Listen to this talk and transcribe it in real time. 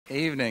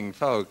Evening,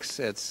 folks.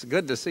 It's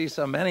good to see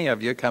so many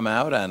of you come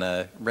out on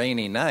a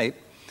rainy night.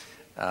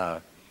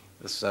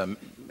 This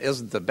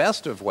isn't the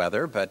best of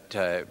weather, but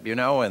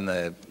in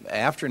the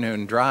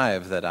afternoon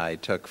drive that I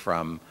took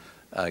from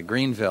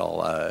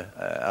Greenville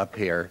up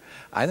here,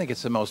 I think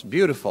it's the most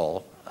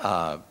beautiful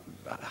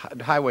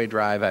highway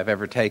drive I've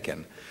ever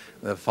taken.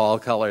 The fall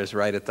colors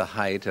right at the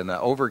height, and the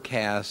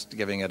overcast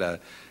giving it a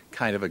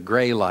kind of a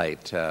gray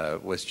light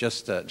was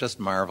just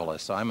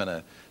marvelous. So I'm going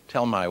to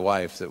tell my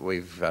wife that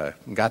we've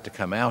got to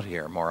come out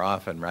here more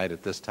often right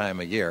at this time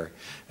of year,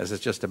 as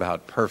it's just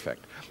about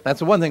perfect. That's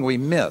the one thing we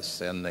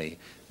miss in the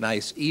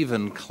nice,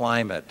 even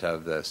climate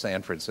of the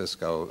San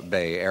Francisco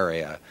Bay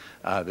Area,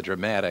 the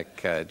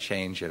dramatic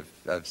change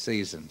of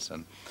seasons.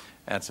 And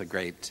that's a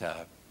great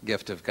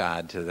gift of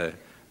God to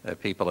the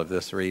people of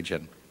this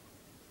region.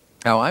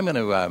 Now, I'm going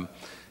to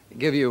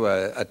give you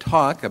a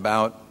talk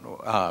about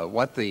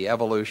what the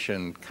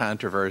evolution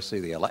controversy,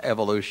 the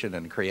evolution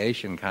and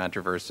creation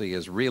controversy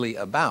is really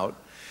about,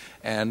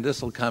 and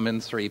this will come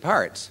in three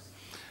parts.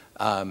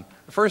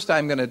 First,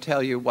 I'm going to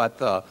tell you what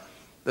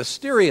the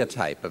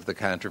stereotype of the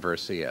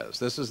controversy is.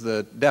 This is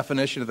the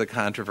definition of the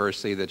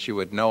controversy that you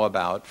would know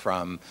about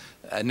from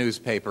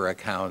newspaper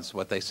accounts,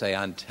 what they say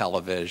on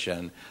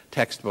television,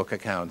 textbook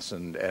accounts,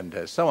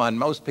 and so on.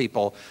 Most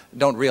people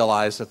don't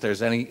realize that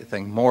there's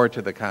anything more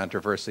to the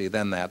controversy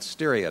than that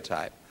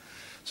stereotype.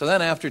 So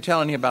then after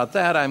telling you about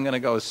that, I'm going to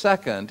go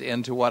second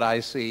into what I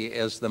see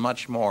as the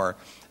much more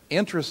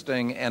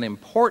interesting and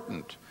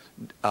important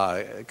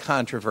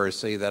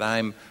controversy that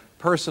I'm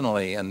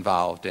personally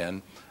involved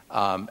in,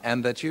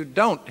 and that you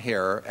don't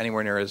hear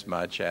anywhere near as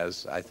much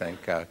as I think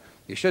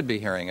you should be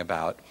hearing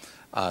about,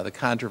 the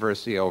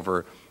controversy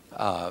over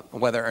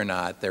whether or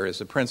not there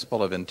is a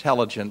principle of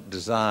intelligent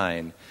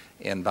design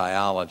in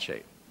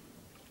biology.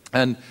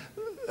 And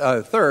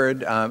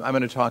third, I'm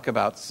going to talk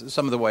about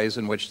some of the ways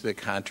in which the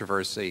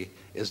controversy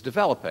is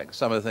developing,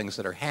 some of the things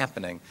that are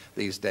happening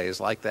these days,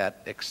 like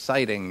that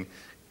exciting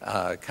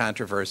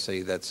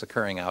controversy that's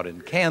occurring out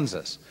in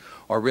Kansas,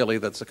 or really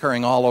that's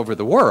occurring all over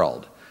the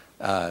world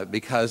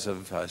because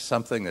of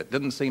something that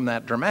didn't seem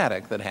that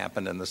dramatic that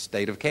happened in the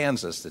state of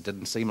Kansas that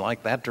didn't seem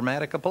like that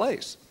dramatic a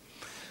place.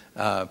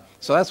 So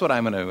that's what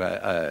I'm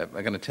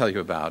going to tell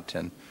you about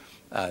in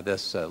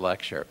this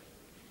lecture.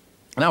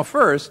 Now,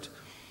 first,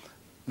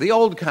 the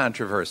old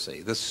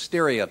controversy, the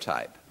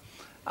stereotype.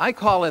 I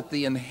call it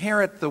the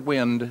inherit the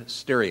wind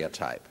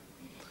stereotype.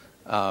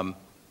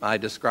 I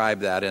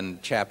describe that in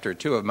Chapter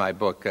 2 of my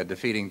book,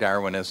 Defeating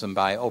Darwinism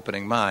by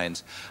Opening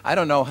Minds. I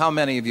don't know how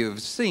many of you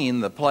have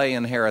seen the play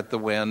Inherit the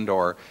Wind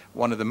or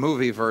one of the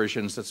movie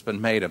versions that's been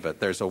made of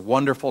it. There's a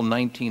wonderful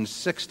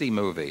 1960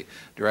 movie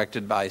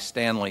directed by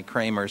Stanley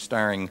Kramer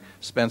starring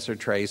Spencer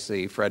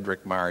Tracy,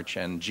 Frederick March,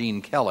 and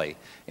Gene Kelly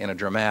in a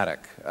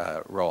dramatic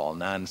role,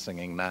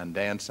 non-singing,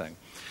 non-dancing.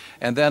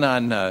 And then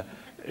on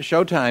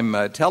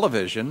Showtime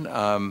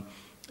television,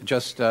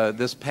 just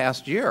this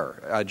past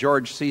year,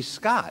 George C.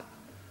 Scott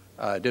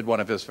did one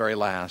of his very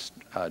last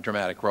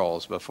dramatic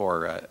roles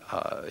before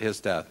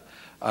his death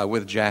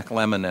with Jack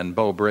Lemmon and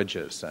Beau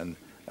Bridges, and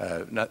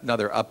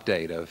another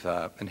update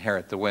of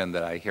Inherit the Wind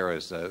that I hear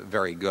is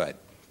very good.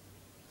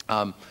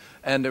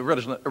 And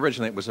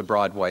originally it was a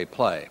Broadway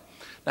play.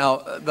 Now,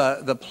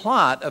 the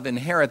plot of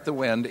Inherit the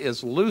Wind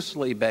is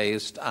loosely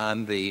based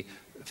on the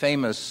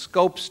famous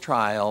Scopes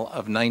trial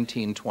of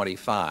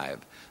 1925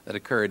 that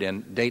occurred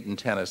in Dayton,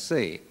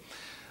 Tennessee.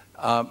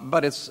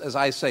 But it's, as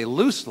I say,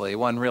 loosely.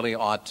 One really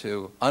ought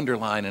to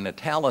underline and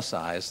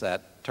italicize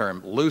that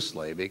term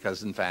loosely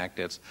because, in fact,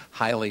 it's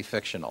highly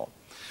fictional.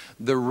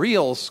 The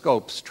real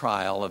Scopes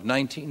trial of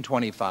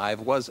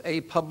 1925 was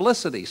a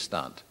publicity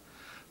stunt,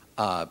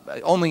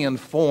 only in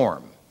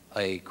form,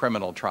 a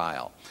criminal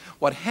trial.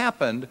 What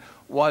happened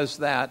was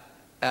that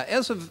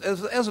as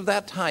of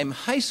that time,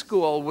 high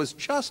school was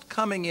just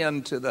coming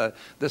into the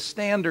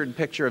standard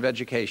picture of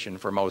education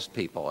for most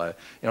people.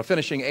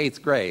 Finishing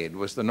 8th grade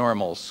was the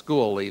normal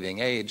school-leaving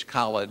age.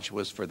 College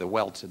was for the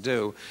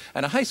well-to-do.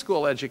 And a high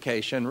school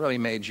education really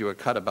made you a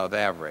cut above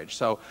average.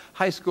 So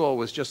high school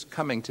was just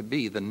coming to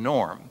be the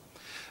norm.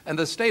 And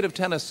the state of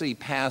Tennessee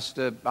passed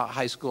a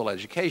high school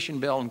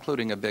education bill,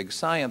 including a big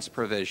science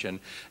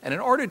provision. And in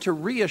order to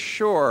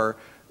reassure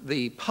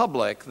the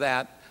public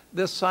that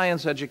this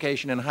science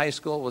education in high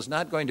school was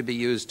not going to be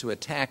used to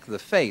attack the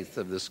faith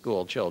of the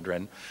school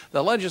children,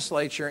 the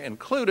legislature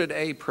included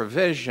a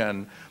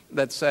provision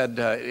that said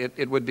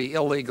it would be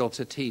illegal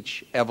to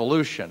teach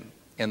evolution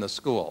in the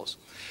schools.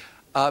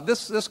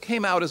 This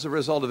came out as a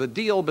result of a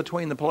deal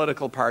between the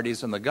political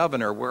parties and the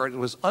governor, where it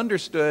was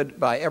understood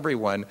by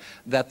everyone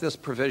that this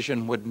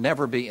provision would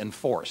never be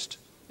enforced.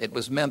 It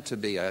was meant to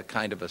be a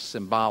kind of a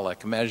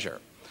symbolic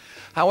measure.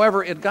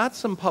 However, it got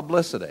some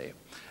publicity.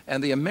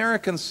 And the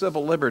American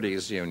Civil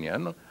Liberties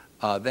Union,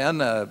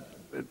 then a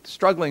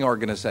struggling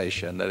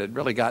organization that had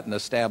really gotten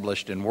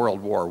established in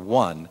World War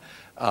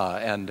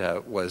and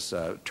was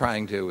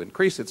trying to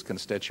increase its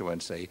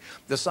constituency,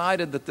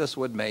 decided that this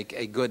would make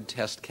a good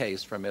test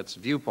case from its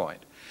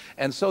viewpoint.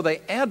 And so they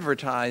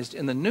advertised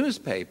in the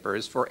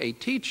newspapers for a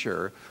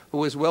teacher who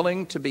was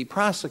willing to be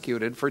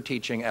prosecuted for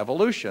teaching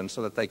evolution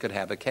so that they could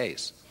have a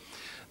case.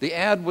 The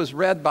ad was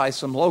read by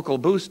some local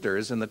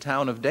boosters in the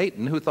town of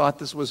Dayton who thought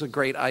this was a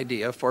great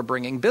idea for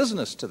bringing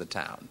business to the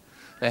town.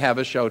 They have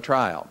a show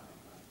trial.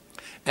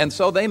 And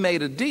so they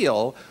made a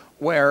deal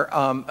where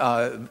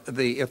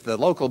if the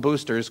local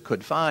boosters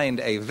could find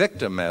a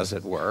victim, as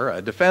it were,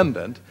 a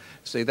defendant,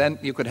 see, then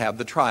you could have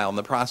the trial, and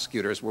the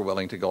prosecutors were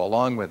willing to go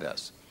along with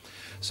this.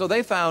 So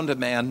they found a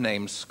man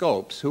named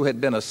Scopes who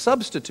had been a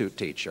substitute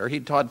teacher.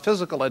 He'd taught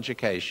physical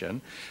education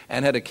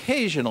and had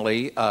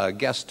occasionally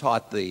guest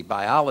taught the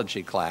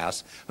biology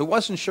class, who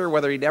wasn't sure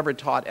whether he'd ever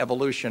taught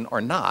evolution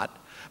or not,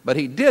 but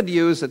he did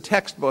use a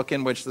textbook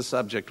in which the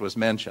subject was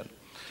mentioned.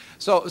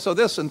 So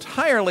this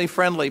entirely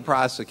friendly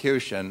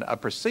prosecution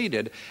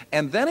proceeded,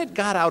 and then it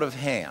got out of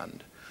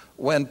hand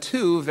when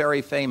two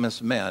very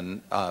famous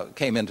men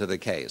came into the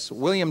case.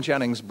 William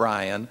Jennings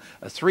Bryan,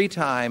 a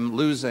three-time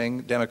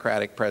losing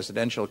Democratic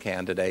presidential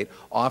candidate,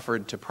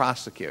 offered to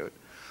prosecute.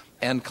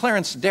 And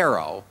Clarence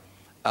Darrow,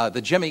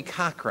 the Jimmy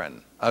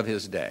Cochran of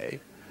his day,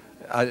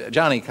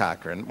 Johnny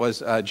Cochran,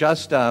 was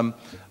just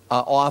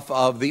off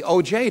of the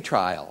O.J.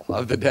 trial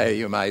of the day,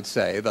 you might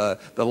say, the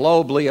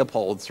Loeb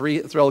Leopold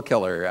thrill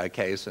killer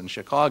case in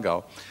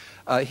Chicago.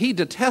 He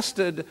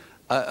detested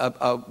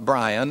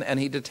Bryan, and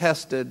he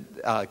detested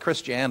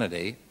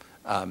Christianity,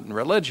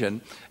 religion,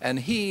 and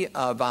he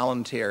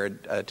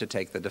volunteered to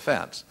take the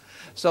defense.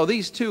 So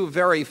these two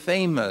very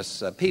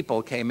famous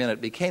people came in.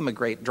 It became a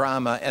great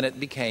drama, and it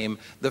became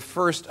the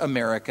first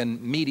American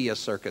media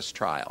circus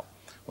trial,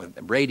 with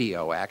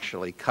radio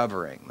actually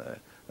covering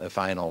the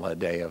final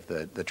day of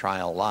the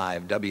trial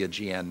live,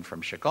 WGN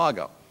from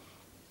Chicago.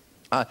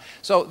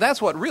 So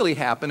that's what really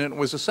happened, and it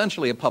was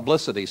essentially a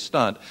publicity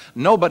stunt.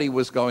 Nobody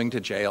was going to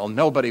jail.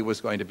 Nobody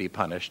was going to be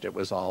punished. It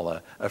was all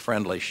a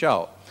friendly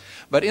show.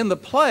 But in the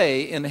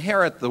play,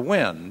 Inherit the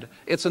Wind,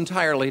 it's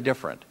entirely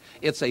different.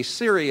 It's a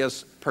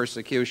serious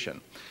persecution.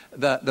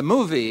 The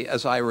movie,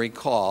 as I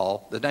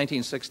recall, the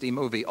 1960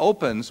 movie,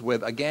 opens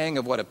with a gang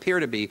of what appear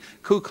to be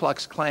Ku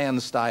Klux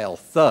Klan-style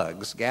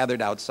thugs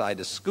gathered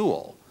outside a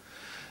school.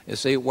 You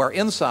see, where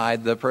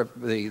inside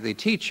the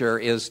teacher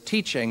is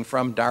teaching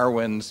from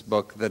Darwin's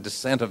book, The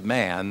Descent of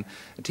Man,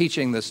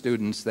 teaching the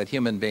students that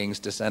human beings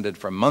descended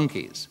from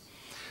monkeys.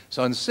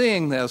 So in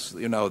seeing this,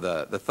 you know,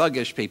 the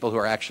thuggish people who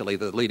are actually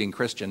the leading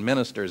Christian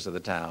ministers of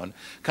the town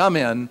come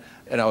in,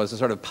 you know, as a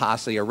sort of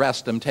posse,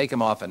 arrest them, take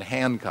them off in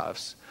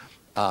handcuffs,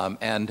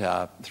 and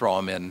throw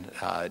them in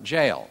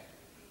jail.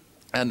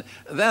 And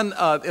then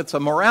it's a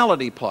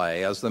morality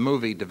play, as the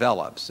movie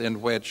develops,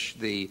 in which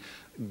the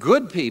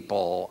good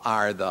people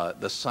are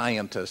the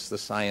scientist, the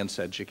science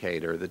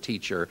educator, the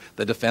teacher,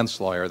 the defense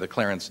lawyer, the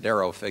Clarence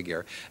Darrow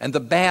figure, and the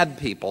bad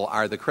people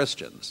are the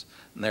Christians.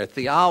 And their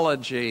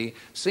theology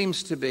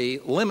seems to be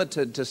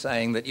limited to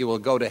saying that you will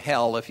go to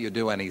hell if you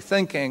do any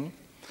thinking.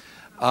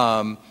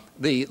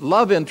 The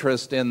love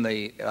interest in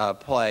the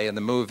play, in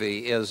the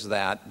movie, is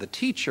that the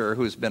teacher,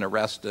 who's been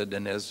arrested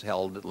and is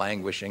held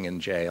languishing in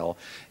jail,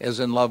 is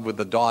in love with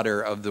the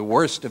daughter of the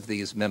worst of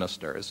these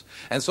ministers.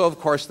 And so, of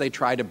course, they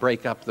try to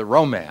break up the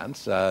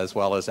romance as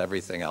well as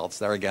everything else.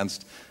 They're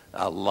against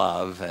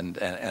love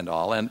and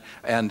all. And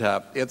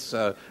it's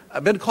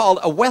been called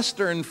a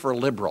Western for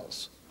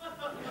liberals.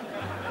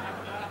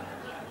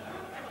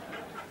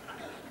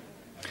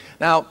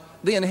 Now,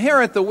 the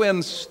Inherit the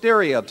Wind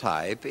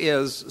stereotype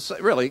is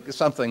really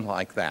something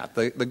like that.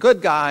 The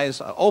good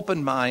guys,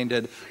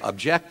 open-minded,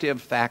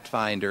 objective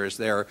fact-finders,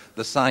 they're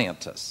the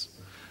scientists.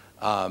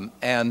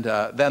 And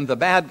then the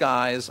bad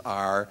guys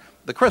are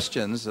the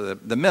Christians,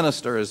 the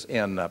ministers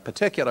in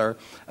particular.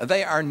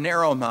 They are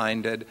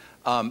narrow-minded.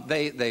 In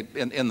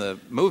the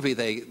movie,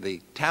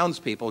 the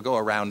townspeople go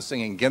around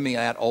singing, "Give me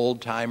that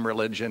old-time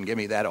religion, give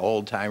me that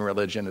old-time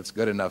religion, it's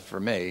good enough for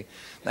me."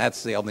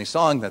 That's the only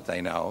song that they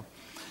know.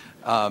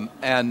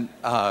 And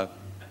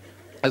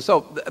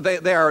so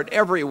they are in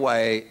every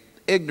way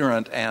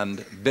ignorant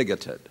and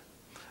bigoted.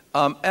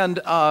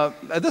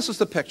 This is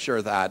the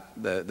picture that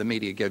the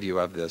media give you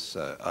of this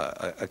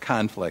a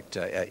conflict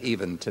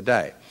even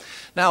today.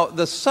 Now,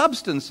 the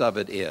substance of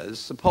it is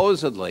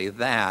supposedly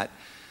that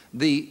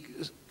the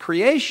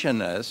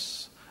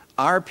creationists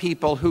are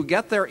people who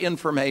get their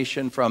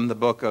information from the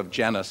book of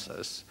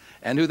Genesis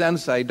and who then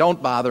say,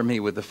 "Don't bother me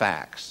with the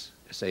facts."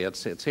 Say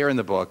it's here in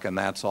the book, and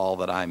that's all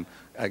that I'm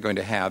going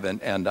to have,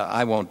 and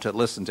I won't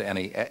listen to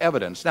any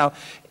evidence. Now,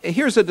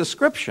 here's a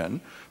description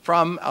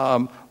from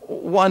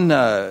one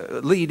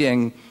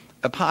leading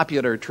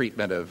popular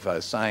treatment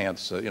of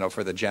science,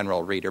 for the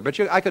general reader. But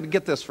I could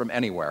get this from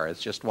anywhere.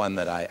 It's just one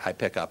that I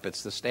pick up.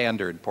 It's the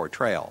standard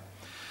portrayal.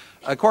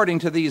 According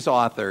to these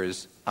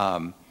authors,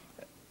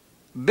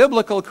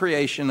 biblical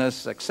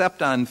creationists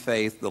accept on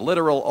faith the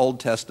literal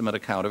Old Testament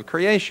account of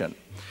creation.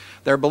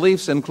 Their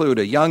beliefs include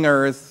a young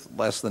Earth,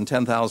 less than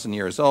 10,000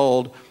 years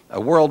old,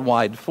 a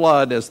worldwide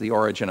flood as the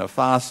origin of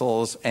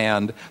fossils,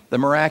 and the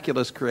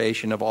miraculous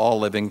creation of all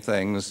living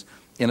things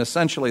in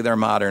essentially their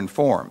modern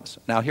forms.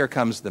 Now here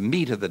comes the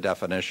meat of the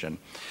definition.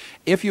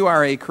 If you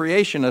are a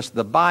creationist,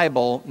 the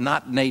Bible,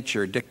 not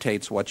nature,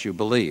 dictates what you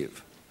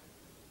believe.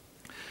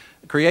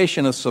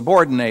 Creationists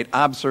subordinate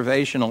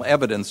observational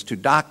evidence to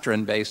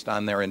doctrine based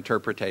on their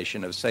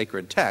interpretation of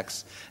sacred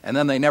texts, and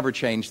then they never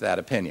change that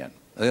opinion.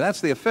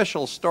 That's the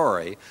official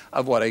story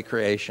of what a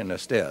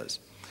creationist is.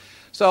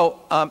 So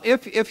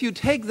if you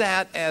take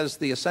that as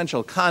the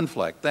essential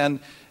conflict,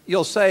 then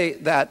you'll say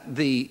that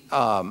the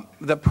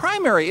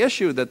primary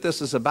issue that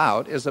this is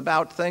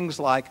about things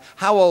like,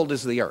 how old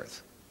is the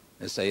earth?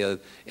 They say,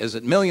 is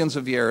it millions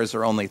of years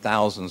or only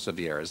thousands of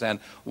years?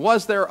 And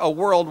was there a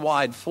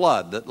worldwide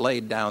flood that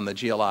laid down the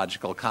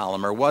geological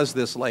column, or was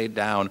this laid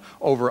down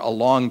over a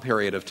long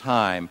period of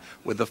time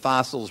with the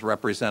fossils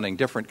representing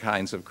different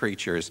kinds of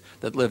creatures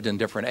that lived in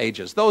different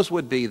ages? Those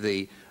would be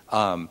the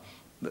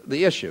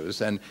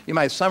issues. And you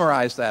might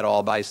summarize that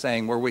all by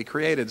saying, were we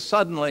created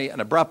suddenly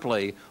and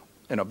abruptly,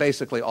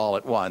 basically all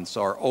at once,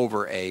 or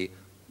over a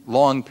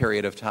long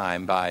period of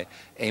time by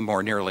a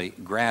more nearly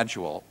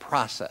gradual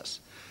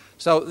process?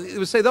 So it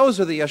would say those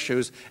are the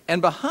issues,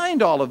 and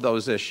behind all of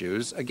those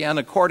issues, again,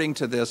 according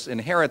to this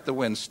inherit the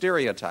wind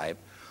stereotype,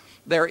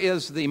 there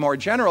is the more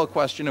general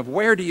question of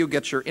where do you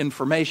get your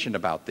information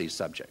about these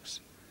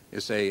subjects? You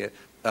say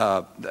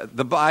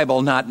the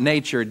Bible, not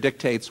nature,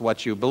 dictates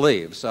what you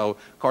believe. So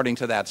according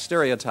to that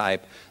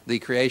stereotype, the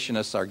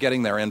creationists are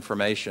getting their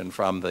information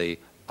from the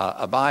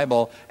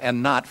Bible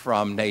and not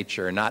from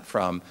nature, not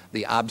from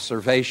the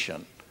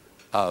observation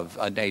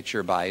of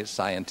nature by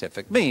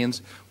scientific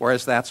means,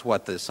 whereas that's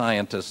what the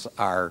scientists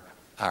are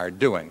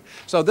doing.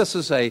 So this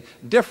is a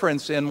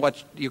difference in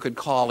what you could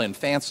call in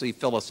fancy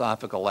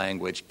philosophical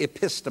language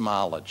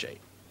epistemology.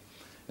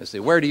 You see,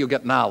 where do you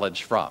get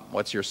knowledge from?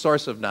 What's your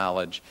source of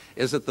knowledge?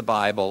 Is it the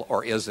Bible,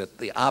 or is it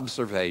the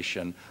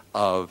observation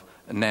of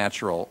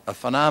natural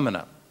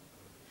phenomena?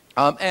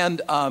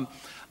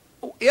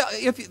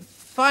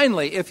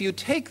 Finally, if you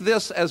take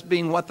this as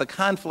being what the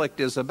conflict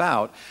is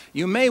about,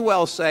 you may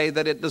well say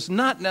that it does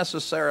not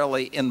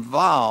necessarily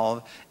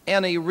involve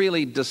any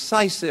really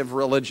decisive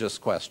religious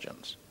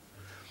questions.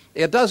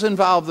 It does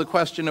involve the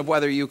question of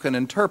whether you can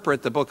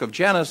interpret the book of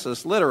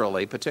Genesis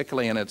literally,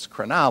 particularly in its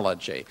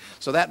chronology.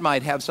 So that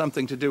might have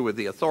something to do with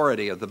the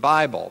authority of the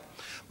Bible.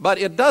 But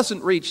it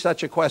doesn't reach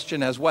such a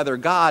question as whether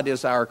God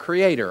is our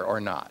creator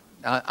or not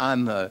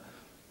on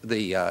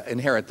the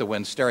inherit the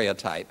wind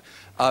stereotype.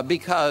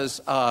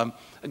 Because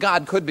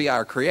God could be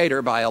our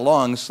creator by a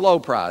long, slow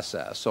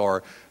process,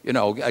 or,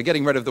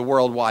 getting rid of the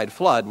worldwide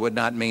flood would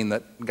not mean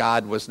that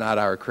God was not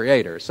our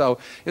creator. So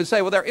you'd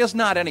say, well, there is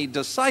not any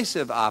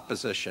decisive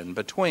opposition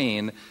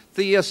between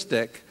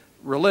theistic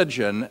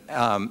religion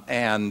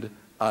and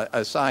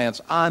science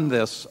on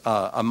this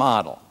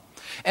model.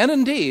 And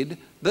indeed,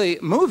 the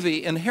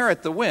movie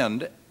Inherit the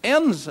Wind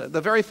ends,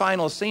 the very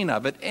final scene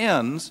of it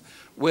ends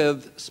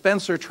with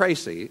Spencer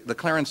Tracy, the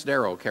Clarence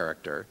Darrow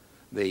character,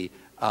 the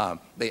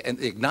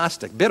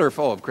agnostic, bitter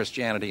foe of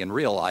Christianity in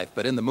real life,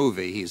 but in the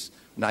movie he's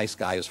a nice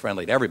guy who's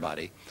friendly to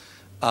everybody,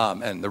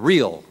 and the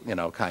real,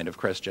 kind of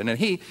Christian. And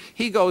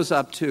he goes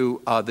up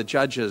to the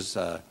judge's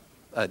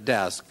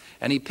desk,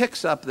 and he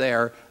picks up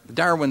there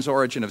Darwin's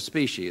Origin of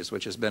Species,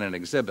 which has been an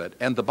exhibit,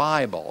 and the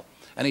Bible,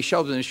 and he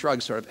shows them and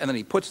shrugs sort of, and then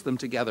he puts them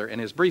together in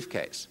his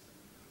briefcase.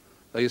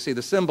 So you see,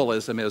 the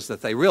symbolism is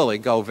that they really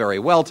go very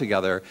well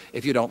together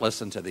if you don't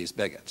listen to these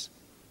bigots.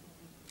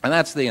 And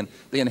that's the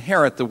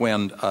inherit the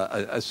wind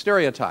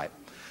stereotype.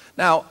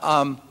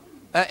 Now,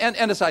 and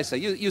as I say,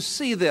 you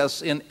see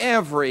this in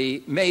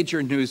every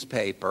major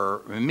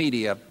newspaper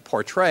media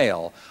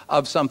portrayal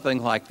of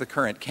something like the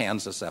current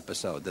Kansas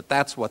episode,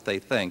 that's what they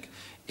think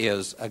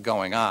is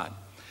going on.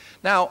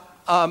 Now,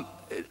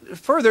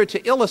 further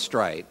to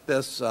illustrate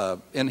this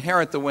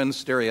inherit the wind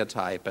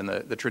stereotype and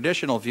the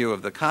traditional view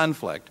of the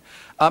conflict,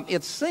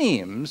 it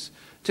seems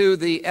to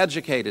the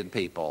educated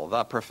people,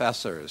 the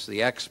professors,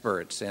 the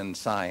experts in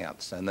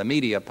science, and the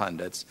media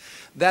pundits,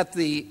 that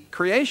the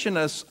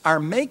creationists are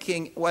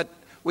making what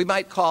we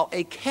might call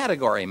a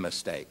category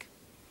mistake.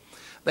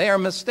 They are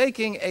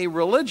mistaking a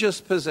religious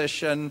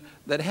position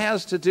that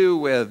has to do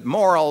with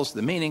morals,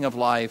 the meaning of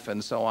life,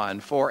 and so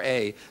on, for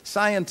a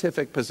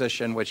scientific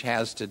position which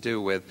has to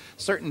do with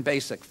certain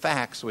basic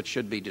facts which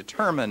should be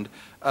determined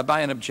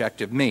by an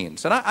objective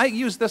means. And I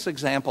use this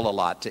example a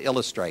lot to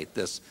illustrate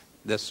this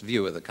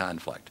view of the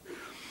conflict.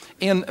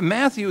 In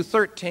Matthew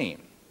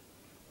 13,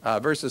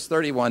 verses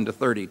 31 to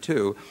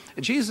 32,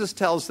 Jesus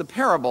tells the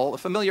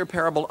familiar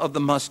parable of the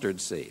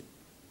mustard seed.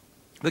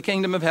 The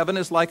kingdom of heaven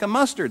is like a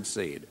mustard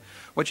seed,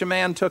 which a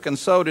man took and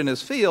sowed in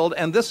his field,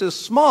 and this is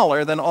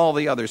smaller than all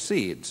the other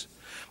seeds.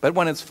 But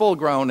when it's full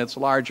grown, it's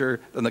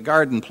larger than the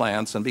garden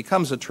plants and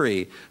becomes a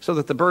tree, so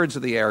that the birds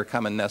of the air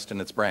come and nest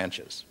in its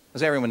branches.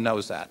 As everyone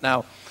knows that.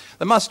 Now,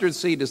 the mustard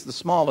seed is the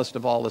smallest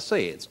of all the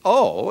seeds.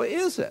 Oh,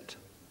 is it?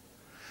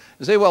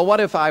 You say, well,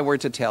 what if I were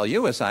to tell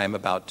you, as I am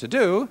about to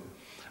do,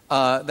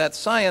 that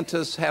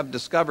scientists have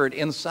discovered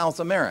in South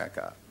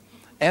America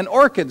an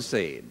orchid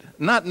seed,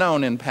 not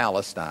known in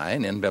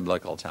Palestine in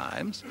biblical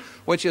times,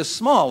 which is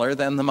smaller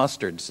than the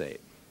mustard seed.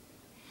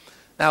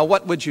 Now,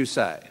 what would you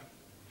say?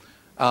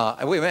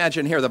 We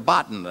imagine here the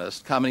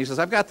botanist come and he says,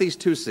 I've got these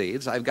two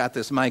seeds, I've got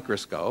this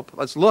microscope,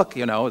 let's look,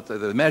 at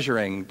the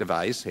measuring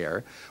device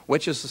here,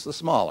 which is the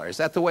smaller. Is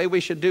that the way we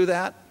should do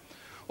that?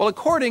 Well,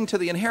 according to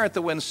the inherit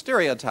the wind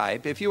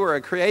stereotype, if you were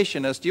a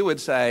creationist, you would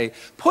say,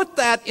 put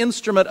that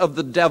instrument of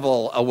the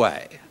devil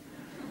away.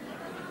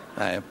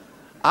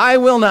 I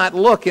will not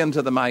look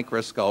into the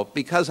microscope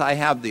because I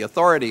have the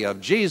authority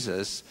of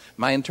Jesus,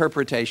 my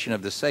interpretation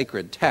of the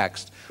sacred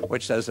text,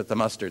 which says that the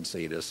mustard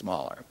seed is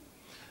smaller.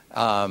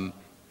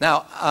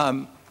 Now,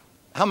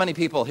 how many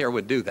people here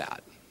would do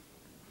that?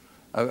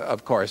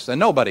 Of course,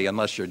 nobody,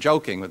 unless you're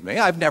joking with me.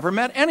 I've never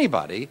met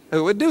anybody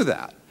who would do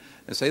that.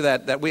 And say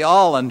that we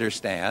all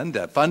understand,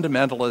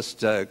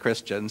 fundamentalist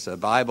Christians,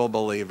 Bible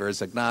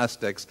believers,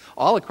 agnostics,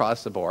 all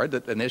across the board,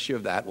 that an issue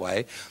of that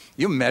way,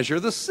 you measure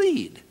the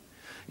seed.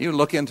 You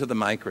look into the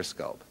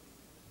microscope.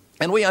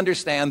 And we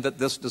understand that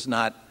this does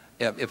not,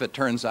 if it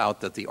turns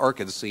out that the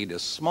orchid seed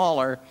is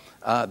smaller,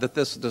 that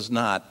this does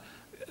not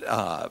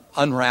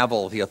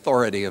unravel the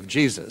authority of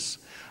Jesus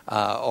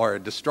or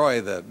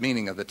destroy the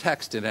meaning of the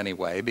text in any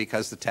way,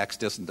 because the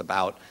text isn't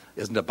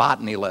a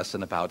botany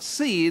lesson about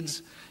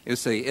seeds. You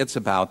see, it's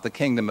about the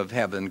kingdom of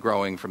heaven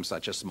growing from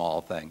such a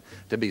small thing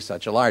to be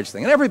such a large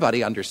thing. And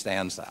everybody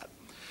understands that.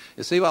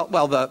 You see,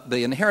 well,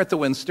 the inherit the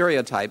wind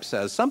stereotype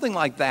says something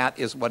like that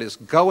is what is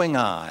going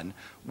on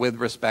with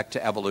respect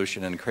to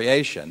evolution and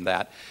creation,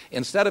 that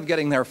instead of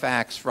getting their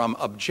facts from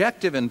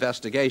objective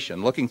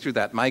investigation, looking through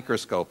that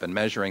microscope and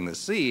measuring the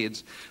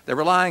seeds, they're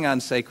relying on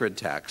sacred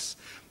texts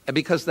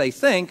because they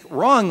think,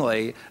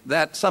 wrongly,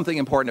 that something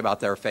important about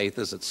their faith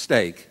is at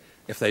stake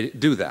if they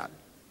do that.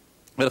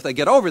 But if they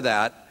get over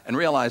that and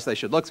realize they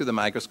should look through the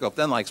microscope,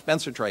 then like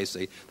Spencer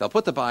Tracy, they'll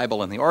put the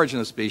Bible and the origin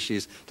of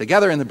species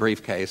together in the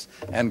briefcase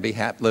and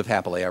live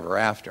happily ever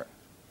after.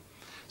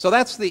 So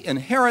that's the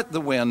inherit the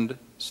wind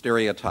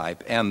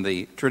stereotype and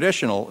the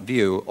traditional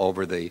view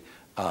over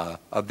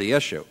of the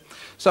issue.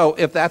 So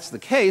if that's the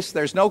case,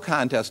 there's no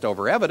contest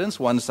over evidence.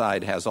 One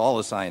side has all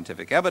the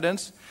scientific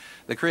evidence.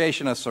 The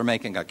creationists are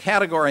making a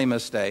category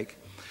mistake.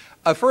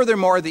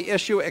 Furthermore, the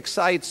issue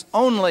excites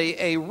only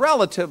a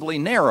relatively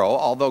narrow,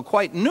 although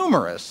quite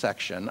numerous,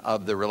 section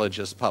of the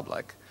religious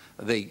public,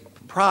 the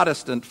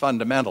Protestant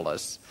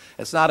fundamentalists.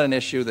 It's not an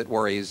issue that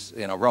worries,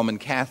 Roman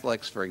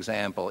Catholics, for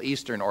example,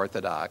 Eastern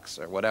Orthodox,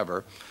 or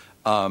whatever.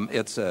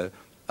 It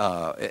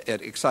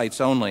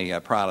excites only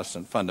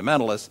Protestant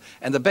fundamentalists.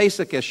 And the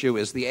basic issue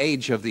is the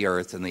age of the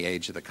earth and the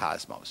age of the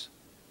cosmos.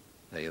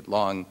 They had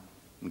long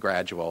and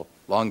gradual,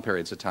 long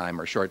periods of time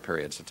or short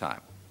periods of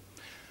time.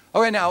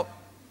 Okay, now,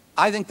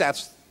 I think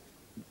that's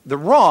the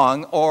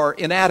wrong or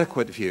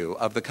inadequate view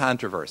of the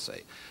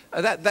controversy.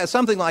 That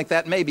something like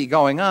that may be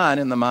going on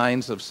in the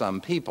minds of some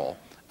people,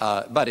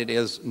 but it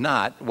is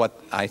not what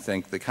I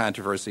think the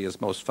controversy is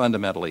most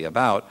fundamentally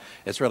about.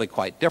 It's really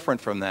quite different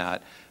from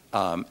that,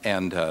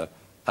 and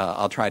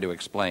I'll try to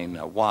explain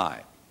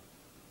why.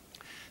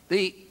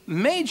 The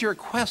major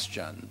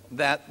question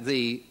that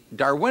the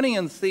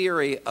Darwinian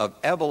theory of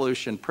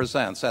evolution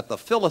presents at the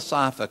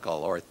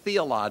philosophical or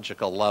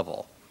theological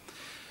level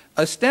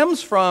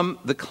stems from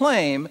the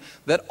claim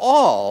that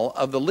all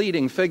of the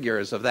leading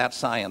figures of that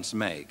science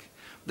make,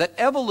 that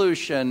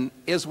evolution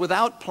is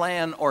without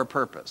plan or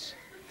purpose.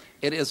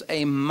 It is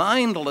a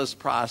mindless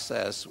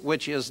process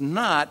which is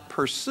not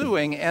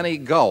pursuing any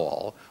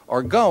goal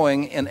or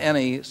going in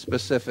any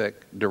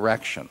specific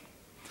direction.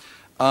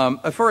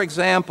 For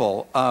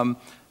example, one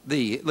of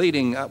the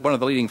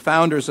leading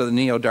founders of the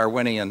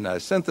neo-Darwinian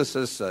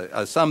synthesis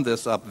summed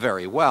this up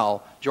very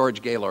well.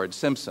 George Gaylord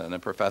Simpson, a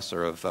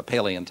professor of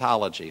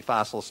paleontology,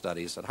 fossil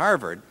studies at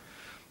Harvard,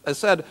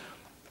 said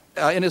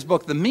in his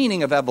book, The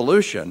Meaning of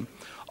Evolution,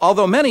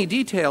 although many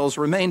details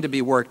remain to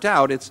be worked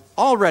out, it's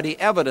already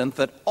evident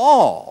that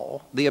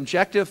all the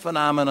objective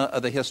phenomena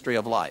of the history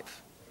of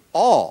life,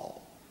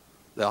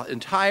 the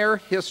entire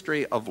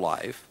history of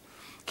life,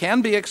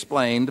 can be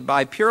explained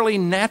by purely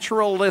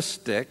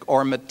naturalistic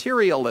or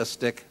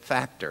materialistic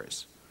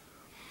factors.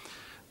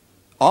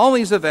 All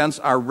these events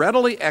are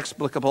readily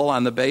explicable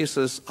on the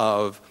basis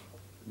of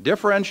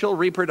differential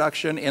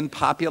reproduction in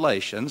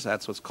populations,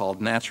 that's what's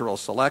called natural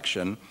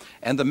selection,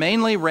 and the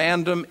mainly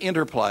random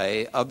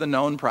interplay of the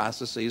known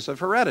processes of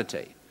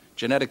heredity,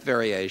 genetic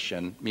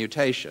variation,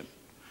 mutation.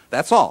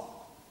 That's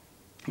all.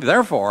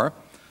 Therefore,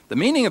 the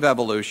meaning of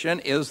evolution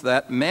is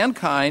that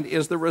mankind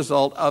is the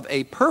result of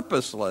a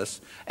purposeless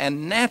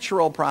and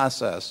natural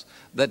process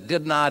that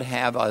did not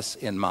have us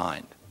in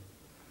mind.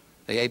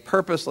 A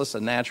purposeless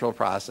and natural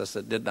process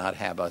that did not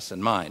have us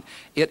in mind.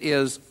 It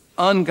is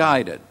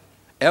unguided.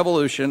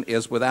 Evolution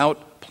is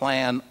without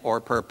plan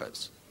or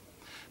purpose.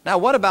 Now,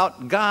 what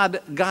about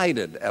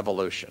God-guided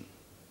evolution?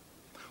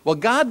 Well,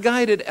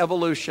 God-guided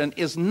evolution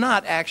is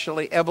not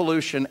actually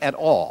evolution at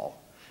all,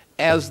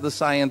 as the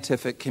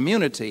scientific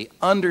community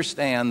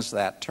understands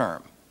that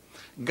term.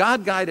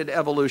 God-guided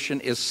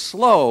evolution is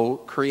slow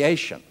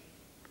creation.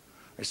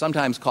 They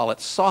sometimes call it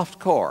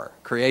soft-core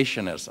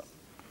creationism.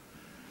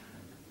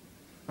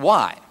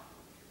 Why?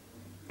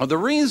 Well, the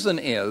reason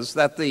is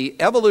that the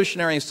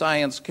evolutionary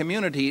science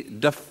community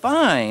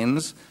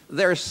defines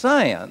their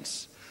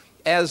science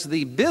as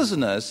the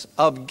business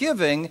of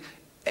giving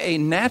a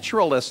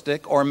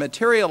naturalistic or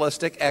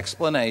materialistic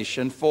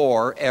explanation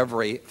for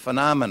every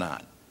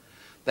phenomenon.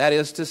 That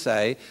is to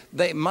say,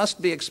 they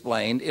must be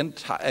explained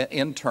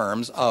in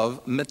terms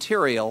of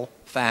material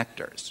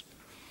factors.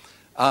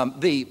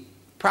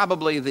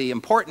 Probably the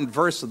important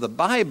verse of the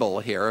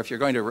Bible here, if you're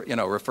going to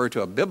refer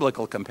to a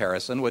biblical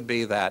comparison, would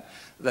be that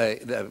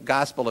the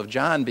Gospel of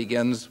John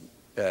begins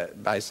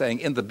by saying,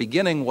 "In the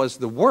beginning was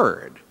the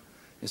Word."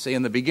 You see,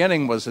 in the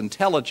beginning was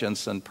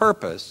intelligence and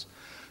purpose.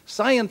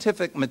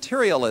 Scientific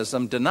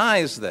materialism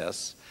denies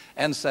this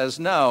and says,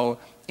 no,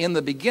 in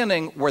the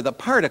beginning were the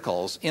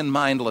particles in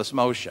mindless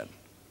motion.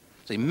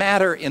 See,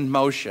 matter in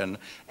motion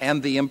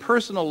and the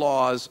impersonal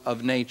laws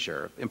of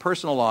nature,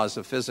 impersonal laws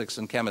of physics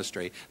and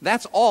chemistry,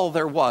 that's all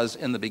there was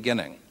in the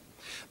beginning.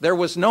 There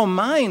was no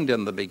mind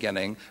in the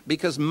beginning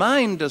because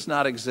mind does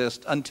not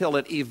exist until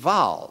it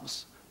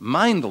evolves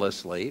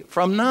mindlessly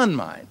from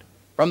non-mind,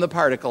 from the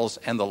particles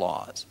and the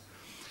laws.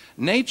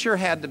 Nature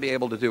had to be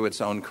able to do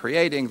its own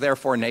creating,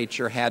 therefore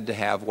nature had to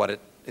have what it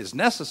is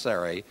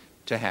necessary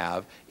to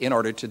have in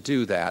order to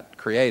do that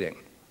creating.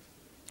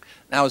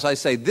 Now, as I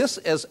say, this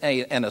is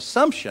an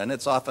assumption.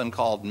 It's often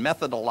called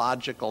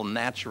methodological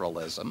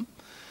naturalism,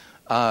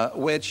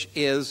 which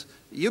is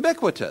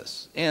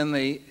ubiquitous in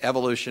the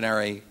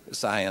evolutionary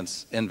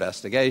science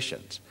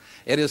investigations.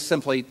 It is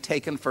simply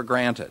taken for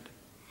granted.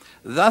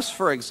 Thus,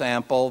 for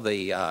example,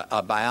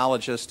 a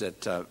biologist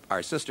at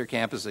our sister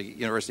campus, the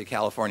University of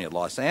California at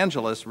Los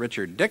Angeles,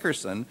 Richard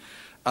Dickerson,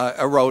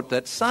 wrote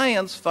that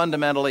science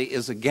fundamentally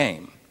is a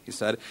game. He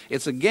said,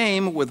 it's a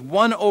game with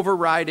one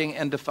overriding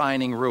and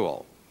defining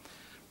rule.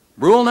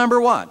 Rule number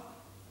one,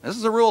 this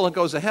is a rule that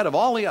goes ahead of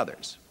all the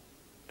others.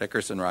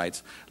 Dickerson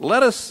writes,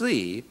 let us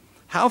see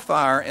how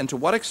far and to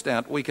what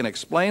extent we can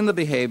explain the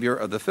behavior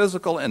of the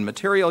physical and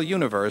material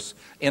universe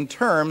in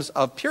terms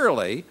of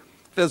purely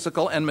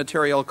physical and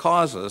material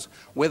causes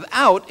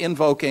without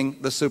invoking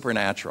the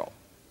supernatural.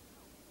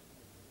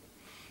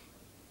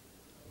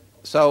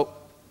 So,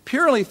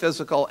 purely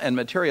physical and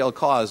material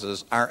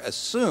causes are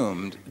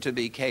assumed to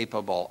be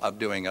capable of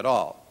doing it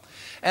all.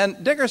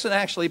 And Dickerson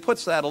actually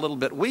puts that a little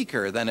bit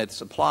weaker than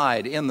it's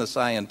applied in the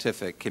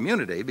scientific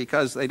community,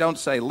 because they don't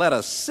say, let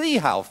us see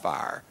how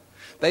far.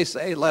 They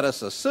say, let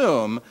us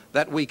assume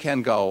that we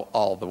can go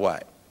all the way.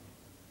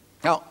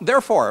 Now,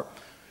 therefore,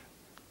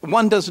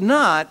 one does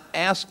not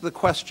ask the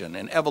question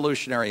in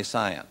evolutionary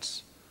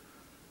science,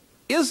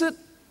 is it,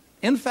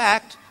 in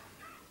fact,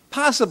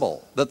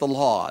 possible that the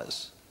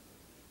laws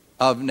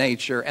of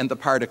nature and the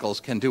particles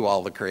can do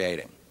all the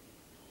creating?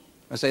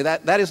 I say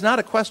that is not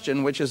a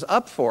question which is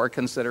up for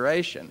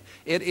consideration.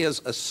 It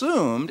is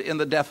assumed in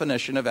the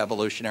definition of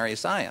evolutionary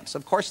science.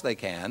 Of course they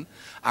can.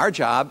 Our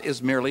job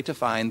is merely to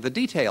find the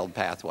detailed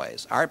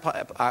pathways.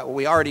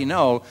 We already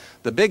know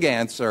the big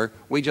answer.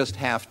 We just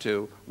have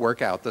to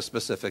work out the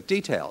specific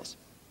details.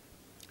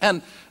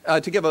 And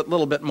to give a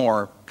little bit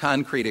more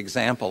concrete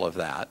example of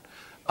that,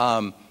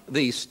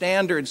 the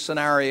standard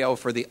scenario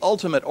for the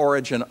ultimate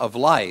origin of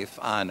life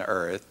on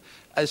Earth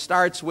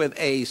starts with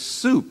a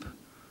soup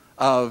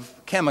of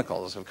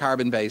chemicals, of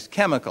carbon-based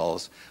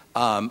chemicals,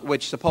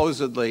 which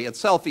supposedly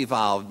itself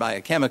evolved by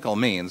a chemical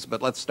means,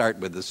 but let's start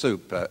with the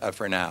soup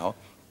for now.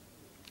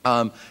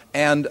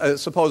 And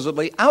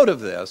supposedly out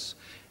of this,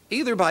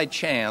 either by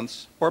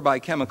chance or by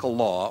chemical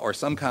law or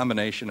some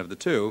combination of the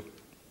two,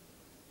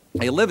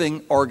 a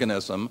living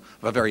organism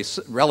of a very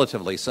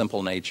relatively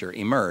simple nature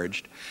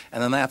emerged,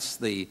 and then that's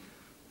the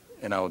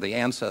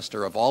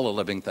ancestor of all the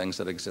living things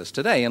that exist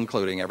today,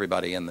 including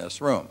everybody in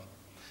this room.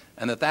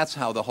 And that's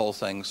how the whole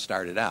thing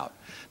started out.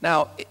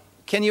 Now,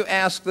 can you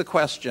ask the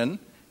question,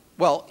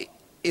 well,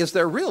 is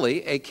there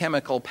really a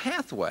chemical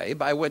pathway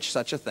by which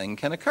such a thing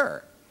can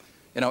occur?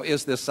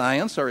 Is this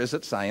science or is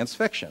it science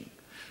fiction?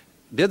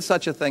 Did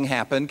such a thing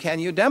happen? Can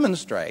you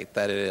demonstrate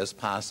that it is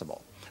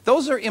possible?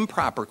 Those are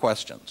improper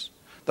questions.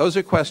 Those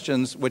are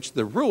questions which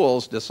the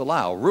rules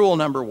disallow. Rule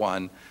number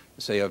one,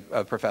 say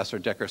of Professor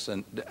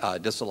Dickerson,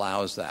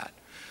 disallows that.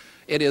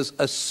 It is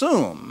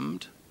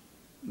assumed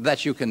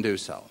that you can do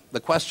so. The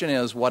question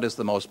is, what is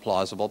the most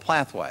plausible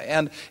pathway?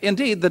 And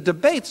indeed, the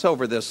debates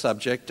over this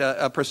subject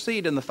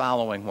proceed in the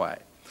following way.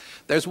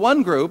 There's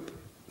one group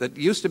that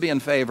used to be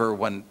in favor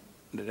when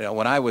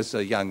I was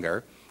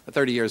younger,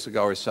 30 years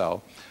ago or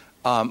so,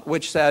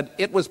 which said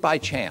it was by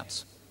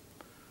chance.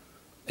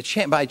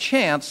 By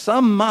chance,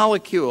 some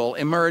molecule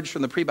emerged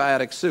from the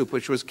prebiotic soup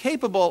which was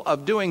capable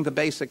of doing the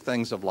basic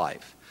things of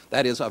life,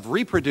 that is, of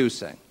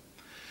reproducing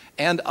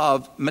and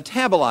of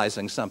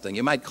metabolizing something.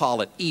 You might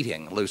call it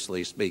eating,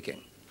 loosely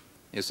speaking.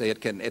 You see,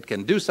 it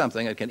can do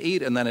something, it can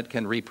eat, and then it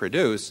can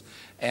reproduce,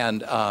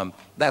 and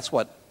that's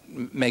what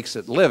makes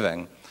it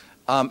living.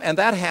 And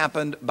that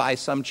happened by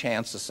some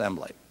chance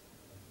assembly.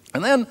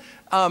 And then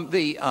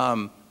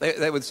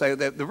they would say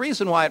that the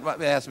reason why it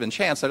has been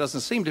chance, there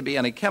doesn't seem to be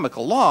any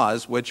chemical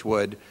laws which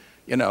would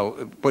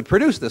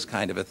produce this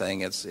kind of a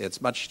thing.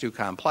 It's much too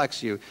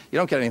complex. You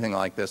don't get anything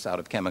like this out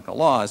of chemical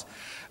laws.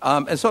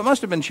 And so it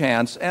must have been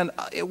chance. And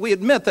we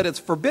admit that it's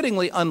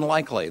forbiddingly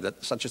unlikely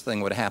that such a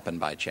thing would happen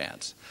by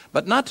chance.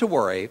 But not to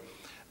worry,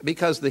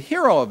 because the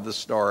hero of the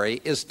story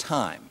is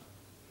time.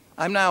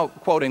 I'm now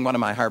quoting one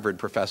of my Harvard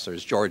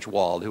professors, George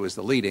Wald, who was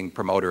the leading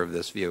promoter of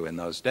this view in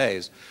those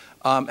days.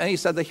 And he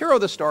said, the hero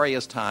of the story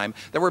is time.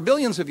 There were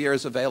billions of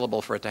years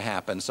available for it to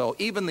happen, so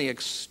even the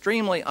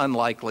extremely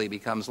unlikely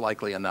becomes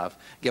likely enough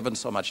given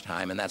so much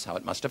time, and that's how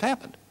it must have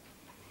happened.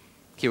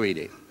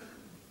 QED.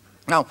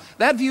 Now,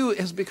 that view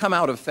has become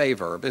out of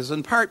favor, is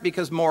in part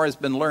because more has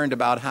been learned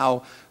about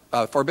how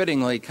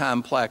forbiddingly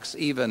complex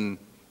even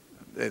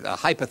a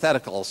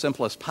hypothetical,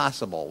 simplest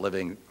possible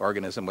living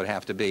organism would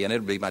have to be, and it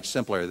would be much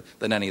simpler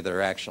than any that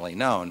are actually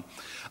known.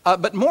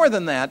 But more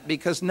than that,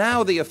 because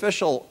now the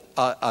official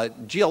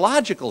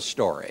geological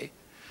story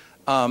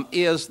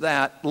is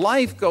that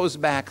life goes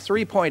back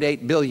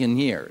 3.8 billion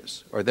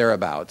years, or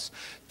thereabouts,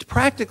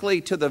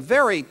 practically to the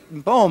very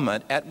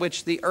moment at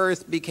which the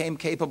Earth became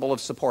capable of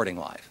supporting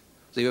life.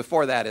 See,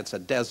 before that, it's a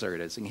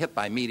desert. It's being hit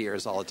by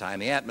meteors all the time.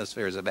 The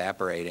atmosphere is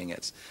evaporating.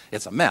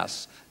 It's a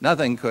mess.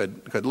 Nothing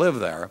could live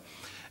there.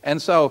 And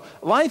so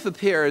life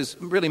appears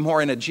really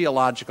more in a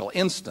geological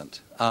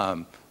instant,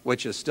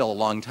 which is still a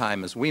long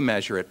time as we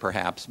measure it,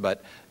 perhaps,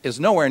 but is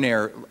nowhere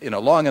near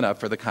long enough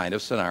for the kind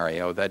of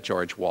scenario that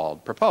George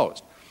Wald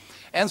proposed.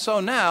 And so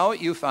now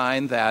you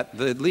find that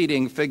the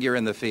leading figure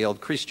in the field,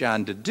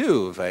 Christian de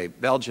Duve, a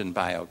Belgian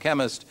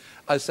biochemist,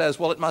 says,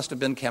 well, it must have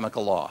been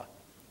chemical law.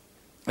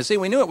 You see,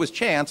 we knew it was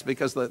chance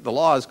because the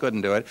laws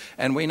couldn't do it,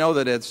 and we know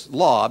that it's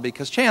law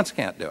because chance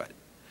can't do it.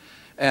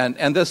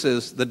 And this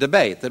is the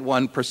debate, that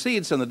one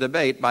proceeds in the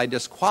debate by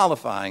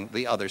disqualifying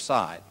the other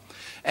side.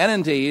 And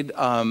indeed,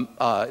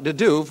 de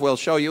Duve will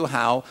show you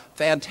how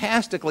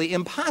fantastically,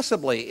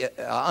 impossibly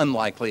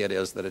unlikely it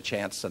is that a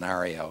chance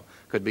scenario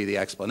could be the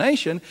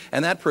explanation,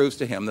 and that proves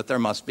to him that there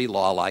must be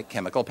law-like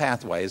chemical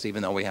pathways,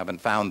 even though we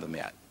haven't found them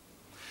yet.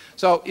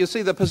 So you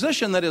see, the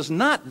position that is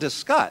not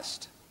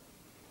discussed,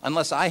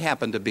 unless I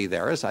happen to be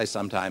there, as I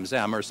sometimes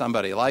am, or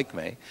somebody like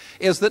me,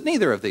 is that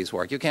neither of these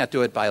work. You can't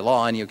do it by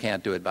law and you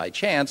can't do it by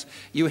chance.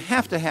 You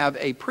have to have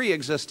a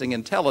pre-existing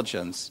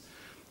intelligence,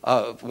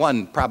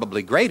 one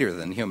probably greater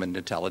than human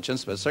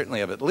intelligence, but certainly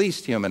of at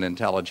least human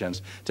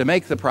intelligence, to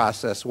make the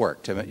process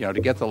work, to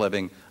get the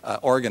living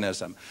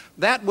organism.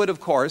 That would, of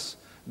course,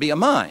 be a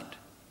mind.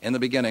 In the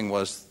beginning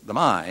was the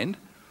mind,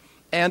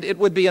 and it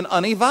would be an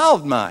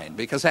unevolved mind,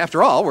 because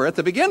after all, we're at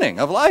the beginning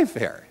of life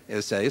here,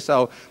 you see.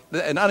 So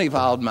an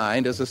unevolved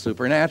mind is a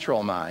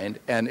supernatural mind,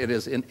 and it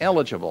is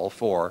ineligible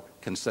for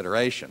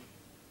consideration.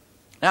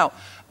 Now,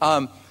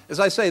 as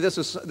I say,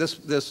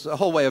 this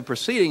whole way of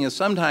proceeding is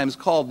sometimes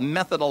called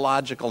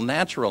methodological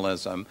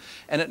naturalism,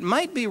 and it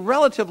might be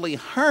relatively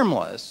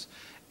harmless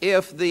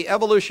if the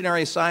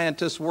evolutionary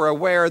scientists were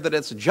aware that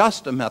it's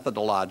just a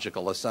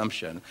methodological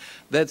assumption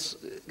that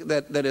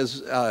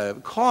is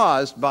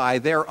caused by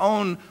their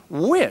own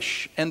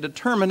wish and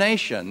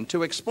determination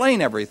to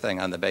explain everything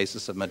on the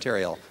basis of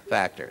material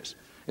factors.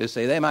 You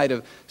see, they might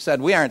have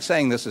said, we aren't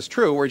saying this is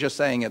true, we're just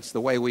saying it's the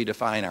way we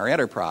define our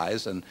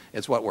enterprise and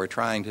it's what we're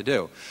trying to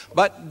do.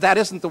 But that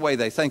isn't the way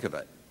they think of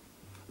it.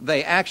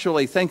 They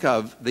actually think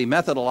of the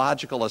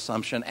methodological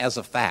assumption as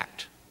a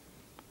fact.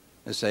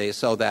 You see,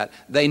 so that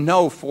they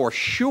know for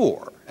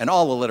sure, and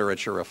all the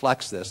literature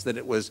reflects this, that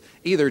it was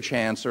either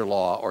chance or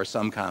law or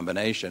some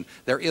combination.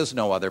 There is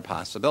no other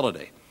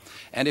possibility.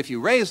 And if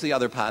you raise the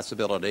other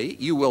possibility,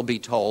 you will be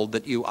told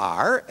that you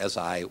are, as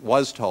I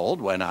was told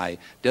when I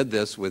did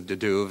this with de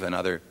Duve and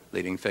other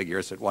leading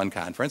figures at one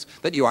conference,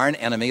 that you are an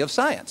enemy of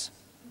science.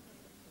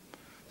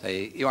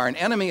 You are an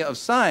enemy of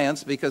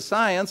science because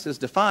science is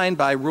defined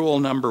by rule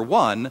number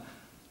 1.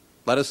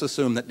 Let us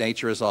assume that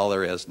nature is all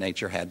there is.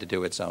 Nature had to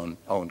do its own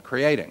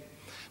creating.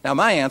 Now,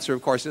 my answer,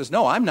 of course, is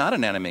no, I'm not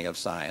an enemy of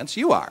science.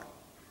 You are.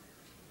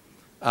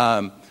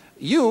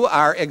 You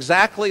are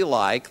exactly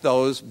like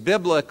those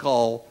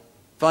biblical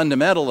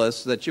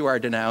fundamentalists that you are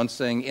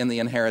denouncing in the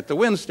inherit the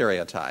wind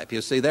stereotype.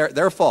 You see,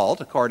 their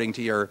fault, according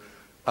to your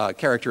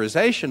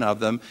characterization of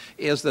them,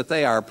 is that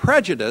they are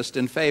prejudiced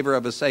in favor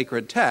of a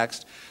sacred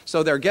text,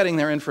 so they're getting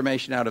their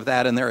information out of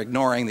that and they're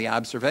ignoring the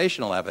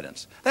observational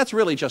evidence. That's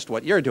really just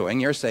what you're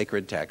doing. Your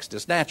sacred text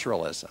is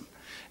naturalism,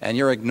 and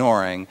you're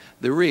ignoring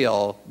the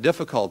real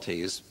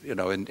difficulties,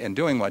 in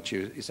doing what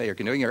you say you're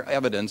doing. Your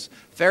evidence,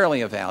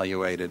 fairly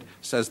evaluated,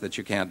 says that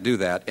you can't do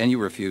that, and you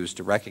refuse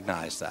to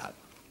recognize that.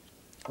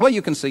 Well,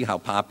 you can see how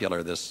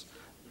popular this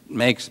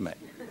makes me.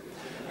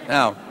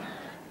 Now,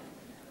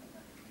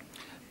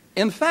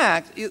 in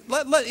fact,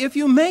 if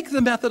you make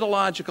the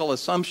methodological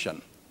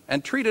assumption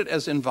and treat it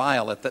as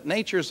inviolate, that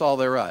nature's all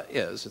there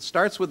is, it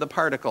starts with the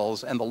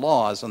particles and the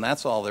laws, and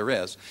that's all there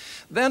is,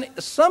 then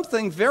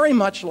something very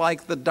much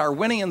like the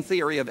Darwinian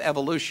theory of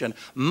evolution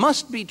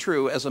must be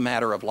true as a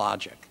matter of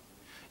logic.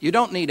 You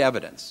don't need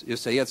evidence, you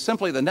see. It's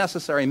simply the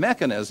necessary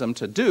mechanism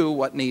to do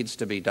what needs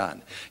to be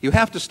done. You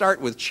have to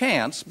start with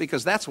chance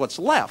because that's what's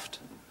left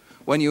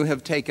when you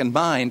have taken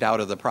mind out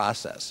of the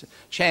process,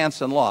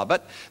 chance and law.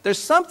 But there's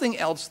something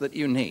else that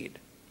you need.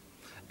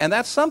 And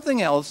that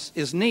something else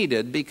is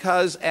needed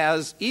because,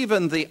 as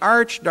even the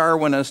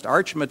arch-Darwinist,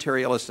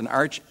 arch-materialist, and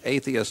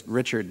arch-atheist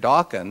Richard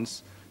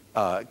Dawkins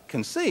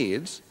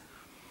concedes,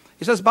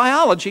 he says,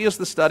 biology is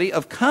the study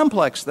of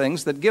complex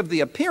things that give the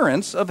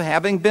appearance of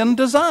having been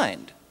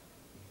designed.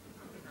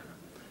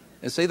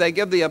 You see, they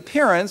give the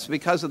appearance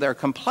because of their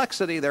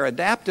complexity, their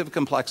adaptive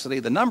complexity,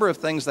 the number of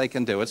things they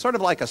can do. It's sort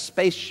of like a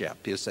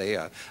spaceship, you see.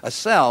 A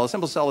cell, a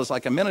simple cell is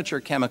like a miniature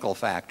chemical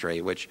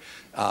factory, which,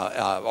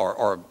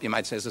 or you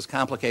might say is as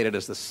complicated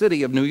as the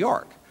city of New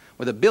York,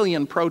 with 1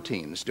 billion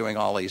proteins doing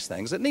all these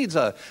things. It needs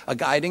a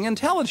guiding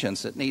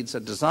intelligence. It needs a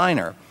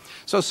designer.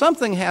 So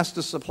something has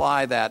to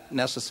supply that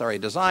necessary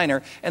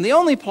designer, and the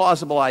only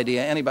plausible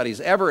idea anybody's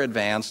ever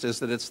advanced is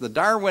that it's the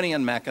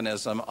Darwinian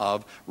mechanism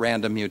of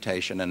random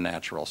mutation and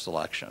natural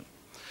selection.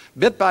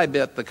 Bit by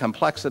bit, the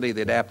complexity,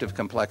 the adaptive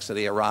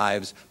complexity,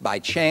 arrives by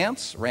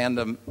chance,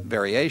 random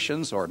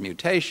variations or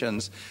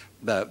mutations.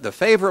 The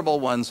favorable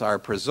ones are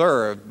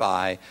preserved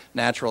by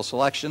natural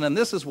selection, and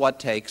this is what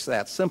takes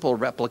that simple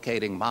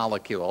replicating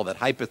molecule that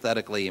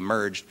hypothetically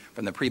emerged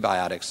from the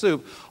prebiotic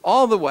soup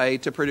all the way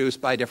to produce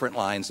by different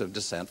lines of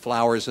descent,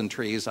 flowers and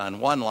trees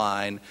on one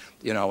line,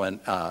 you know, and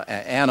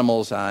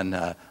animals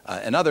on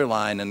another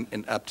line,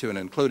 and up to and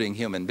including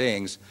human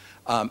beings.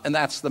 And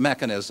that's the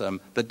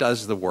mechanism that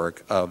does the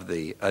work of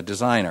the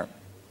designer.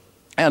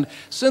 And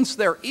since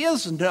there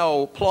is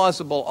no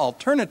plausible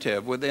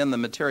alternative within the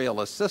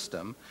materialist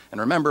system, and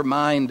remember,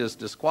 mind is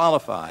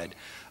disqualified,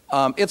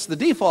 it's the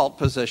default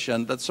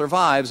position that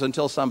survives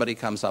until somebody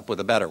comes up with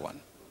a better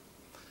one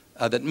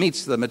that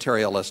meets the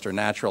materialist or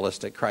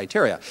naturalistic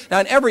criteria.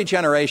 Now, in every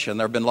generation,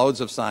 there have been loads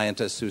of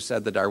scientists who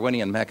said the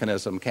Darwinian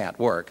mechanism can't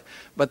work,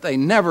 but they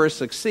never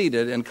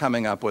succeeded in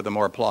coming up with a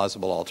more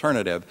plausible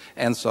alternative,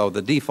 and so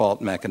the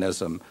default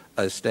mechanism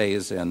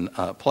stays in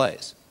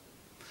place.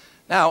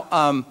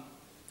 Now,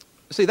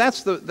 see,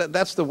 that's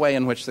the way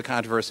in which the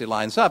controversy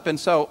lines up. And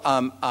so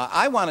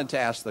I wanted to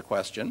ask the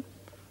question,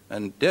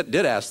 and did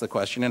ask the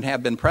question, and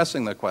have been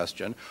pressing the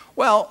question,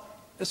 well,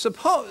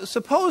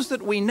 suppose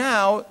that we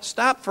now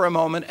stop for a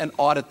moment and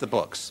audit the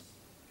books.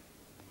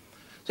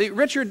 See,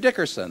 Richard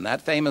Dickerson,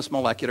 that famous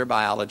molecular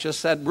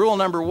biologist, said rule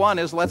number one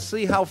is let's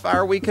see how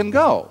far we can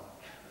go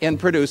in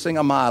producing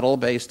a model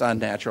based on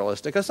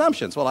naturalistic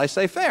assumptions. Well, I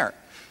say fair.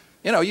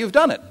 You know, you've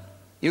done it.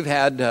 You've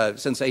had,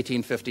 since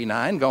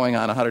 1859, going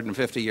on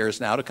 150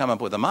 years now, to come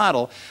up with a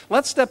model.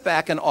 Let's step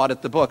back and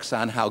audit the books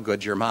on how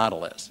good your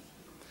model is.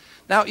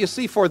 Now, you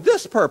see, for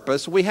this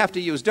purpose, we have to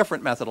use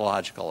different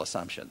methodological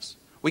assumptions.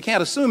 We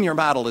can't assume your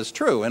model is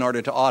true in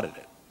order to audit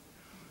it.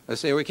 You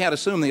see, we can't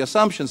assume the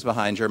assumptions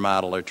behind your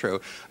model are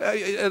true,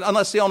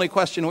 unless the only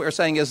question we're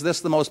saying is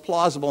this the most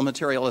plausible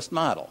materialist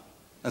model?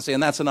 And see,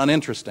 and that's an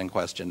uninteresting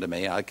question to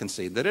me. I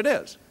concede that it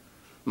is.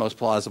 Most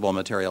plausible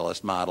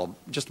materialist model,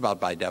 just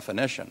about by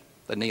definition.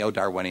 The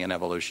neo-Darwinian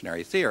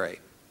evolutionary theory.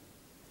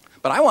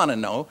 But I want to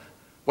know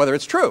whether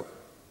it's true.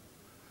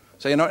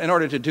 So in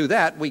order to do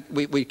that,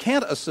 we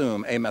can't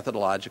assume a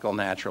methodological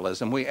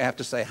naturalism. We have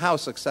to say, how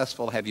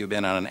successful have you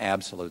been on an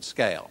absolute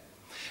scale?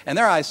 And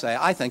there I say,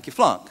 I think you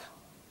flunk.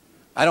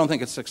 I don't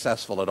think it's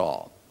successful at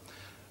all.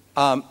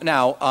 I've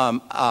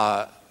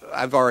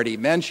already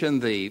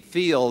mentioned the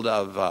field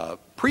of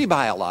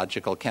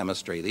prebiological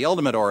chemistry, the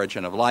ultimate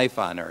origin of life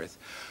on Earth,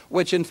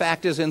 which in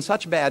fact is in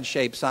such bad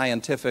shape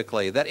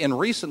scientifically that in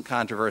recent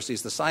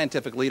controversies the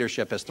scientific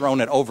leadership has thrown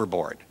it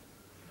overboard.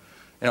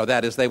 You know,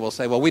 that is, they will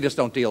say, well, we just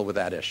don't deal with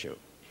that issue.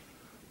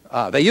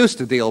 They used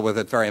to deal with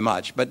it very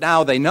much, but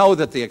now they know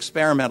that the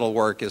experimental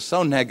work is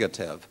so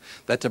negative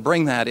that to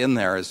bring that in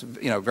there is,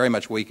 you know, very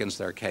much weakens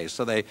their case.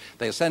 So they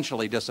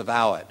essentially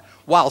disavow it,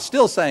 while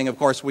still saying, of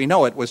course, we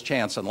know it was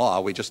chance and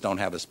law, we just don't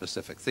have a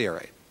specific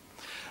theory.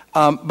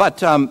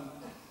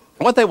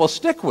 What they will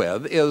stick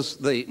with is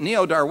the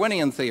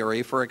neo-Darwinian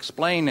theory for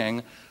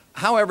explaining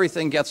how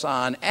everything gets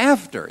on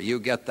after you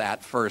get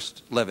that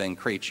first living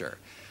creature.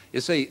 You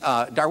see,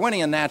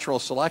 Darwinian natural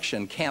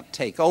selection can't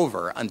take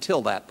over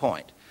until that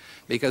point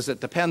because it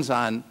depends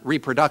on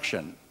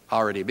reproduction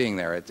already being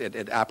there.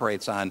 It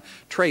operates on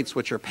traits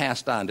which are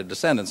passed on to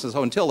descendants. And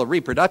so until the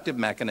reproductive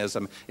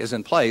mechanism is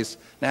in place,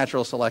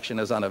 natural selection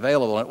is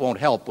unavailable, and it won't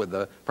help with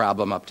the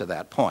problem up to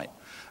that point.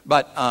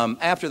 But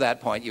after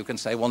that point, you can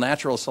say, well,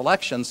 natural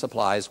selection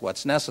supplies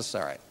what's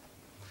necessary.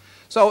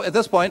 So at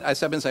this point, I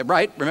step in and say,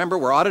 right, remember,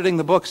 we're auditing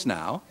the books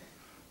now.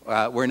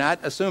 We're not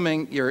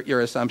assuming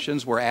your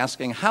assumptions. We're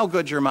asking how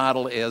good your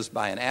model is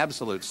by an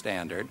absolute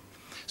standard.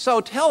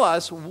 So tell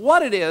us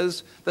what it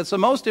is that's the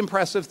most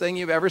impressive thing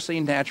you've ever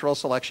seen natural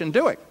selection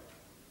doing.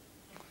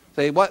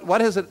 Say,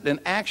 what has it been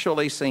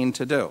actually seen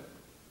to do?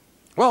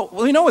 Well,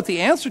 we know what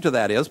the answer to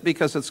that is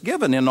because it's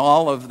given in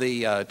all of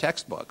the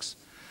textbooks.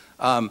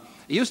 It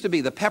used to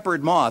be the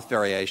peppered moth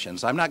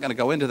variations. I'm not going to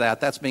go into that.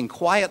 That's being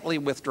quietly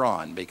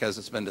withdrawn because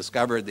it's been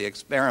discovered the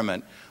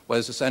experiment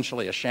was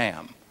essentially a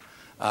sham.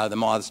 The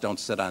moths don't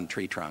sit on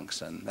tree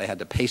trunks, and they had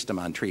to paste them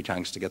on tree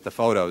trunks to get the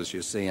photos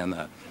you see in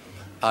the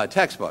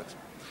textbooks.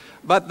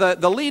 But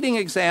the leading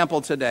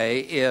example today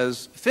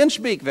is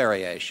finch beak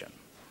variation.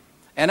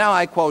 And now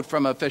I quote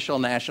from official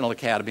National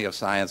Academy of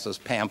Sciences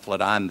pamphlet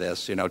on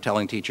this,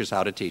 telling teachers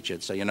how to teach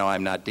it. So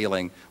I'm not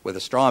dealing with a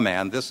straw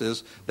man. This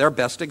is their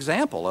best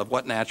example of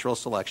what natural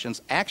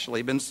selection's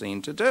actually been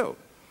seen to do.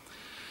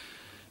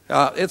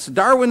 It's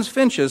Darwin's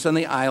finches in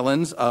the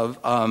islands of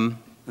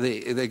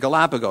the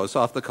Galapagos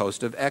off the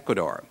coast of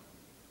Ecuador.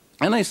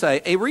 And they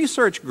say, a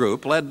research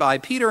group led by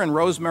Peter and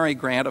Rosemary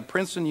Grant of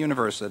Princeton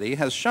University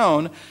has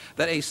shown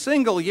that a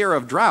single year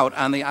of drought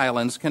on the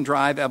islands can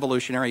drive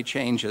evolutionary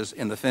changes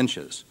in the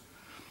finches.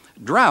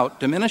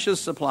 Drought diminishes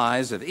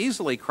supplies of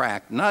easily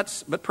cracked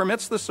nuts, but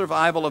permits the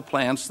survival of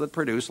plants that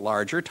produce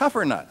larger,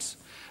 tougher nuts.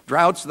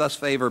 Droughts thus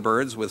favor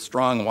birds with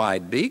strong,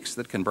 wide beaks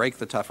that can break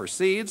the tougher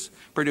seeds,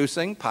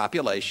 producing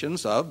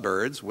populations of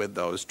birds with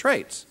those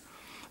traits.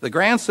 The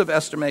Grants have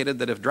estimated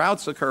that if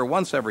droughts occur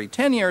once every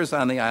 10 years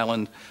on the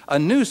island, a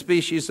new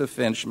species of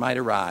finch might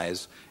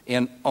arise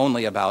in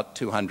only about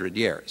 200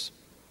 years.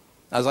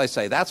 As I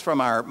say, that's from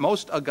our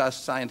most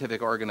august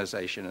scientific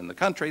organization in the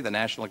country, the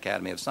National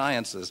Academy of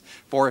Sciences,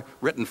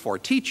 written for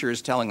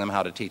teachers telling them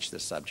how to teach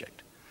this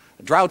subject.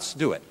 Droughts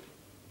do it.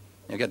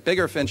 You'll get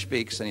bigger finch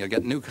beaks and you'll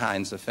get new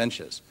kinds of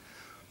finches.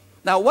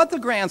 Now, what the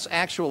Grants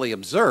actually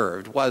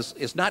observed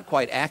is not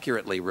quite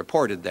accurately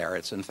reported there.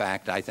 It's, in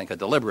fact, I think, a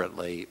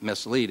deliberately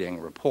misleading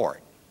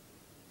report.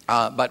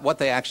 But what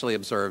they actually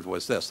observed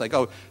was this. They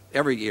go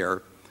every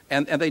year,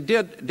 and they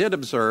did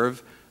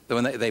observe that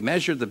when they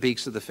measured the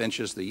beaks of the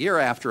finches the year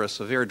after a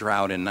severe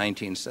drought in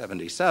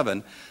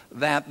 1977,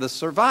 that the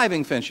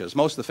surviving finches,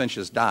 most of the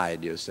finches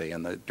died, you see,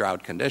 in the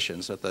drought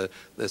conditions, that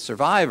the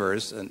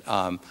survivors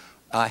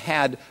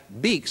had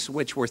beaks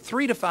which were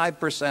 3 to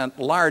 5%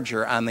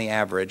 larger on the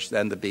average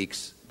than the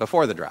beaks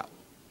before the drought.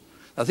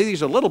 Now, see,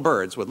 these are little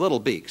birds with little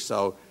beaks,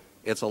 so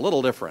it's a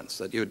little difference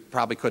that you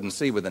probably couldn't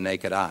see with the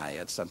naked eye.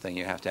 It's something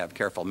you have to have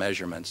careful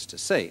measurements to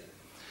see.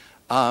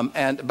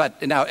 And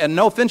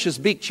no finch's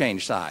beak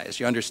change size.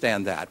 You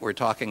understand that. We're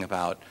talking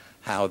about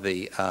how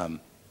the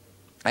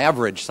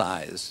average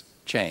size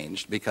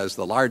changed because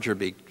the larger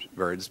beaked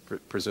birds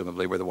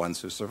presumably were the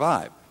ones who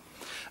survived.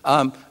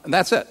 And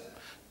that's it.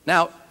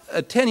 Now,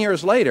 10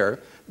 years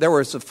later, there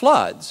were some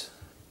floods.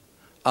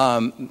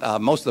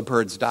 Most of the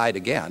birds died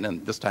again,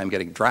 and this time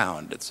getting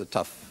drowned. It's a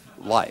tough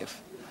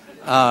life.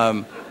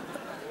 And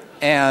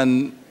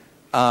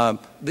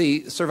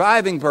the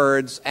surviving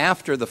birds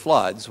after the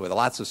floods, with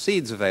lots of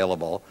seeds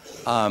available,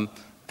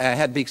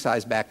 had beak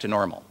size back to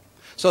normal.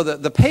 So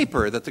the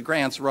paper that the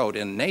Grants wrote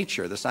in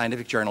Nature, the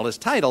scientific journal, is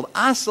titled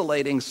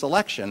Oscillating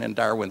Selection in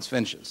Darwin's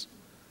Finches.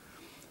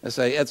 They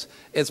say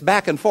it's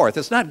back and forth.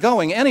 It's not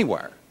going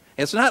anywhere.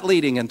 It's not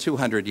leading in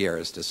 200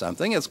 years to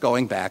something. It's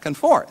going back and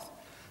forth.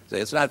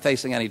 It's not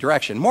facing any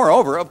direction.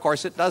 Moreover, of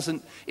course, it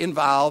doesn't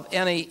involve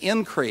any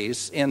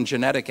increase in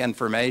genetic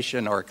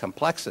information or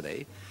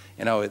complexity.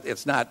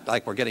 It's not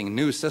like we're getting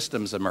new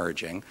systems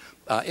emerging.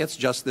 It's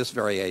just this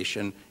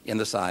variation in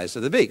the size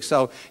of the beak.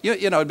 So,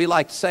 it'd be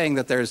like saying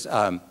that there's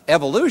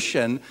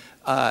evolution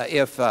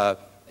if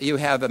you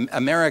have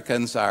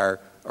Americans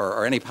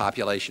or any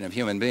population of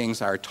human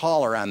beings are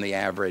taller on the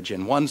average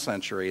in one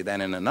century than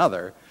in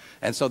another.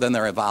 And so then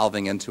they're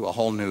evolving into a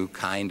whole new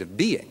kind of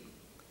being.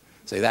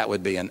 See, that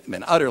would be an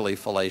utterly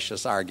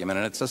fallacious argument,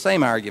 and it's the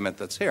same argument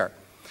that's here.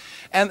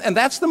 And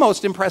that's the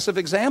most impressive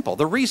example.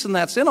 The reason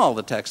that's in all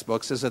the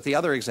textbooks is that the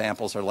other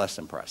examples are less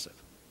impressive.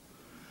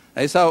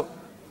 And so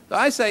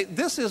I say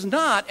this is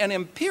not an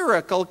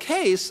empirical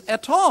case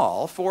at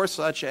all for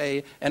such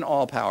an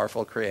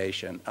all-powerful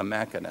creation, a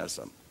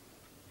mechanism.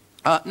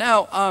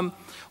 Now,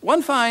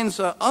 one finds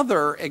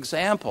other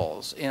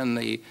examples in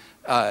the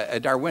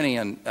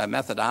Darwinian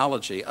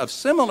methodology of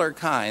similar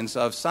kinds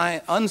of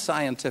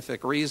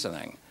unscientific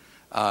reasoning,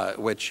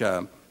 which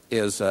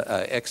is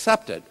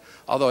accepted,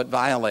 although it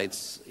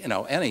violates,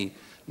 any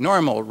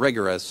normal,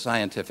 rigorous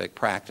scientific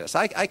practice.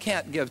 I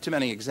can't give too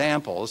many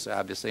examples,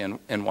 obviously,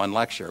 in one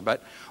lecture,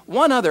 but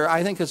one other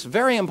I think is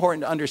very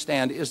important to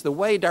understand is the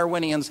way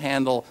Darwinians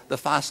handle the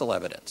fossil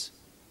evidence.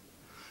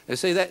 You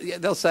see,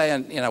 they'll say,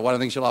 and one of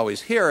the things you'll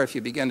always hear if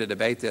you begin to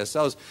debate this,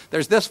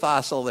 there's this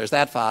fossil, there's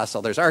that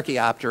fossil, there's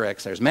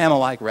Archaeopteryx, there's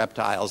mammal-like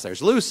reptiles,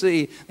 there's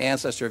Lucy, the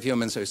ancestor of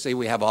humans, so you see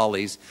we have all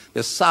this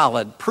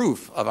solid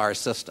proof of our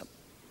system.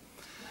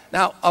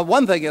 Now,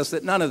 one thing is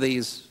that none of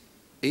these,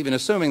 even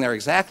assuming they're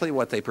exactly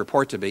what they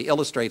purport to be,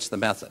 illustrates the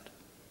method.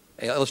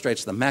 It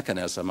illustrates the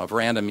mechanism of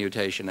random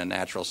mutation and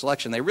natural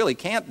selection. They really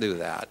can't do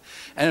that.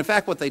 And in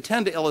fact, what they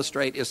tend to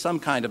illustrate is some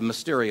kind of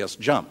mysterious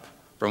jump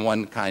from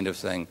one kind of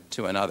thing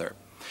to another.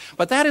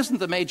 But that isn't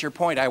the major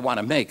point I want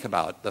to make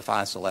about the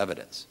fossil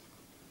evidence.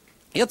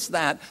 It's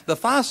that the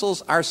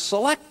fossils are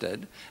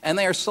selected, and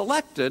they are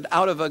selected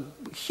out of a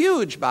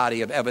huge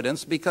body of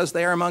evidence because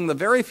they are among the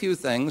very few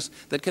things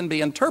that can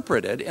be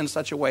interpreted in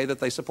such a way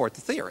that they support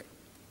the theory.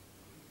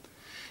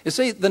 You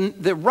see,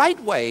 the right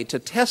way to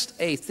test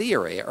a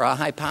theory or a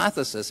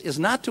hypothesis is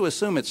not to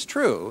assume it's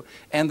true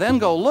and then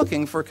go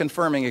looking for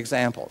confirming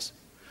examples.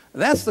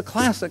 That's the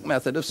classic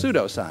method of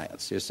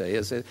pseudoscience, you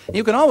see.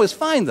 You can always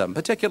find them,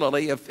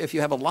 particularly if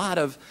you have a lot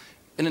of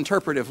an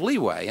interpretive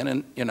leeway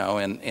in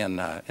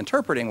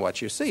interpreting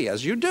what you see,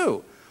 as you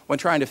do when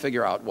trying to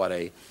figure out what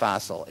a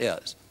fossil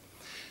is.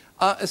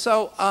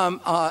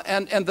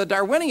 And the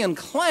Darwinian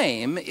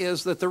claim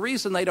is that the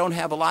reason they don't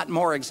have a lot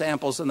more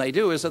examples than they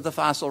do is that the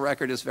fossil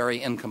record is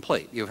very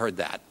incomplete. You've heard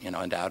that,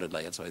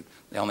 undoubtedly.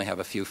 They only have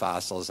a few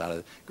fossils out of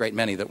a great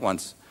many that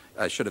once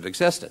should have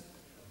existed.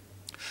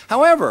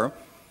 However,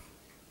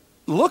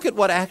 look at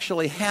what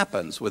actually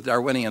happens with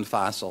Darwinian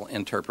fossil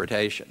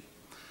interpretation.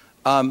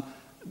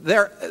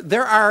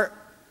 There are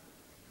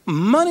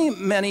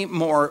many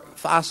more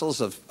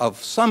fossils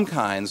of some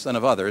kinds than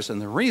of others,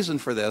 and the reason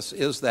for this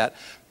is that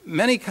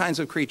many kinds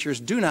of creatures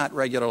do not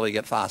regularly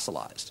get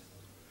fossilized.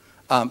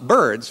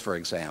 Birds, for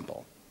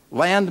example,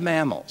 land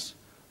mammals,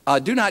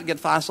 do not get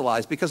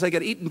fossilized because they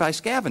get eaten by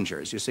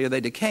scavengers, you see, or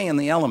they decay in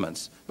the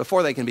elements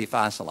before they can be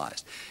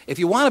fossilized. If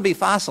you want to be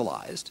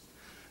fossilized,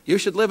 you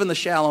should live in the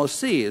shallow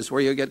seas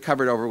where you get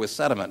covered over with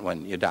sediment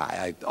when you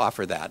die. I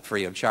offer that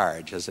free of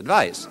charge as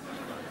advice,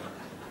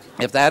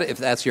 if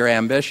that's your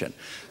ambition.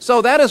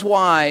 So that is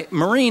why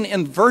marine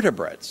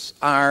invertebrates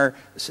are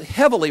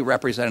heavily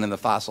represented in the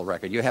fossil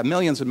record. You have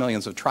millions and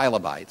millions of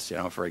trilobites,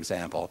 for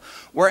example,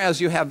 whereas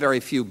you have very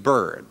few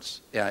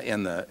birds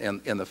in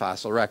the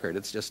fossil record.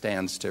 It just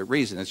stands to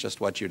reason. It's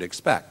just what you'd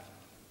expect.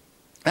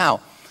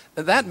 Now,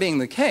 that being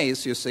the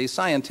case, you see,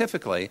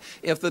 scientifically,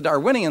 if the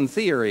Darwinian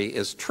theory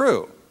is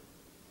true,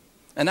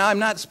 and now I'm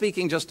not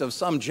speaking just of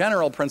some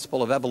general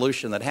principle of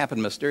evolution that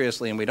happened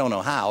mysteriously and we don't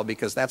know how,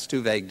 because that's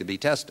too vague to be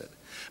tested,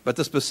 but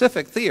the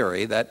specific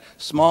theory that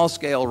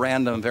small-scale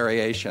random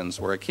variations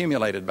were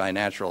accumulated by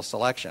natural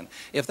selection.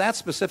 If that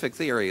specific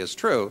theory is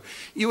true,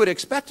 you would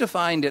expect to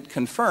find it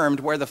confirmed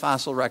where the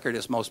fossil record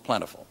is most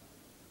plentiful,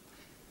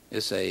 you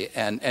see,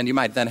 and you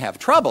might then have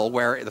trouble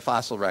where the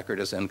fossil record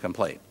is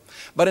incomplete.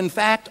 But in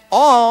fact,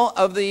 all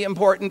of the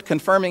important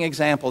confirming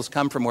examples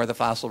come from where the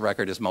fossil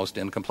record is most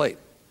incomplete.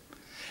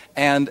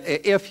 And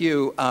if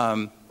you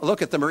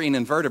look at the marine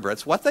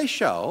invertebrates, what they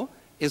show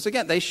is,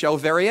 again, they show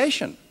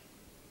variation.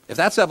 If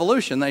that's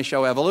evolution, they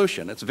show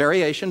evolution. It's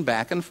variation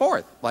back and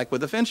forth, like with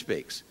the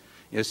finchbeaks.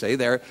 You see,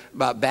 they're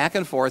about back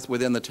and forth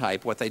within the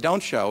type. What they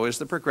don't show is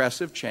the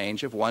progressive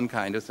change of one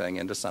kind of thing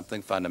into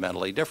something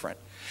fundamentally different.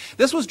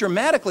 This was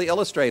dramatically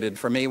illustrated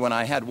for me when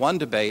I had one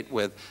debate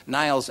with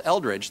Niles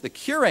Eldridge, the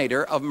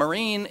curator of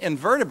marine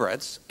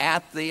invertebrates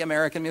at the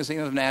American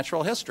Museum of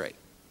Natural History.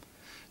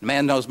 The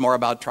man knows more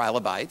about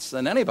trilobites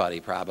than anybody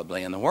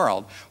probably in the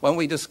world. When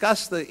we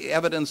discussed the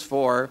evidence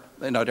for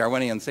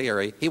Darwinian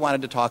theory, he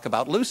wanted to talk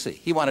about Lucy.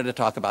 He wanted to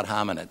talk about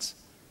hominids,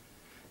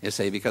 you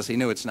see, because he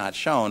knew it's not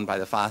shown by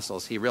the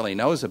fossils he really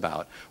knows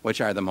about,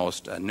 which are the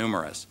most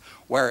numerous,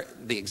 where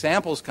the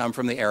examples come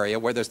from the area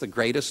where there's the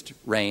greatest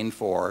range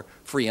for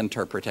free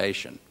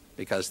interpretation,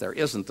 because there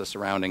isn't the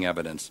surrounding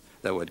evidence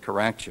that would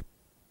correct you.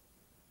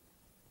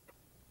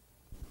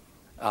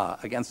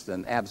 Against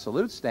an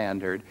absolute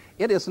standard,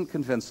 it isn't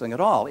convincing at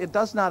all. It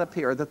does not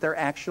appear that there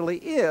actually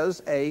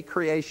is a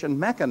creation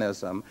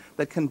mechanism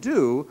that can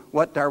do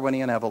what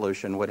Darwinian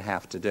evolution would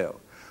have to do,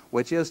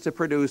 which is to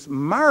produce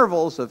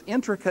marvels of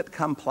intricate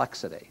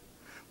complexity,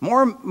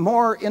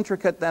 more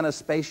intricate than a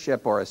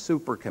spaceship or a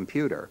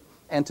supercomputer,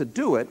 and to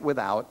do it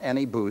without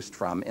any boost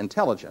from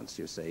intelligence,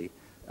 you see.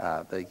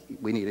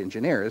 We need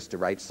engineers to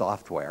write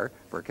software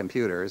for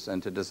computers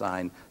and to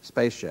design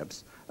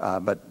spaceships.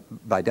 But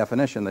by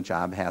definition, the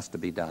job has to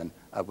be done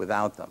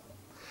without them.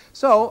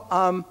 So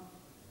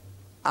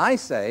I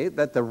say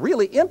that the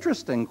really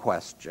interesting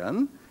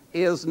question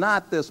is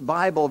not this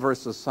Bible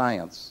versus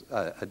science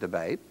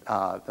debate.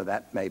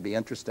 That may be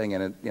interesting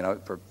in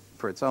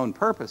for its own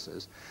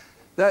purposes.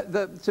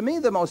 To me,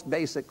 the most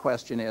basic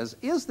question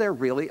is there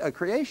really a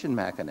creation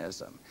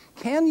mechanism?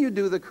 Can you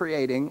do the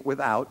creating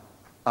without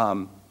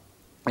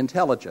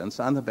intelligence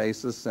on the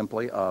basis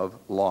simply of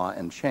law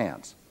and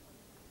chance?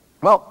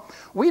 Well,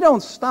 we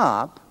don't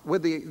stop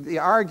with the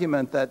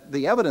argument that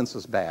the evidence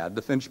is bad,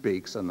 the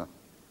finchbeaks and the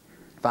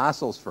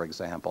fossils, for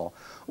example.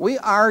 We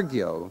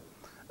argue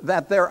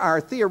that there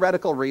are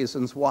theoretical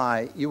reasons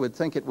why you would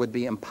think it would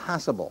be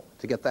impossible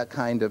to get that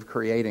kind of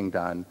creating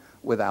done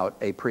without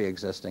a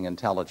pre-existing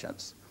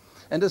intelligence.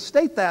 And to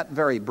state that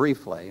very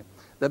briefly,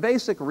 the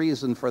basic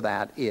reason for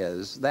that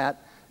is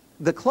that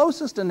the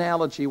closest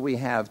analogy we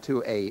have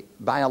to a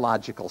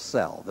biological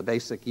cell, the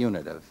basic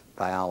unit of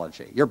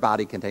biology. Your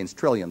body contains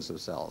trillions of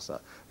cells.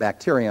 A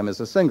bacterium is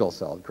a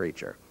single-celled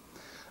creature.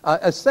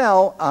 A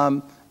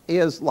cell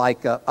is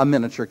like a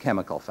miniature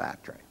chemical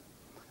factory.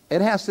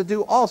 It has to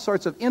do all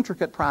sorts of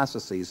intricate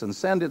processes and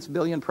send its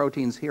billion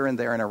proteins here and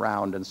there and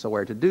around and so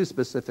where to do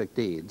specific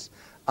deeds.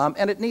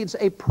 And it needs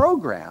a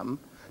program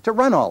to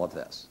run all of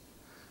this.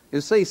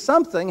 You see,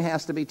 something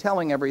has to be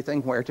telling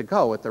everything where to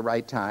go at the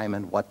right time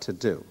and what to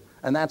do.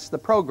 and that's the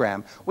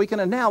program. We can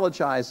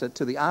analogize it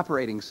to the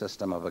operating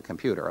system of a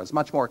computer. It's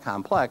much more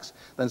complex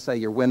than, say,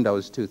 your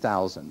Windows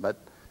 2000, but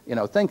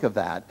think of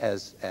that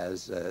as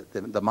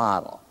the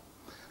model.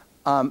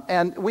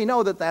 And we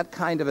know that that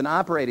kind of an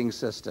operating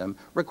system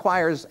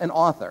requires an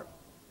author.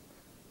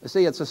 You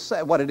see,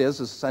 what it is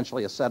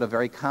essentially a set of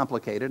very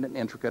complicated and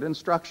intricate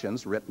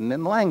instructions written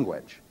in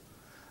language.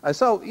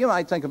 So you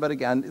might think of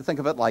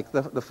it like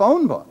the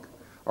phone book,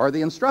 or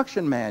the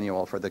instruction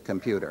manual for the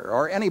computer,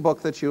 or any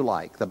book that you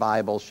like, the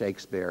Bible,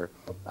 Shakespeare,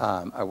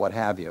 or what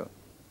have you.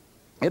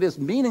 It is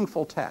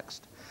meaningful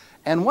text.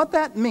 And what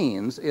that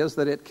means is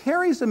that it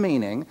carries a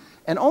meaning,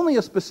 and only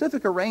a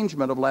specific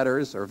arrangement of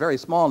letters, or a very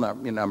small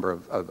number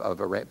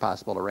of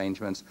possible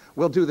arrangements,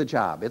 will do the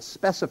job. It's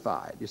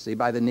specified, you see,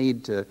 by the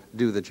need to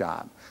do the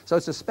job. So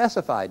it's a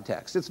specified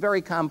text. It's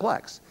very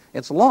complex.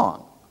 It's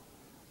long.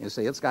 You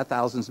see, it's got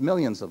thousands,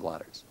 millions of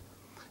letters.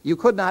 You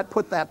could not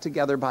put that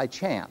together by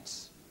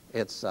chance.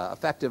 It's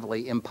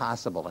effectively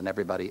impossible, and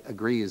everybody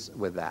agrees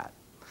with that.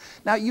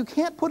 Now, you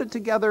can't put it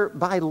together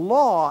by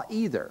law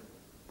either,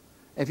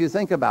 if you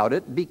think about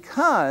it,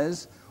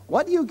 because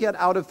what you get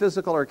out of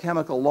physical or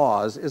chemical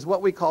laws is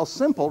what we call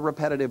simple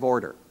repetitive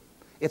order.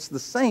 It's the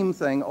same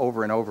thing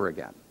over and over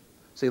again.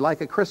 See,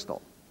 like a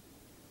crystal.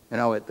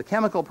 The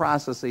chemical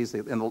processes,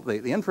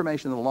 the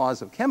information in the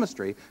laws of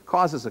chemistry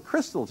causes a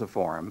crystal to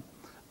form,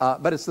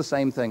 but it's the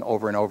same thing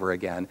over and over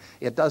again.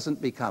 It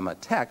doesn't become a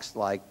text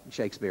like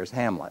Shakespeare's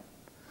Hamlet.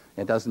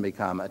 It doesn't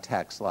become a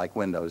text like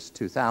Windows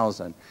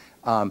 2000.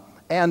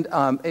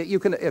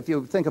 If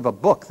you think of a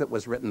book that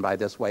was written by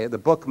this way, the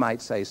book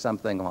might say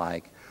something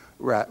like,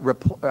 repeat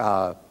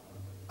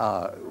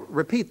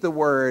the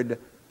word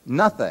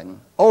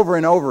nothing over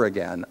and over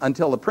again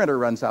until the printer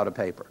runs out of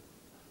paper.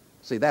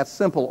 See, that's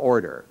simple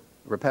order,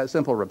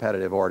 simple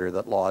repetitive order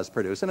that laws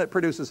produce, and it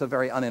produces a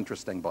very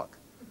uninteresting book.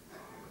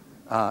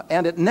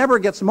 And it never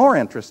gets more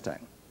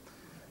interesting.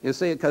 You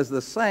see, because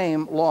the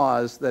same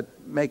laws that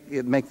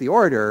make the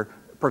order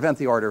prevent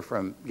the order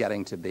from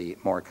getting to be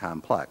more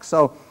complex.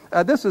 So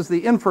this is the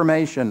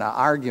information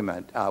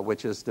argument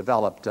which is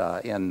developed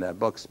in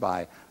books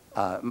by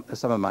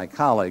some of my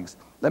colleagues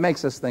that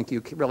makes us think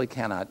you really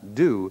cannot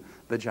do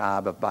the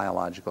job of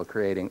biological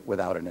creating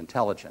without an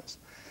intelligence.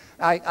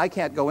 I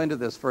can't go into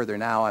this further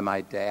now. I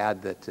might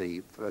add that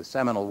the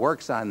seminal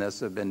works on this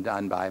have been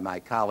done by my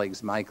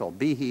colleagues Michael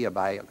Behe, a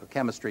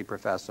biochemistry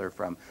professor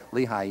from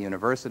Lehigh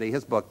University.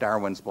 His book,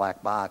 Darwin's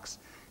Black Box,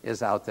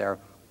 is out there.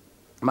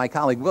 My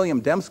colleague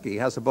William Dembski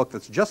has a book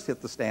that's just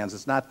hit the stands.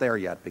 It's not there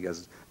yet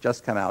because it's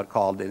just come out,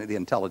 called The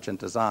Intelligent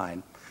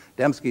Design.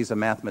 Dembski's a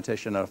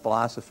mathematician and a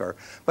philosopher.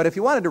 But if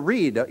you wanted to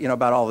read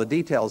about all the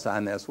details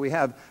on this, we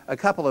have a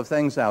couple of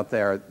things out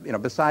there.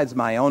 Besides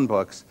my own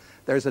books,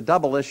 there's a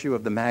double issue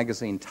of the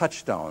magazine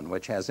Touchstone,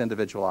 which has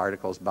individual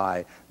articles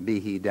by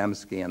Behe,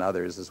 Dembski, and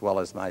others, as well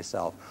as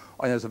myself.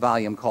 Or there's a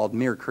volume called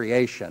Mere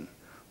Creation,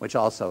 which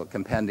also a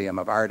compendium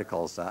of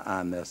articles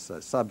on this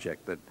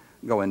subject that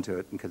go into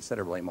it in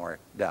considerably more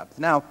depth.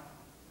 Now,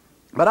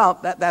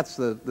 but that's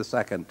the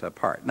second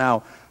part.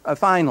 Now,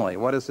 finally,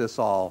 what does this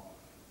all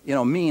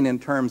mean in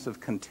terms of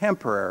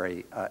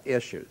contemporary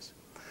issues?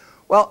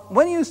 Well,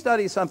 when you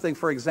study something,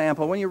 for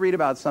example, when you read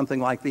about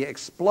something like the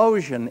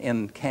explosion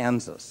in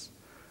Kansas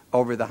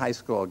over the high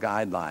school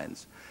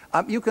guidelines,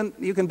 you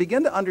can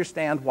begin to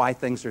understand why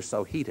things are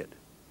so heated,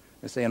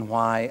 you see, and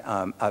why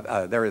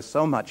there is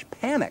so much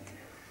panic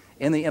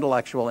in the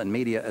intellectual and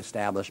media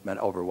establishment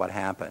over what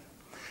happened.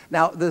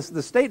 Now,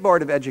 the State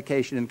Board of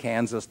Education in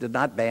Kansas did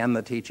not ban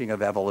the teaching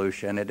of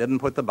evolution. It didn't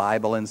put the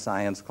Bible in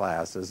science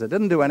classes. It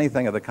didn't do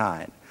anything of the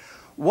kind.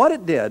 What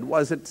it did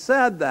was it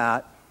said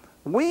that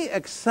we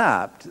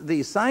accept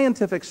the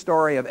scientific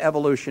story of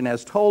evolution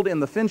as told in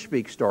the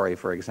finchbeak story,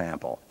 for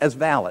example, as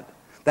valid.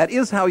 That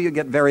is how you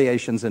get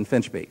variations in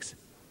finchbeaks.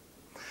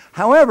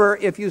 However,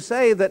 if you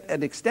say that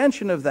an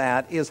extension of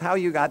that is how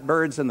you got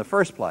birds in the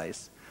first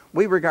place,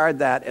 we regard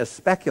that as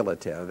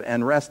speculative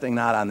and resting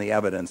not on the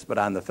evidence but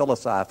on the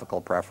philosophical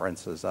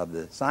preferences of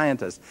the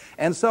scientists.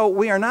 And so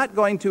we are not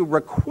going to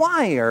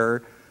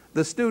require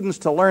the students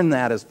to learn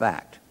that as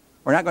fact.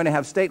 We're not going to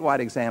have statewide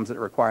exams that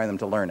require them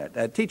to learn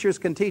it. Teachers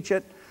can teach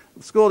it,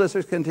 school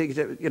districts can teach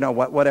it,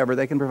 whatever.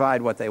 They can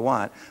provide what they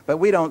want. But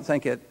we don't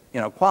think it,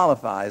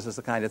 qualifies as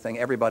the kind of thing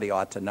everybody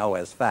ought to know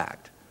as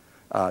fact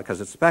because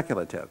it's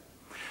speculative.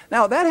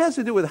 Now, that has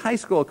to do with high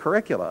school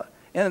curricula.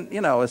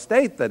 In a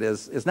state that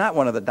is not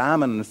one of the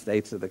dominant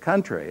states of the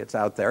country, it's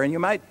out there, and you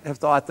might have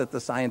thought that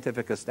the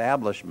scientific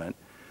establishment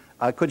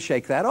could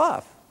shake that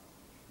off.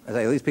 I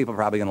say, these people are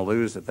probably going to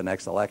lose at the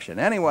next election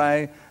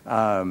anyway.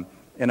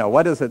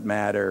 What does it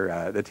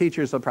matter? The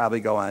teachers will probably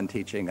go on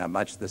teaching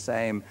much the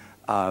same.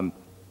 But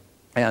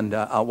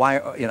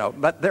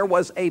there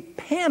was a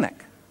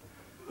panic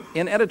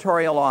in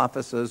editorial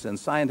offices and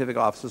scientific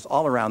offices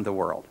all around the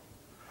world.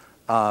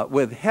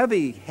 with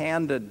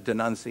heavy-handed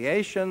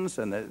denunciations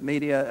and the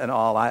media and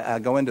all. I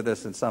go into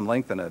this in some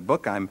length in a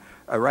book I'm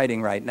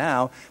writing right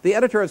now. The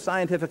editor of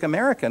Scientific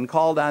American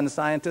called on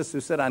scientists who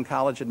sit on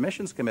college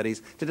admissions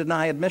committees to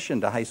deny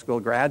admission to high school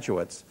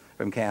graduates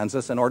from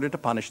Kansas in order to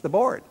punish the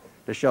board,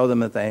 to show them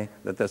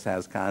that this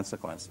has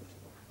consequences.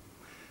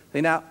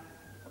 See, now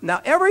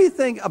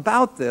everything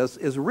about this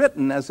is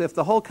written as if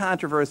the whole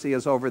controversy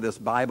is over this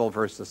Bible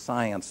versus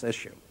science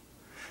issue.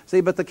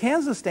 See, but the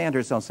Kansas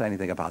standards don't say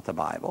anything about the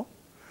Bible.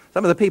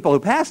 Some of the people who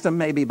passed them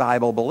may be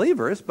Bible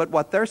believers, but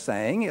what they're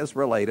saying is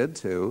related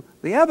to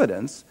the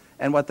evidence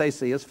and what they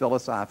see as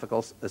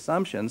philosophical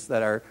assumptions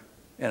that are,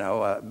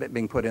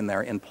 being put in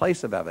there in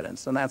place of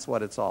evidence, and that's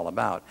what it's all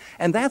about.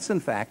 And that's,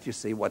 in fact, you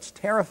see, what's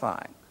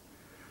terrifying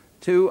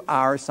to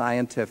our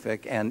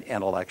scientific and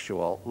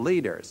intellectual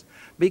leaders.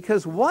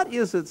 Because what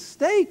is at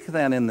stake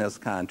then in this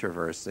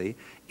controversy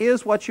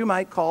is what you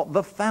might call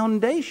the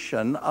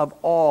foundation of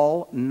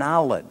all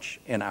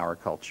knowledge in our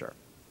culture.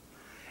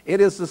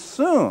 It is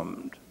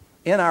assumed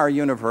in our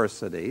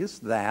universities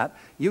that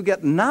you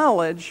get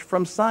knowledge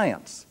from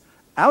science.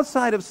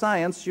 Outside of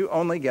science, you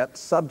only get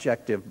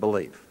subjective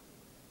belief.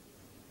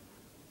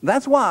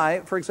 That's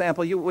why, for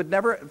example, you would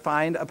never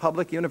find a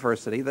public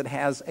university that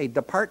has a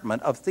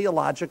department of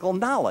theological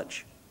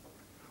knowledge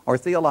or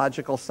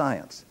theological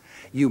science.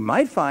 You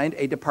might find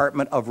a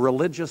department of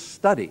religious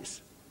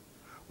studies,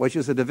 which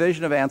is a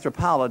division of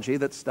anthropology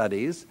that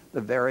studies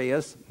the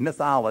various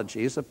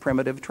mythologies of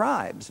primitive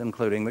tribes,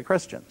 including the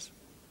Christians.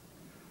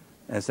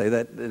 And say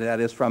that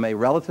is from a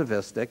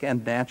relativistic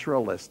and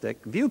naturalistic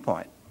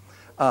viewpoint,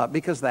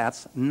 because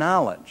that's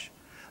knowledge.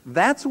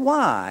 That's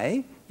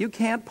why you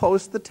can't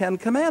post the Ten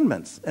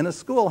Commandments in a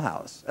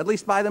schoolhouse, at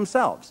least by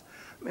themselves.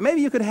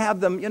 Maybe you could have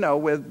them,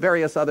 with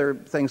various other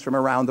things from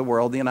around the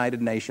world, the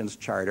United Nations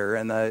Charter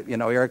and the,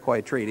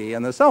 Iroquois Treaty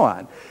and so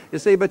on. You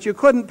see, but you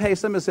couldn't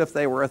paste them as if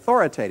they were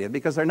authoritative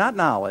because they're not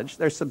knowledge,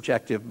 they're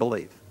subjective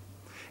belief.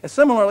 And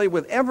similarly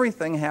with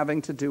everything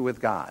having to do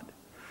with God.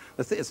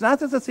 It's not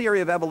that the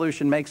theory of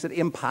evolution makes it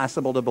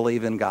impossible to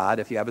believe in God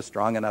if you have a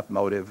strong enough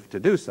motive to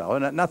do so,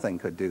 and nothing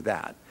could do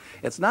that.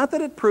 It's not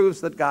that it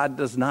proves that God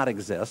does not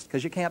exist,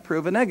 because you can't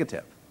prove a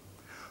negative.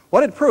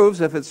 What it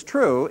proves, if it's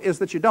true, is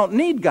that you don't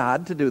need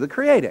God to do the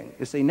creating.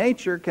 You see,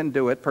 nature can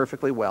do it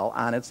perfectly well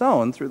on its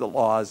own through the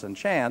laws and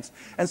chance,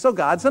 and so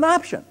God's an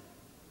option.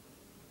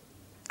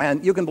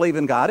 And you can believe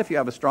in God if you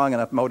have a strong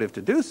enough motive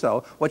to do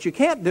so. What you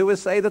can't do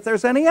is say that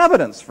there's any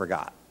evidence for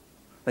God.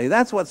 See,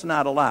 that's what's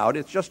not allowed.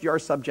 It's just your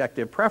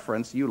subjective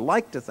preference. You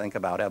like to think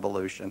about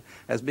evolution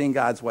as being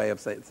God's way of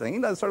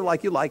thinking. That's sort of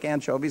like you like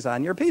anchovies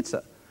on your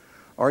pizza,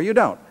 or you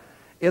don't.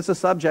 It's a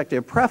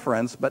subjective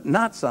preference, but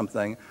not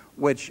something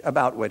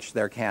about which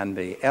there can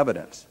be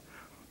evidence.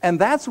 And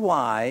that's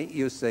why,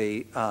 you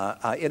see,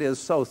 it is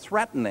so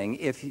threatening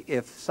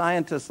if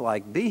scientists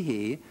like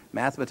Behe,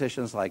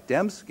 mathematicians like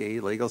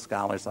Dembski, legal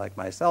scholars like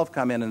myself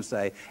come in and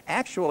say,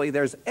 actually,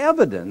 there's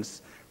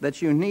evidence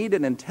that you need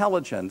an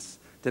intelligence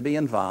to be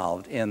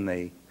involved in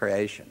the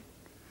creation.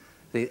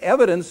 The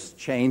evidence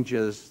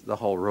changes the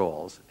whole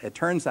rules. It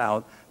turns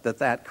out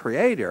that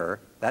creator,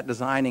 that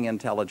designing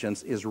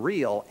intelligence, is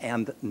real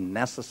and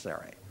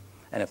necessary.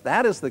 And if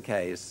that is the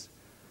case,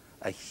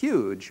 a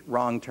huge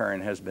wrong turn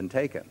has been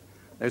taken.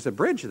 There's a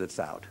bridge that's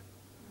out.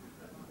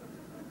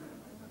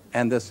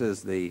 And this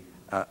is a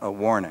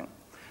warning.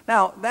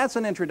 Now, that's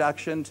an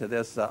introduction to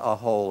this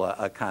whole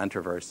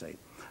controversy.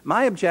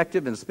 My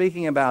objective in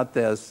speaking about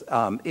this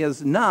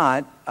is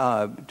not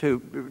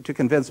to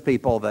convince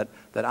people that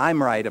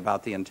I'm right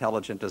about the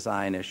intelligent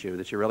design issue,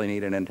 that you really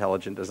need an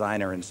intelligent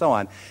designer and so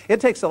on.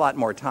 It takes a lot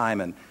more time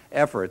and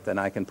effort than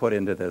I can put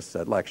into this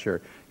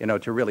lecture,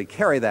 to really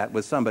carry that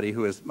with somebody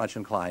who is much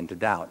inclined to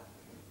doubt.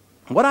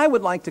 What I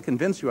would like to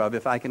convince you of,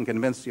 if I can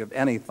convince you of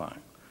anything,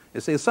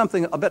 is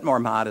something a bit more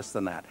modest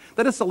than that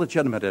it's a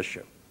legitimate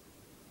issue.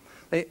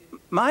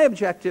 My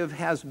objective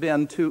has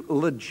been to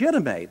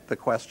legitimate the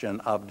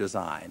question of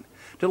design,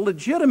 to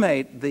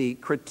legitimate the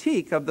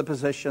critique of the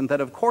position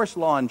that, of course,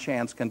 law and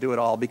chance can do it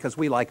all because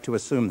we like to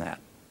assume that.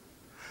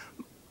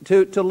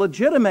 To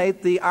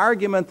legitimate the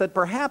argument that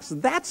perhaps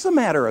that's a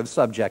matter of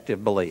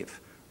subjective belief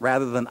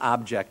rather than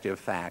objective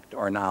fact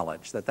or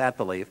knowledge, that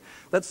belief,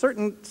 that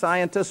certain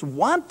scientists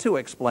want to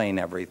explain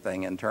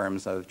everything in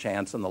terms of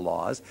chance and the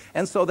laws,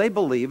 and so they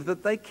believe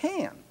that they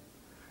can.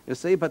 You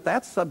see, but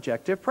that's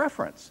subjective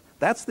preference.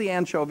 That's the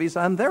anchovies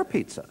on their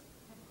pizza.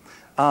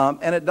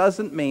 And it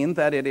doesn't mean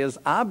that it is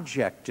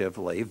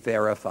objectively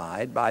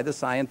verified by the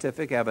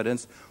scientific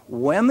evidence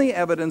when the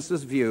evidence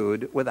is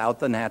viewed without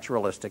the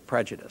naturalistic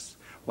prejudice.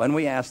 When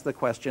we ask the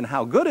question,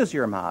 how good is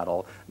your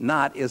model,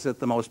 not is it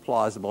the most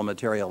plausible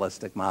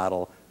materialistic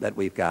model that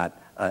we've got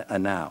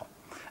now.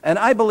 And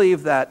I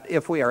believe that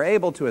if we are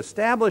able to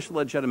establish the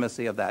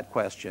legitimacy of that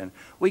question,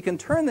 we can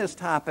turn this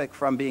topic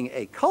from being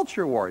a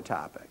culture war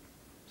topic,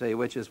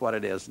 which is what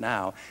it is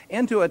now,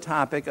 into a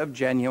topic of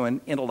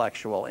genuine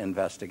intellectual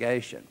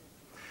investigation.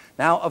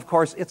 Now, of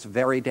course, it's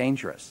very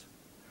dangerous,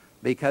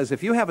 because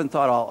if you haven't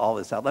thought all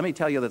this out, let me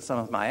tell you that some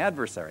of my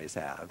adversaries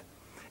have.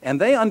 And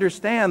they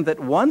understand that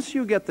once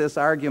you get this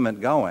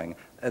argument going,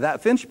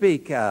 that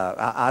Finch-Beak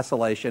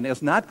oscillation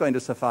is not going to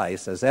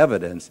suffice as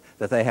evidence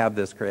that they have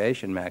this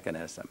creation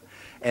mechanism.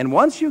 And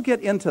once you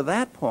get into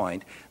that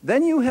point,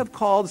 then you have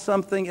called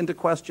something into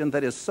question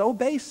that is so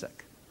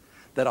basic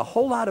that a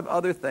whole lot of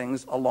other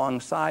things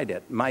alongside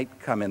it might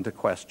come into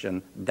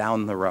question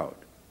down the road.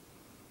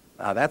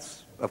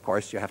 That's, of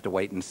course, you have to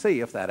wait and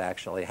see if that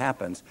actually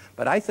happens.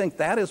 But I think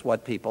that is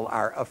what people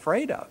are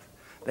afraid of.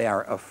 They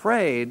are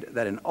afraid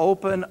that an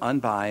open,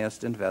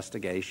 unbiased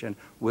investigation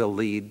will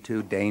lead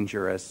to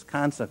dangerous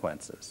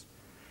consequences.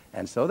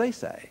 And so they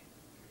say,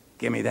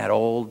 give me that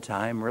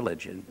old-time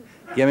religion.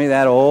 Give me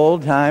that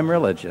old-time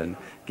religion.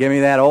 Give me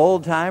that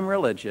old-time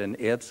religion.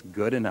 It's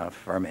good enough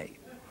for me.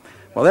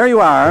 Well, there you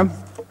are.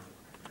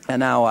 And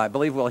now I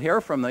believe we'll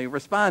hear from the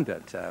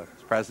respondent.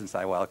 His presence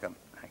I welcome.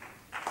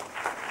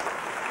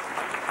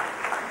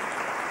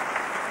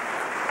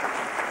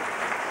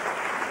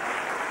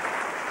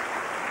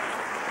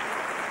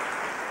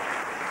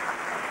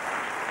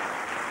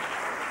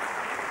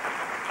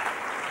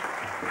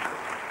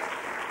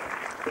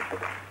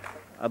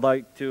 I'd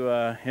like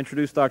to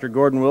introduce Dr.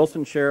 Gordon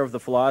Wilson, Chair of the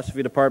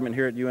Philosophy Department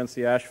here at UNC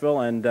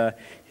Asheville, and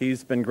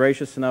he's been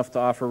gracious enough to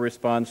offer a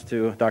response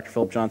to Dr.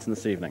 Phillip Johnson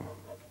this evening.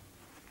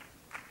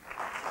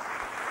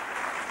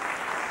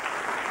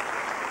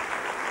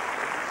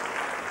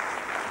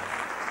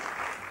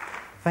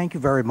 Thank you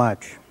very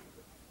much.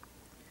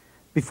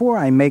 Before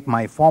I make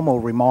my formal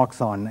remarks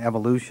on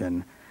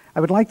evolution, I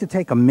would like to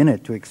take a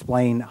minute to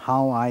explain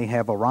how I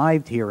have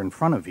arrived here in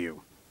front of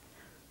you.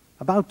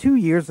 About 2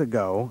 years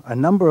ago, a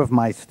number of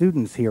my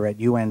students here at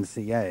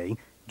UNCA,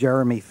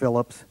 Jeremy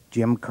Phillips,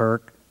 Jim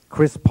Kirk,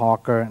 Chris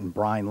Parker, and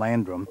Brian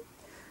Landrum,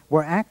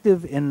 were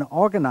active in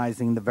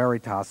organizing the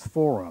Veritas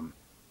Forum.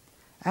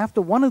 After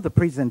one of the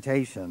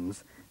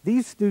presentations,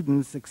 these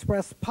students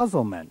expressed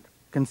puzzlement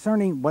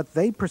concerning what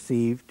they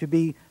perceived to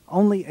be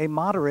only a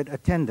moderate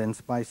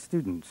attendance by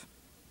students.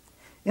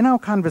 In our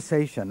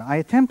conversation, I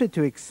attempted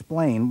to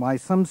explain why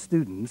some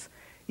students,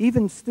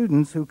 even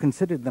students who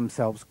considered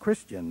themselves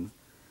Christians,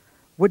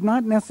 would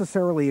not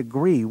necessarily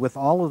agree with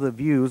all of the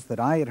views that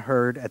I had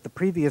heard at the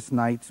previous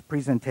night's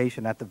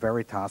presentation at the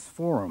Veritas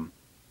Forum.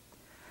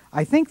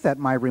 I think that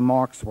my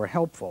remarks were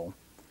helpful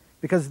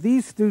because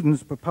these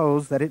students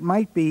proposed that it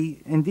might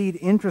be indeed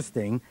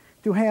interesting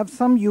to have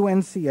some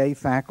UNCA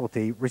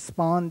faculty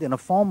respond in a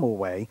formal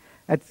way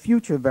at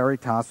future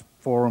Veritas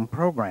Forum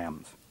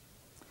programs.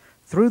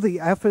 Through the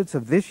efforts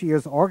of this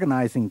year's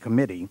organizing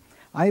committee,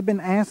 I have been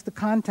asked to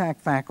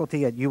contact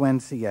faculty at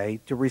UNCA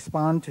to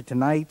respond to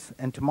tonight's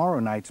and tomorrow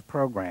night's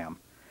program.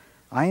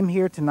 I am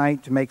here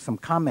tonight to make some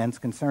comments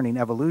concerning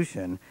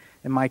evolution,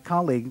 and my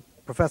colleague,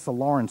 Professor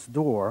Lawrence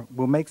Dorr,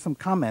 will make some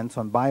comments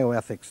on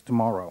bioethics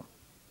tomorrow.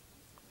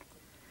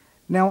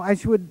 Now, I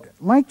would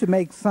like to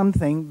make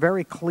something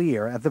very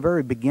clear at the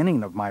very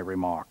beginning of my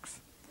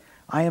remarks.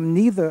 I am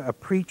neither a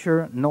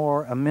preacher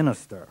nor a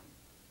minister.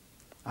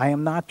 I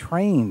am not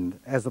trained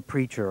as a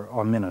preacher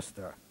or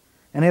minister.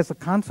 And as a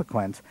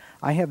consequence,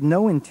 I have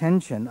no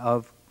intention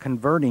of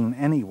converting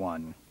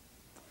anyone.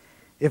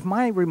 If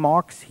my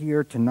remarks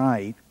here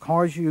tonight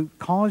cause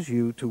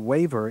you to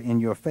waver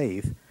in your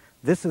faith,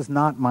 this is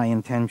not my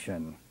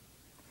intention.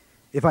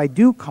 If I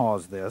do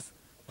cause this,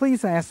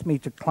 please ask me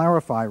to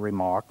clarify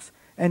remarks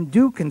and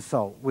do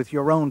consult with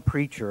your own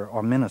preacher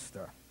or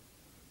minister.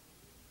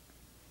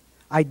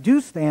 I do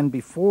stand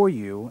before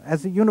you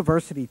as a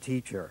university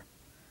teacher.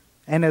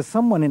 And as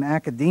someone in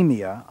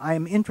academia, I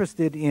am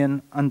interested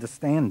in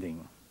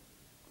understanding.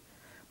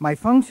 My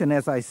function,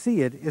 as I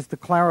see it, is to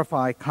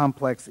clarify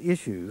complex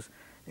issues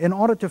in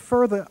order to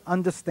further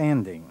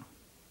understanding.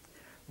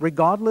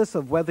 Regardless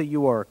of whether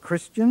you are a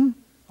Christian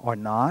or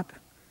not,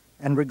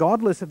 and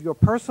regardless of your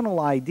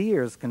personal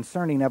ideas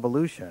concerning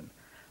evolution,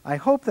 I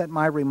hope that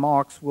my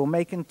remarks will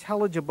make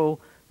intelligible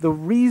the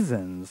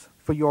reasons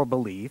for your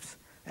beliefs,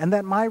 and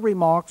that my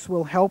remarks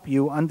will help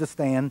you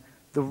understand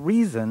the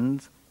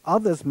reasons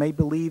others may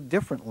believe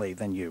differently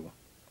than you.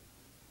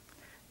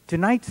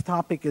 Tonight's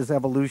topic is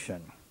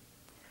evolution.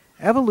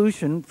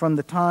 Evolution from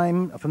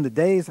the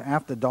days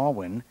after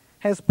Darwin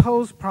has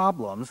posed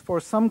problems for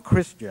some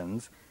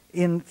Christians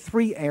in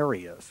 3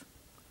 areas.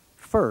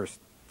 First,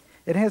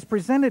 it has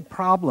presented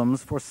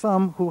problems for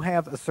some who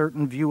have a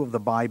certain view of the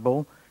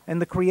Bible and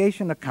the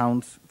creation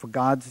accounts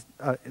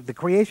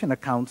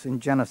in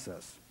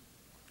Genesis.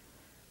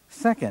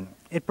 Second,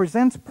 it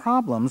presents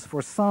problems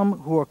for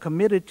some who are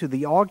committed to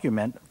the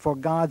argument for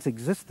God's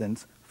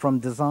existence from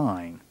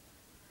design.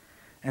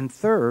 And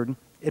third,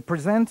 it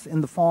presents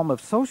in the form of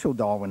social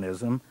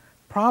Darwinism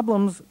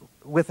problems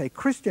with a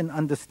Christian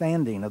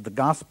understanding of the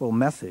gospel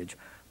message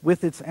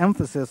with its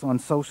emphasis on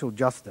social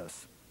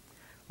justice.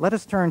 Let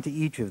us turn to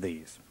each of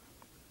these.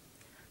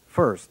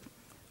 First,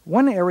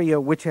 one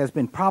area which has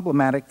been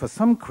problematic for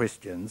some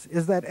Christians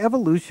is that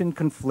evolution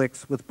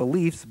conflicts with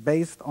beliefs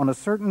based on a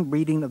certain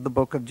reading of the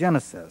book of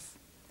Genesis.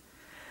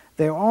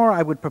 There are,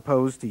 I would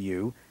propose to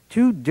you,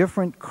 2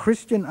 different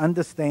Christian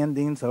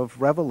understandings of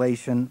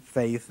revelation,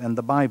 faith, and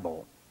the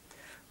Bible.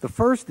 The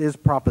first is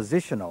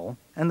propositional,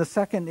 and the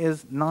second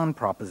is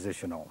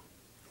non-propositional.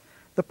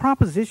 The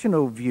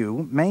propositional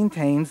view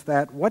maintains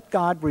that what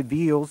God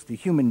reveals to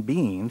human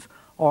beings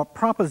are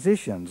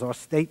propositions or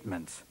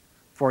statements.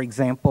 For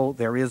example,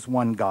 there is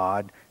one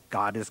God,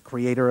 God is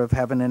creator of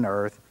heaven and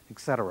earth,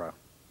 etc.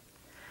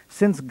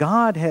 Since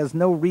God has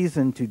no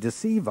reason to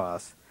deceive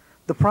us,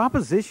 the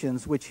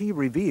propositions which he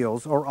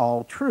reveals are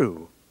all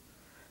true.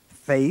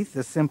 Faith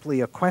is simply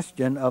a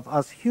question of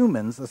us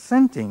humans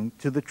assenting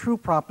to the true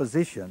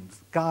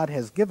propositions God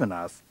has given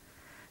us,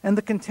 and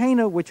the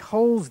container which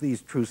holds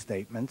these true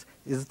statements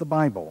is the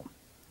Bible.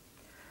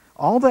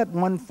 All that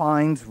one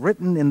finds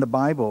written in the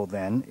Bible,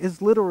 then,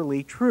 is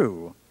literally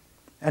true,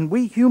 and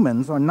we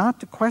humans are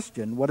not to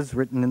question what is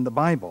written in the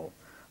Bible.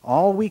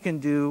 All we can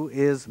do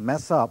is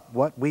mess up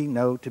what we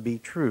know to be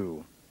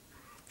true.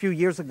 A few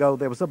years ago,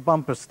 there was a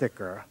bumper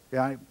sticker.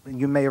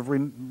 You may have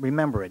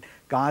remember it.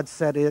 God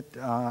said it,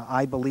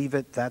 I believe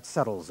it, that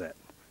settles it.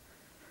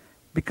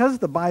 Because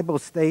the Bible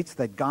states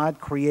that God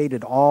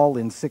created all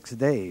in 6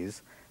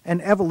 days,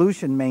 and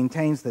evolution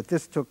maintains that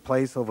this took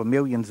place over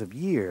millions of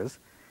years,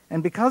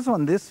 and because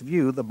on this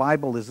view the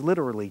Bible is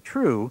literally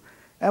true,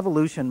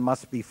 evolution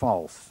must be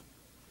false.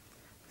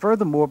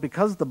 Furthermore,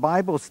 because the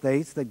Bible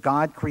states that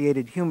God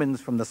created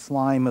humans from the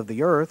slime of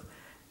the earth,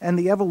 and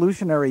the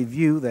evolutionary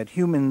view that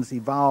humans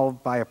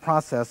evolved by a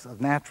process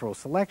of natural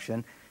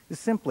selection is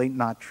simply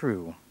not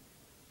true.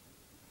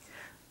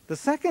 The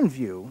second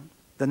view,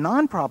 the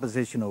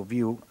non-propositional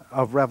view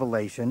of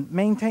Revelation,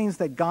 maintains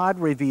that God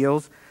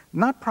reveals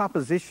not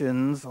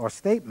propositions or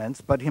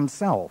statements, but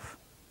himself.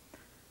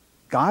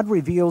 God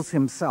reveals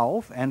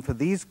himself, and for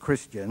these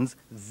Christians,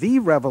 the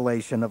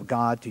revelation of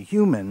God to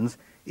humans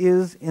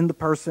is in the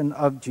person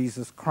of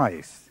Jesus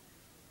Christ.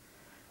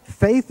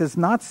 Faith is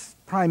not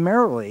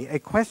primarily a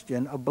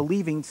question of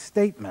believing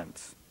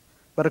statements,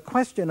 but a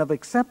question of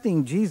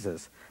accepting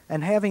Jesus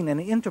and having an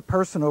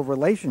interpersonal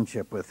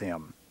relationship with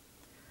him.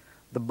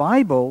 The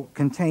Bible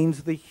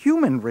contains the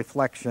human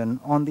reflection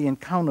on the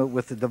encounter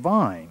with the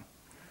divine.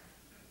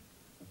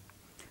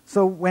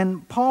 So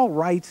when Paul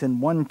writes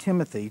in 1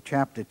 Timothy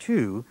chapter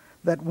 2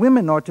 that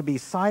women are to be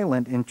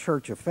silent in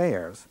church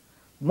affairs,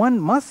 one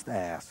must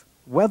ask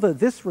whether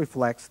this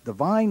reflects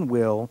divine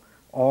will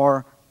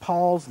or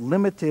Paul's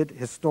limited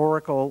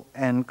historical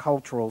and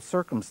cultural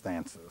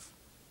circumstances.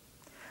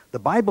 The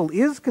Bible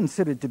is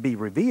considered to be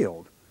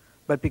revealed,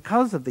 but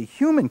because of the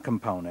human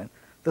component,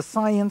 the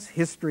science,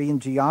 history,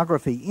 and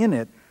geography in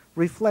it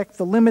reflect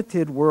the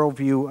limited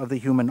worldview of the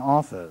human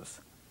authors.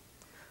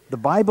 The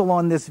Bible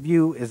on this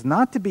view is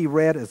not to be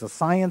read as a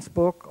science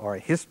book or a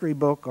history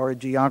book or a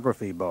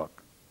geography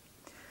book.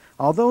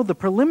 Although the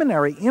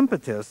preliminary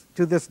impetus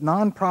to this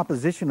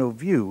non-propositional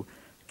view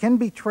can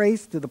be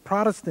traced to the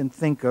Protestant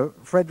thinker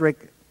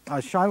Friedrich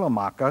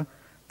Schleiermacher,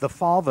 the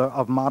father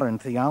of modern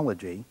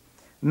theology,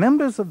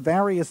 members of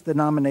various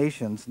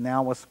denominations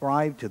now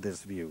ascribe to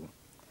this view.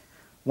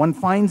 One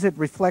finds it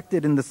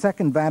reflected in the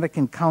Second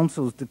Vatican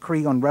Council's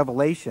decree on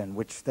Revelation,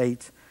 which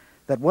states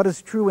that what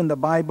is true in the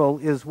Bible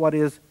is what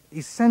is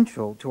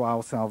essential to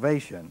our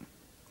salvation.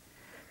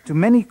 To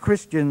many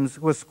Christians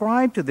who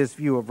ascribe to this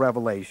view of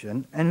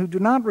Revelation and who do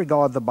not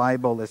regard the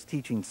Bible as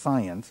teaching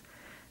science,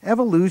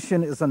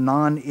 evolution is a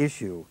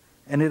non-issue,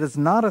 and it is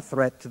not a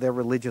threat to their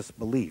religious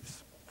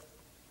beliefs.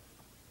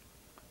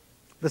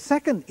 The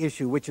second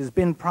issue which has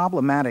been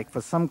problematic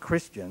for some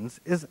Christians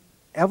is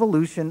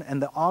evolution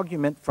and the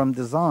argument from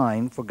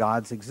design for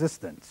God's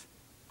existence.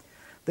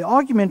 The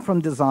argument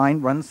from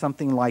design runs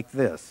something like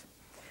this.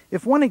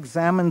 If one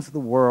examines the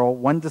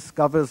world, one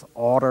discovers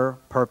order,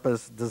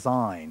 purpose,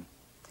 design.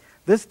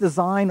 This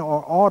design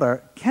or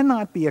order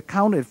cannot be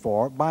accounted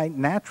for by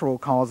natural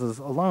causes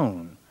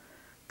alone.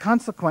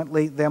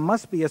 Consequently, there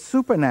must be a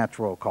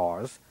supernatural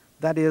cause,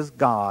 that is,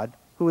 God,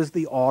 who is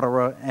the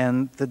orderer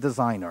and the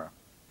designer.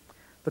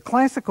 The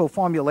classical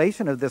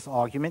formulation of this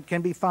argument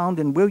can be found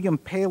in William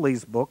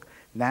Paley's book,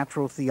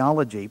 Natural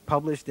Theology,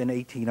 published in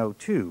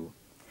 1802.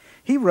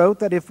 He wrote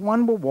that if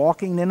one were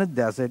walking in a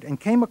desert and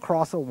came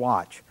across a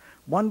watch,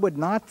 one would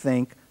not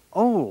think,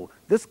 oh,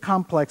 this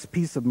complex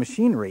piece of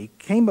machinery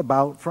came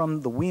about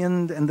from the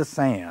wind and the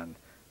sand,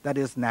 that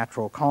is,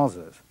 natural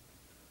causes.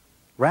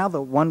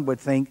 Rather, one would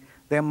think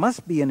there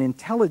must be an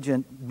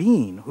intelligent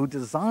being who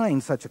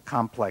designed such a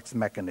complex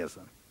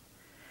mechanism.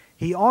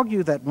 He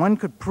argued that one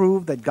could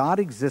prove that God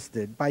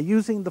existed by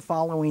using the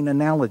following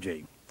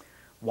analogy.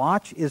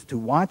 Watch is to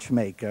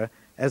watchmaker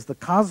as the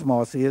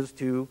cosmos is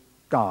to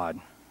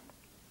God.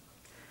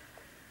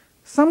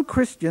 Some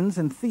Christians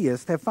and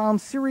theists have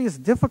found serious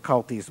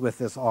difficulties with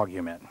this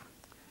argument.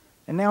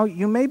 And now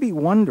you may be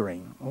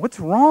wondering, what's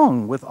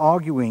wrong with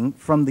arguing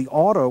from the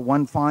order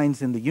one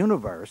finds in the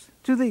universe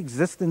to the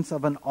existence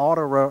of an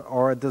orderer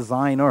or a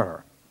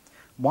designer?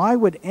 Why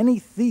would any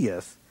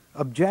theist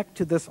object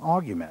to this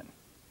argument?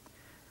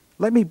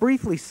 Let me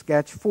briefly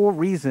sketch 4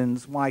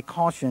 reasons why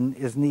caution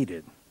is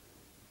needed.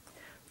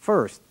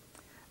 First,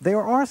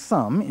 there are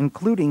some,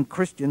 including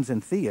Christians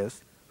and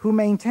theists, who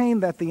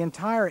maintain that the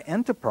entire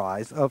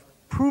enterprise of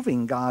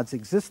proving God's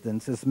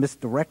existence is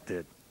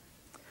misdirected.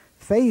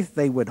 Faith,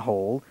 they would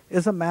hold,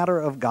 is a matter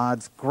of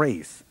God's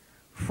grace,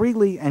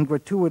 freely and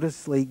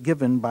gratuitously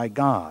given by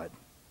God.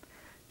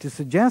 To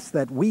suggest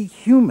that we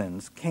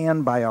humans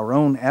can, by our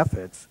own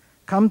efforts,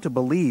 come to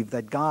believe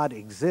that God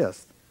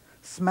exists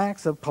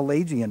smacks of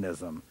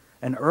Pelagianism,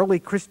 an early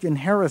Christian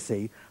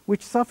heresy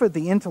which suffered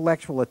the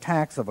intellectual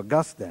attacks of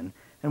Augustine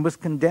and was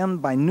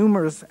condemned by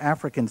numerous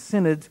African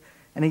synods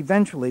and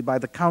eventually by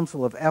the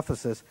Council of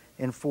Ephesus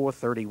in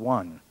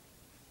 431.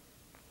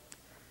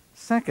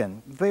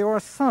 Second, there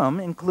are some,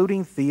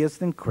 including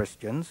theists and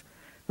Christians,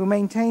 who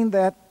maintain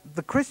that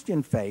the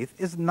Christian faith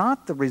is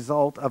not the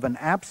result of an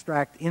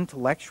abstract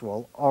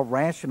intellectual or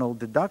rational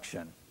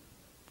deduction,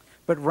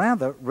 but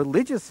rather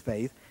religious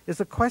faith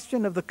is a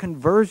question of the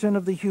conversion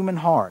of the human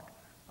heart,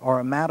 or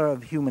a matter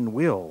of human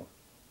will.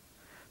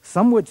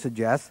 Some would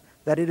suggest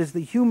that it is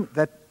the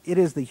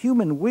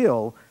human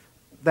will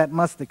that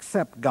must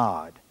accept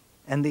God,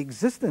 and the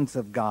existence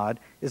of God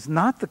is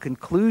not the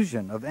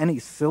conclusion of any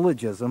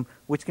syllogism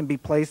which can be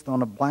placed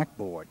on a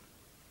blackboard.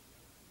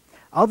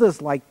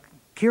 Others, like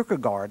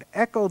Kierkegaard,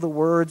 echo the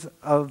words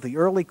of the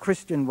early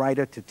Christian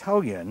writer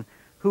Tertullian,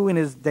 who in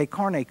his De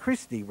Carne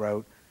Christi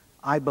wrote,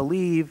 "I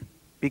believe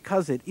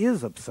because it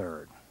is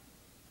absurd."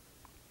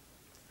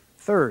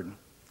 Third,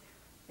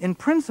 in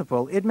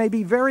principle, it may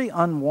be very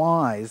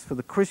unwise for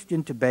the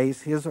Christian to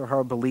base his or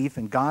her belief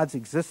in God's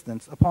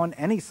existence upon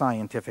any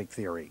scientific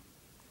theory.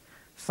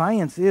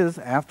 Science is,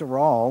 after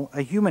all,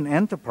 a human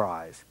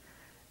enterprise,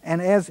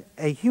 and as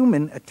a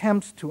human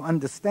attempts to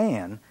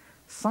understand,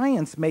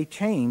 science may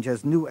change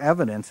as new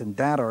evidence and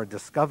data are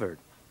discovered.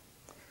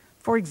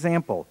 For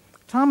example,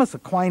 Thomas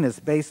Aquinas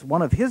based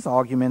one of his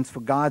arguments for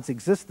God's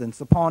existence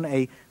upon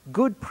a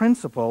good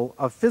principle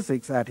of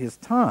physics at his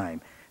time,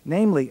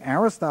 namely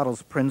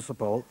Aristotle's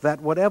principle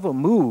that whatever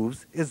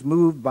moves is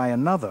moved by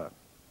another.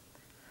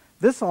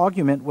 This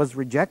argument was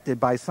rejected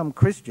by some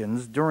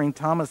Christians during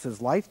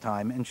Thomas's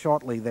lifetime and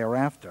shortly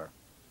thereafter.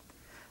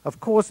 Of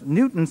course,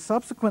 Newton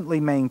subsequently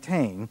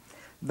maintained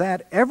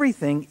that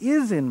everything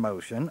is in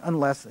motion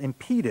unless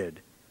impeded,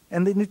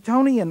 and the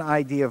Newtonian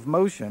idea of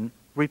motion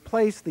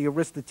replaced the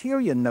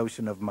Aristotelian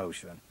notion of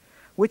motion,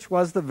 which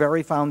was the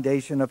very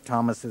foundation of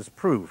Thomas's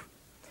proof.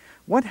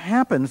 What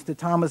happens to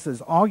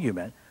Thomas's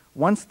argument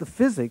once the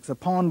physics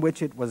upon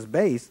which it was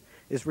based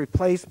is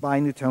replaced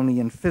by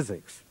Newtonian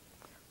physics?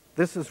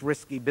 This is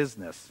risky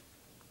business.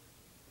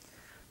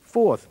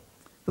 Fourth,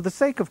 for the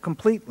sake of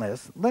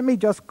completeness, let me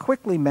just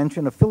quickly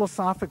mention a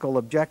philosophical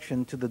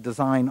objection to the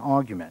design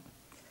argument.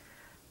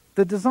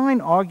 The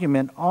design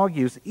argument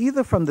argues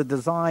either from the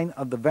design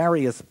of the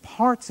various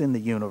parts in the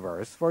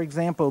universe, for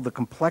example, the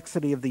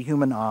complexity of the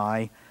human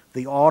eye,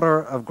 the order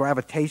of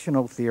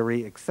gravitational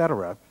theory,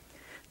 etc.,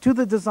 to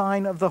the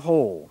design of the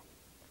whole.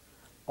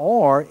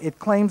 Or it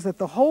claims that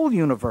the whole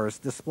universe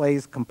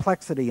displays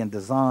complexity and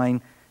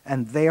design,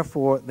 and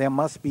therefore there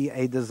must be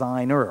a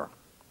designer.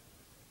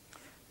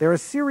 There are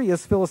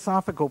serious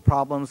philosophical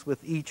problems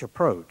with each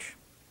approach.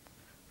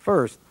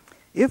 First,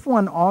 if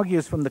one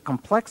argues from the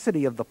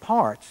complexity of the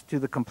parts to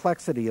the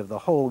complexity of the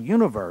whole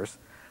universe,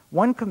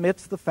 one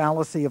commits the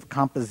fallacy of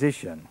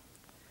composition.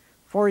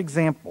 For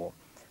example,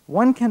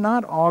 one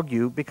cannot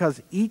argue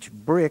because each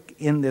brick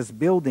in this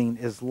building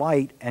is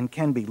light and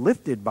can be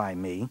lifted by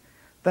me,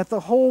 that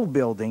the whole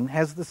building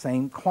has the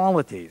same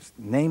qualities,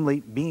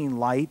 namely being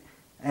light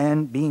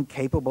and being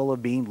capable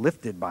of being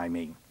lifted by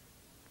me.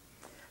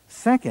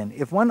 Second,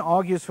 if one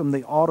argues from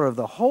the order of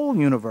the whole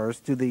universe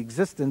to the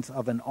existence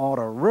of an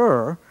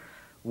orderer,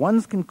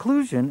 one's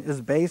conclusion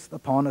is based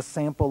upon a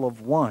sample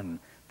of one.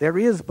 There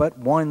is but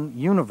one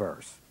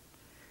universe.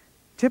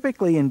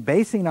 Typically, in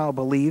basing our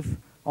belief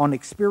on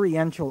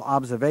experiential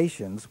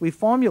observations, we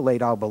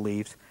formulate our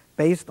beliefs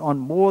based on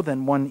more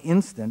than one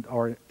instant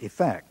or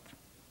effect.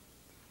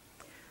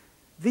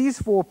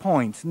 These 4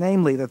 points,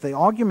 namely that the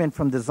argument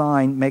from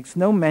design makes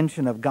no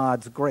mention of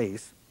God's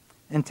grace,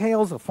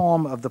 entails a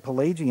form of the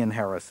Pelagian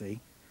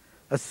heresy,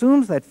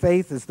 assumes that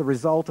faith is the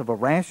result of a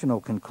rational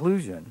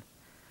conclusion,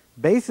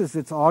 bases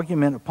its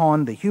argument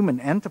upon the human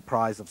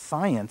enterprise of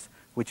science,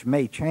 which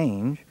may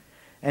change,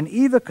 and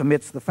either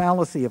commits the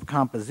fallacy of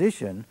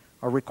composition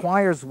or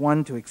requires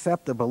one to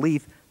accept a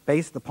belief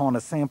based upon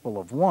a sample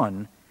of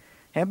one,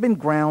 have been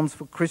grounds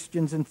for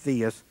Christians and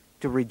theists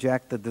to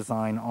reject the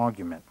design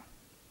argument.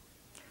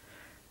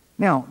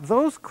 Now,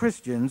 those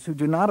Christians who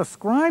do not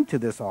ascribe to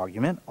this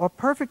argument are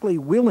perfectly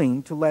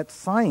willing to let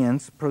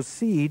science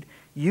proceed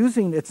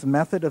using its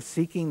method of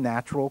seeking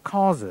natural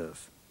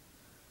causes.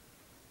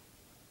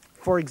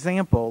 For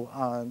example,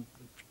 a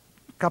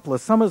couple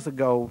of summers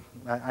ago,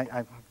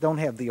 I don't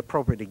have the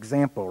appropriate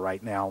example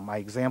right now.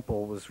 My paper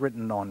was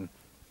written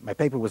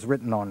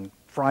on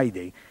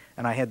Friday,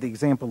 and I had the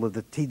example of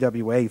the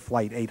TWA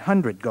Flight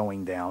 800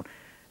 going down.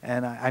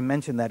 And I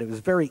mentioned that it was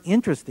very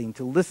interesting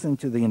to listen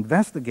to the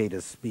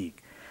investigators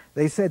speak.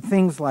 They said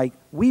things like,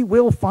 "We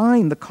will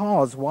find the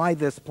cause why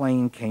this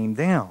plane came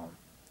down."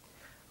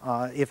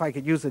 If I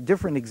could use a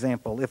different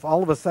example, if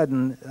all of a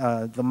sudden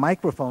the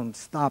microphone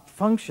stopped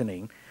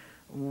functioning,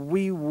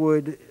 we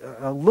would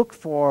look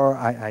for,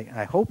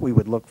 I hope we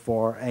would look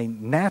for a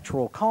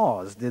natural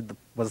cause.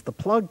 Was the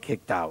plug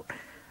kicked out?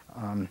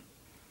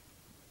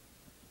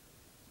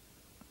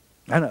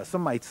 I know,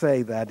 some might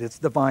say that it's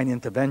divine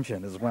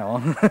intervention as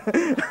well.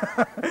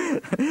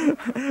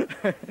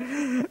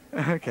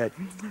 Okay.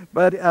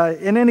 But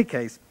in any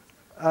case,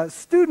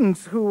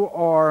 students who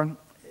are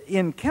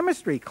in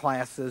chemistry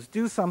classes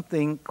do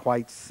something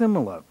quite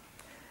similar.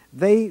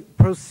 They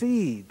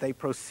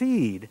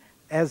proceed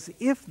as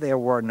if there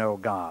were no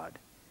God.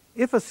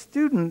 If a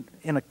student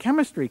in a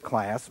chemistry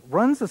class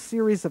runs a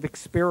series of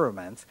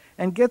experiments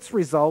and gets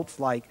results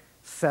like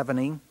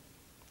 70,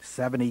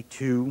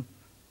 72,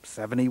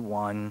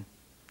 71,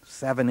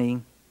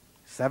 70,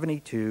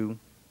 72,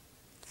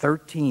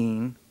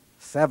 13,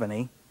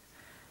 70,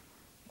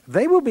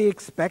 they will be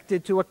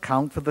expected to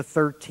account for the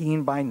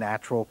 13 by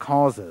natural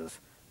causes,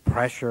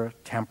 pressure,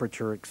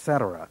 temperature,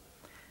 etc.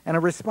 And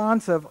a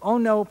response of, "Oh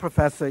no,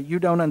 Professor, you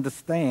don't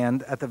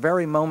understand. At the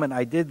very moment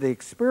I did the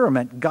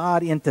experiment,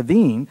 God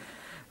intervened,"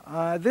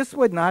 this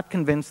would not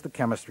convince the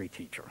chemistry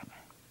teacher.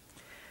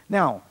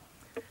 Now,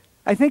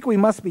 I think we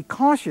must be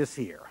cautious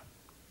here.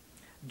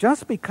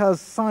 Just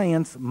because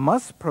science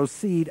must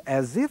proceed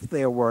as if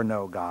there were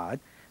no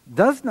God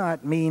does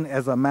not mean,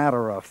 as a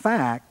matter of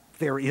fact,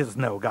 there is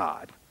no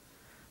God.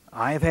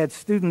 I have had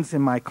students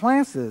in my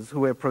classes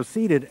who have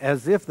proceeded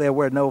as if there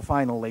were no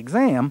final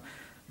exam,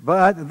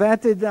 but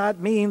that did not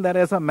mean that,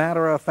 as a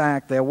matter of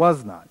fact, there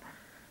was none.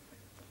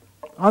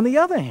 On the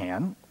other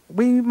hand,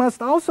 we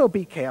must also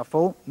be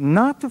careful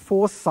not to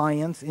force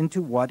science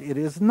into what it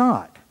is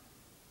not.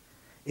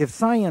 If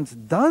science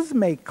does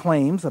make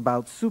claims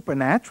about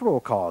supernatural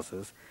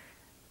causes,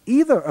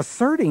 either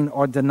asserting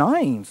or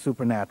denying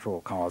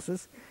supernatural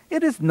causes,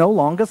 it is no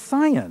longer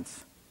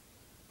science,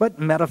 but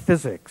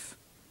metaphysics.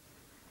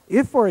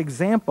 If, for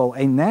example,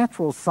 a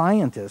natural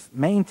scientist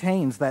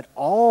maintains that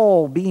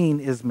all being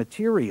is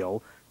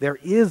material, there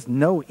is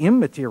no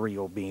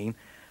immaterial being,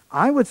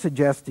 I would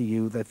suggest to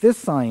you that this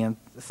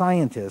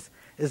scientist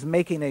is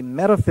making a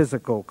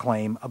metaphysical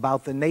claim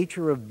about the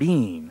nature of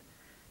being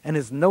and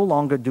is no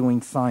longer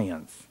doing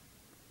science.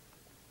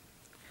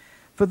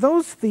 For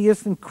those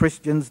theists and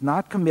Christians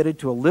not committed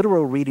to a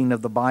literal reading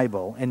of the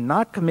Bible and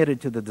not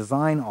committed to the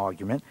design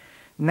argument,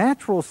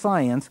 natural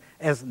science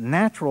as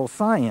natural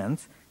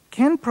science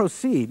can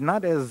proceed,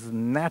 not as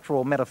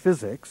natural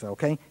metaphysics,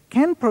 okay,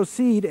 can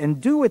proceed and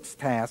do its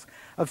task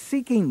of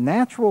seeking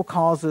natural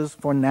causes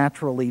for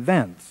natural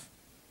events.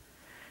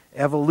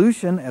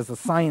 Evolution as a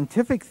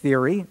scientific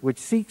theory which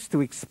seeks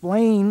to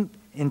explain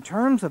in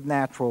terms of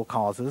natural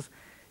causes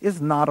is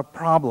not a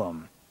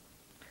problem.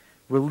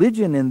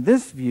 Religion in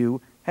this view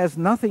has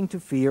nothing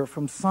to fear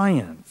from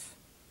science.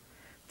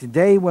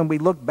 Today, when we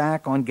look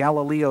back on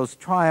Galileo's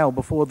trial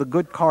before the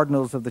good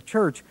cardinals of the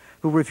church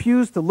who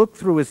refused to look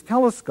through his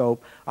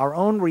telescope, our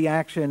own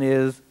reaction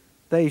is,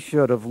 they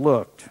should have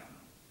looked.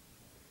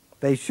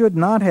 They should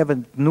not have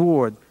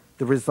ignored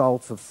the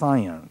results of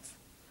science.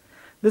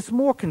 This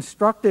more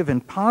constructive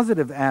and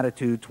positive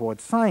attitude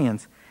towards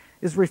science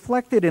is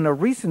reflected in a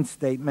recent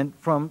statement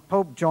from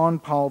Pope John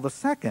Paul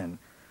II,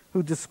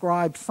 who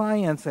described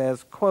science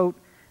as, quote,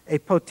 a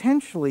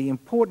potentially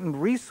important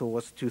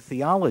resource to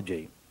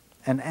theology,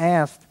 and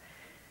asked,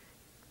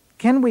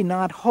 can we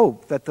not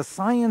hope that the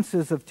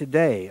sciences of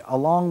today,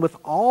 along with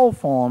all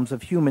forms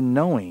of human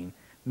knowing,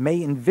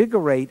 may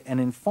invigorate and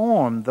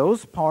inform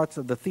those parts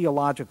of the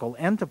theological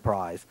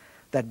enterprise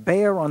that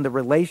bear on the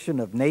relation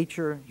of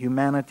nature,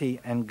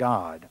 humanity, and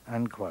God,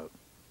 unquote.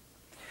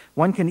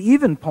 One can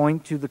even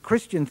point to the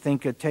Christian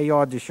thinker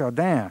Teilhard de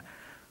Chardin,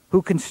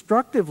 who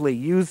constructively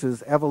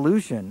uses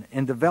evolution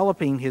in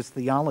developing his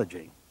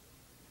theology.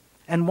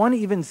 And one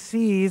even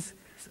sees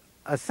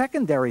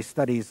secondary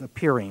studies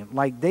appearing,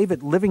 like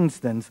David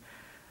Livingstone's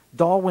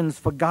Darwin's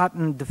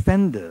Forgotten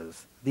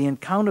Defenders, the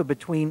encounter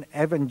between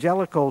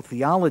evangelical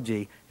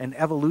theology and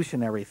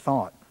evolutionary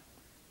thought.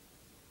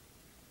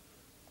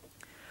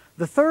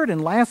 The third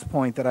and last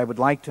point that I would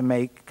like to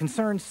make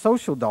concerns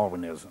social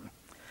Darwinism.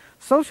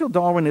 Social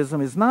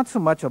Darwinism is not so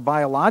much a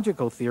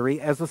biological theory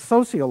as a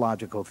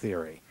sociological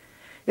theory.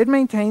 It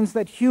maintains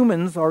that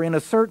humans are in a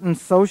certain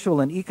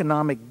social and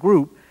economic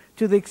group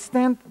to the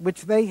extent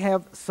which they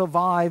have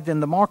survived in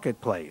the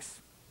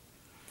marketplace.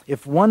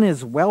 If one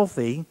is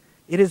wealthy,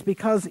 it is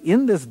because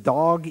in this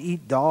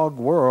dog-eat-dog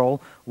world,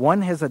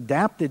 one has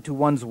adapted to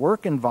one's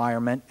work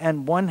environment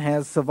and one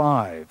has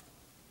survived.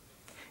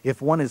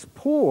 If one is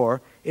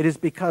poor, it is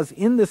because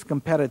in this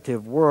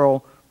competitive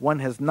world, one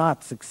has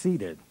not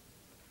succeeded.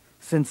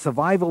 Since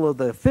survival of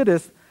the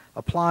fittest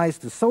applies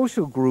to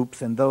social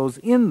groups and those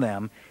in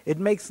them, it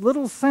makes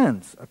little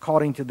sense,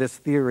 according to this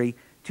theory,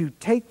 to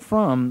take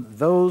from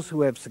those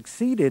who have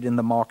succeeded in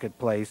the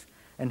marketplace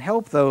and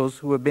help those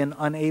who have been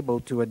unable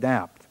to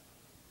adapt.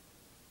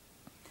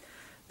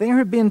 There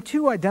have been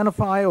two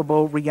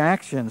identifiable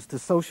reactions to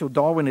social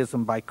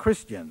Darwinism by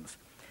Christians.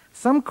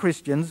 Some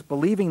Christians,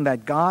 believing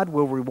that God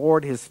will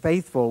reward his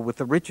faithful with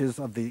the riches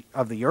of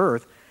the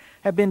earth,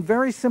 have been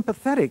very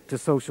sympathetic to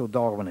social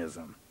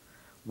Darwinism.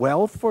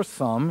 Wealth for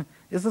some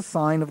is a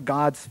sign of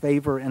God's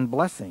favor and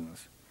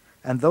blessings.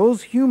 And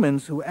those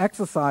humans who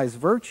exercise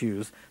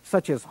virtues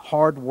such as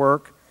hard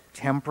work,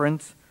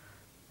 temperance,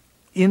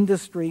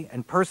 industry,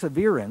 and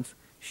perseverance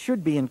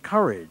should be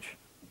encouraged.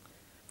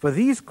 For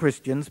these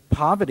Christians,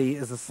 poverty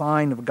is a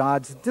sign of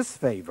God's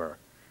disfavor,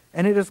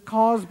 and it is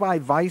caused by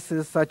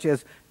vices such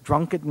as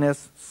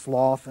drunkenness,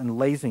 sloth, and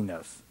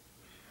laziness.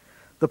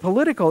 The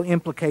political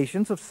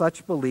implications of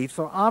such beliefs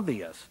are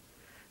obvious.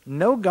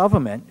 No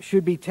government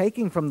should be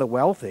taking from the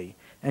wealthy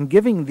and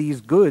giving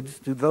these goods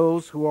to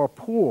those who are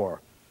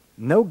poor.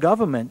 No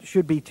government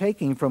should be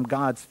taking from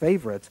God's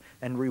favorites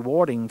and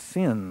rewarding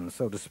sin,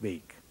 so to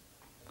speak.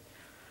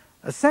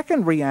 A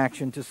second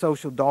reaction to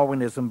social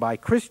Darwinism by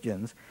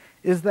Christians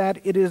is that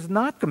it is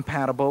not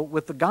compatible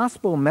with the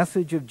gospel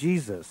message of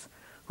Jesus,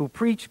 who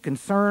preached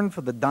concern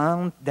for the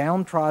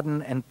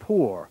downtrodden and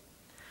poor.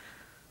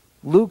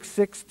 Luke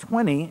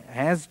 6:20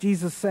 has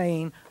Jesus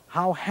saying,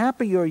 "How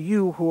happy are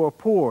you who are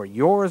poor,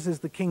 yours is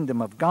the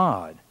kingdom of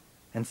God."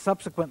 And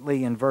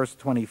subsequently in verse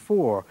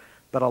 24,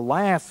 "But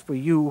alas for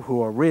you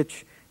who are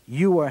rich,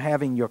 you are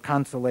having your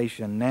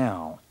consolation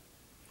now."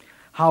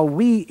 How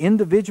we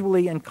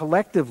individually and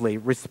collectively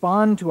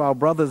respond to our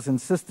brothers and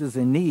sisters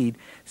in need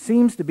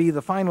seems to be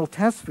the final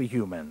test for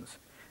humans.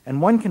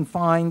 And one can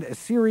find a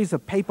series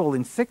of papal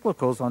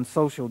encyclicals on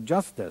social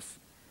justice.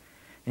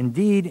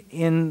 Indeed,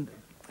 in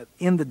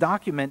the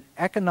document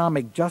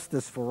Economic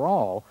Justice for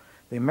All,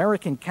 the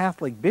American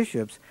Catholic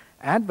bishops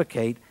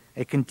advocate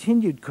a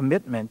continued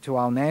commitment to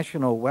our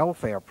national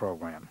welfare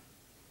program.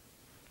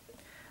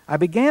 I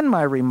began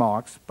my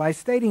remarks by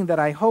stating that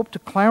I hope to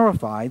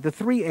clarify the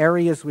three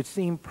areas which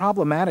seem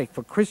problematic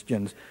for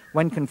Christians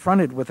when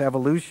confronted with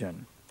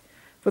evolution.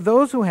 For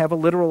those who have a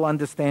literal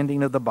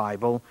understanding of the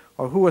Bible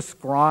or who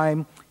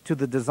ascribe to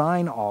the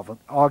design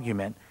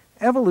argument,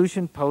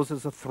 evolution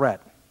poses a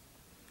threat.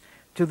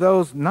 To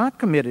those not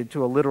committed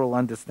to a literal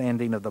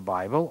understanding of the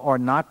Bible or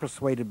not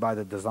persuaded by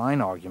the design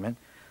argument,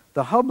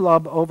 the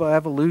hubbub over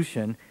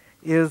evolution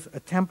is a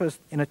tempest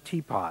in a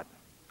teapot,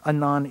 a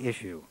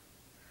non-issue.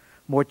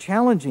 More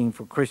challenging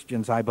for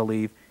Christians, I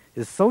believe,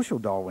 is social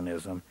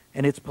Darwinism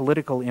and its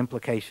political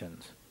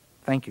implications.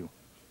 Thank you.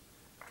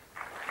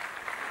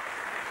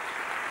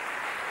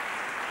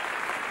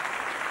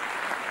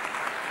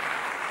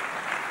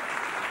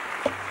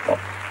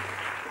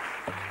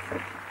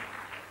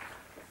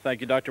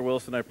 Thank you, Dr.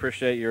 Wilson. I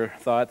appreciate your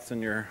thoughts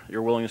and your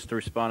willingness to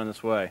respond in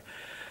this way.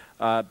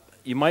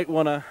 You might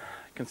want to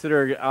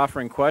consider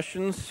offering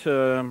questions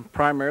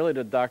primarily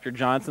to Dr.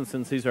 Johnson,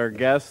 since he's our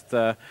guest.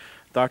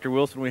 Dr.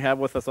 Wilson we have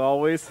with us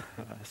always,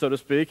 so to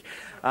speak.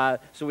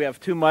 So we have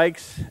two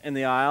mics in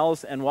the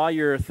aisles, and while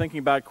you're thinking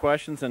about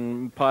questions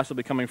and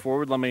possibly coming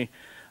forward, let me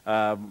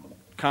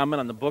comment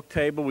on the book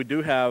table. We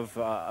do have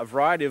a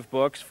variety of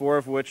books, four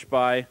of which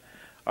by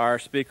our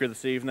speaker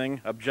this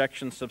evening: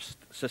 Objection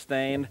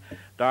Sustained,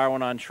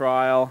 Darwin on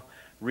Trial,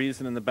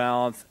 Reason in the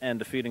Balance, and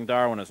Defeating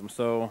Darwinism.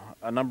 So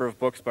a number of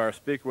books by our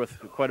speaker with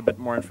quite a bit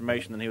more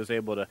information than he was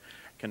able to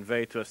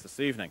convey to us this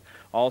evening.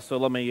 Also,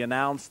 let me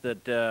announce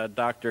that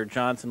Dr.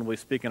 Johnson will be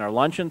speaking our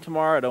luncheon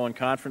tomorrow at Owen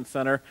Conference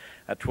Center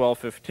at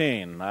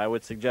 12:15. I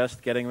would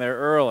suggest getting there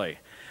early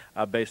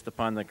based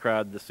upon the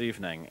crowd this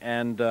evening.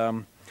 And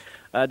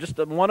just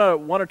one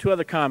or two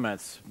other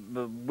comments.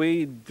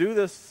 We do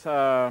this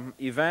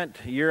event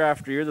year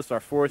after year. This is our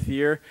fourth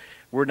year.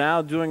 We're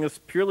now doing this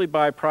purely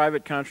by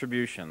private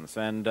contributions,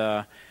 and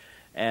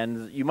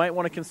you might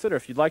want to consider,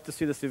 if you'd like to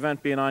see this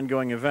event be an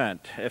ongoing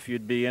event, if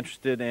you'd be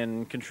interested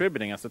in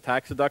contributing. It's a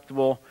tax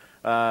deductible.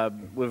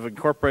 We've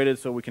incorporated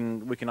so we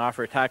can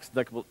offer a tax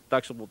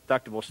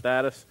deductible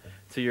status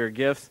to your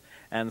gifts,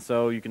 and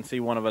so you can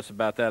see one of us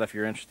about that if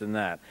you're interested in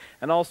that.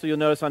 And also, you'll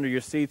notice under your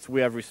seats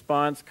we have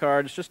response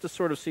cards just to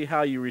sort of see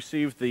how you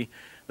received the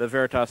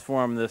Veritas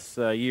Forum this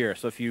year.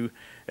 So if you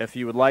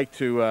would like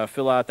to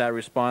fill out that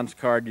response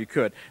card, you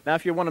could. Now,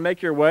 if you want to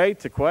make your way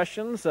to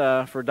questions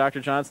for Dr.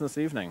 Johnson this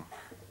evening.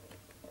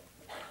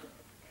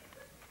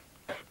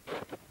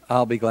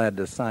 I'll be glad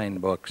to sign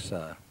books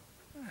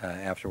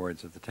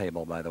afterwards at the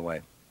table, by the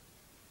way.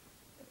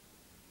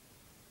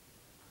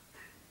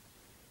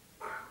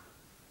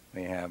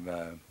 We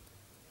have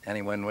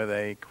anyone with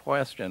a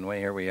question?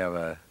 Here we have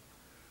a...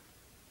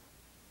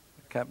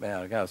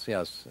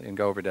 Yes, you can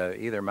go over to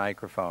either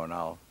microphone.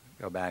 I'll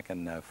go back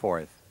and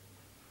forth.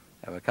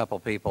 I have a couple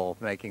people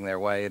making their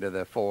way to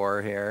the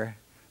fore here.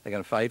 They're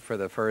going to fight for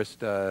the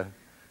first...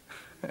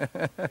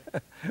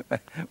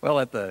 We'll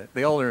let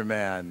the older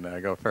man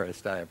go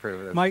first. I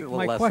approve of My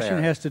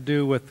question has to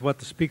do with what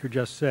the speaker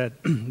just said,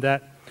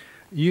 that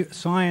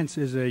science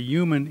is a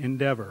human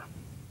endeavor.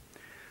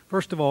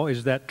 First of all,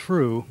 is that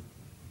true,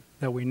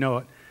 that we know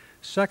it?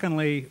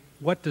 Secondly,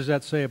 what does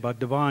that say about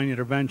divine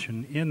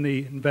intervention in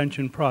the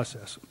invention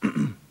process?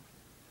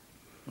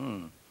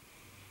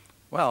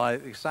 Well,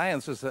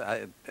 science is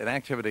an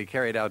activity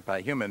carried out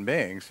by human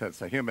beings.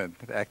 It's a human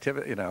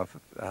activity,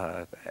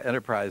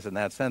 enterprise in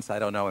that sense. I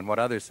don't know in what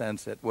other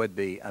sense it would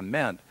be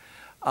meant.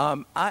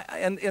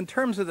 In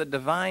terms of the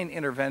divine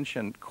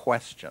intervention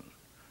question,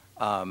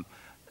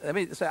 let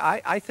me say,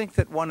 I think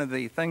that one of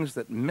the things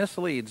that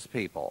misleads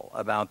people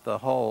about the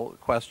whole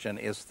question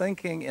is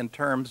thinking in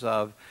terms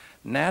of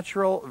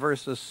natural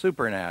versus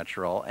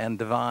supernatural and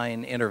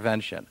divine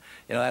intervention.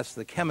 You know, that's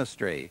the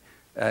chemistry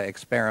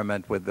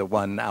experiment with the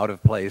one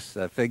out-of-place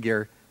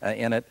figure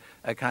in it,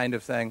 a kind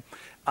of thing.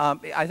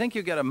 I think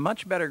you get a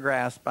much better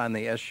grasp on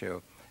the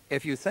issue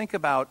if you think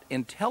about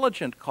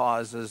intelligent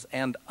causes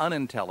and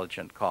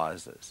unintelligent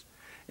causes.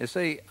 You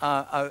see,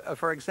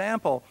 for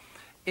example,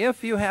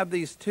 if you have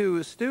these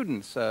two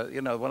students,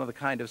 you know, one of the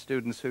kind of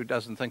students who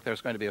doesn't think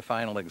there's going to be a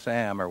final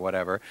exam or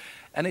whatever,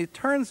 and he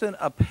turns in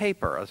a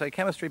paper, a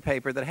chemistry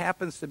paper, that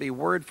happens to be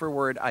word for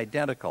word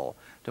identical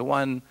to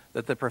one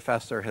that the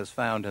professor has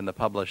found in the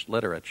published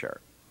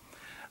literature.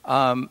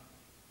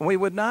 We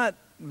would not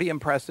be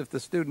impressed if the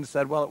student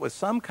said, well, it was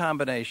some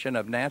combination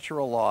of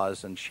natural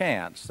laws and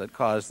chance that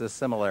caused this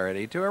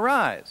similarity to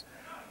arise.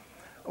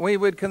 We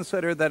would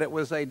consider that it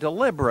was a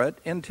deliberate,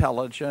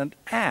 intelligent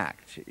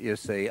act, you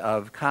see,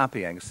 of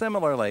copying.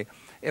 Similarly,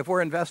 if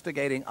we're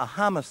investigating a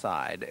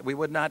homicide, we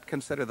would not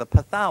consider the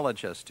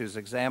pathologist who's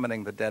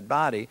examining the dead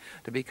body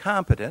to be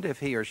competent if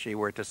he or she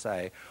were to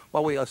say,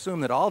 well, we assume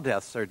that all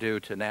deaths are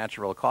due to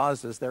natural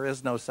causes. There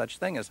is no such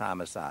thing as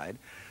homicide.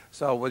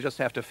 So we'll just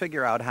have to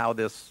figure out how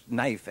this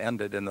knife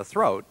ended in the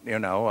throat, you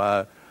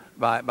know,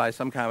 by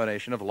some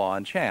combination of law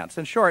and chance.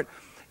 In short,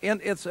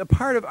 it's a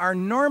part of our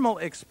normal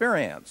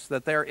experience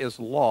that there is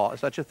law,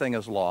 such a thing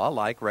as law,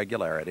 like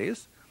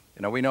regularities.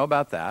 You know, we know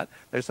about that.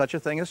 There's such a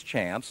thing as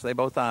chance. They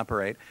both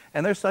operate.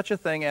 And there's such a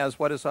thing as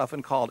what is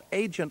often called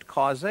agent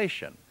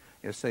causation,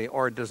 you see,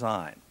 or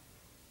design.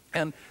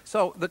 And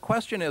so the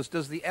question is,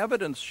 does the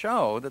evidence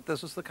show that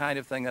this is the kind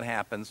of thing that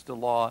happens to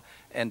law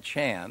and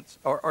chance,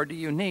 or do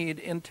you need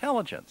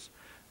intelligence?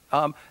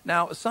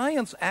 Now,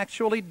 science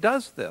actually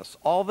does this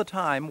all the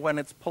time when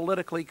it's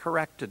politically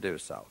correct to do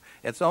so.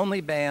 It's only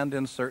banned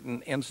in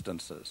certain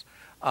instances.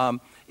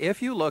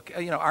 If you look,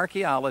 you know,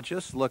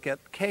 archaeologists look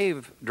at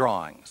cave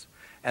drawings,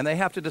 and they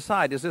have to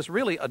decide, is this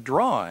really a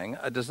drawing,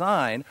 a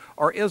design,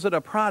 or is it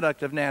a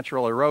product of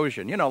natural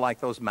erosion? You know, like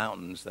those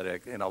mountains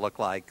that, you know, look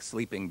like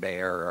Sleeping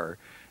Bear or,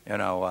 you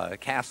know,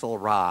 Castle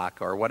Rock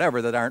or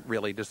whatever that aren't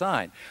really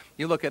designed.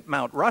 You look at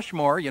Mount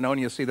Rushmore, you know,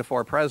 and you see the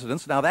four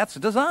presidents. Now, that's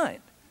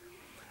designed.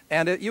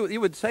 And you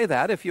would say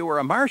that if you were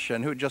a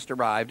Martian who just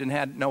arrived and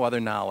had no other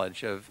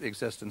knowledge of the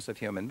existence of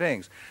human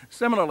beings.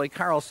 Similarly,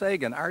 Carl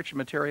Sagan, arch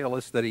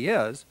materialist that he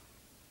is,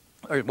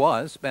 or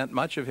was, spent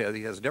much of his,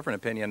 he has a different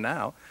opinion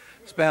now,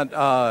 spent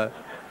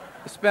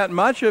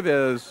much of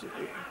his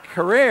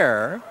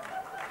career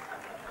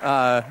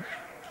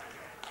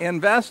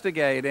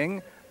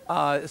investigating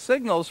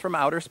signals from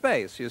outer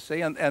space, you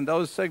see, and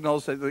those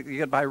signals that you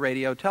get by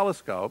radio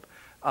telescope,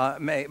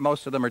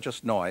 most of them are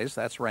just noise,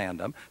 that's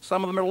random.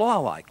 Some of them are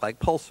law-like, like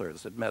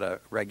pulsars that emit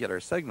a regular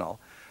signal.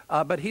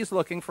 But he's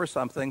looking for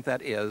something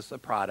that is a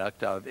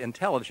product of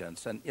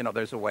intelligence. And, you know,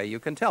 there's a way you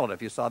can tell it.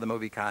 If you saw the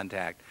movie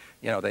Contact,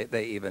 you know,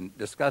 they even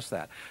discuss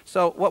that.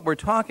 So what we're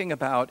talking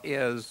about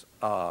is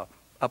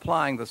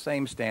applying the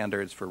same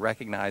standards for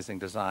recognizing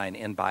design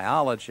in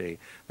biology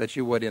that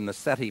you would in the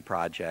SETI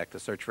project, the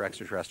Search for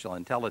Extraterrestrial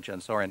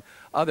Intelligence, or in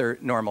other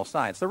normal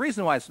science. The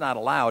reason why it's not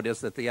allowed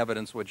is that the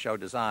evidence would show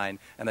design,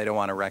 and they don't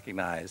want to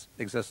recognize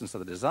the existence of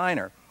the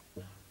designer.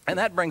 And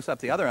that brings up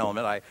the other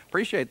element. I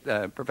appreciate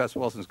Professor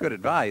Wilson's good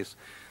advice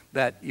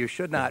that you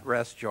should not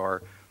rest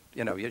your,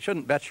 you know, you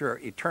shouldn't bet your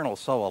eternal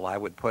soul, I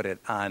would put it,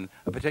 on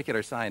a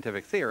particular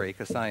scientific theory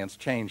because science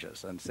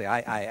changes. And see,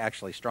 I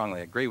actually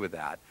strongly agree with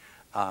that.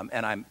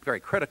 And I'm very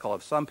critical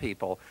of some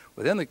people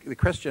within the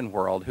Christian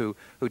world who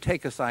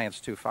take a science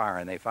too far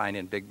and they find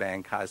in Big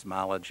Bang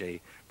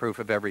cosmology proof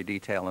of every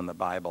detail in the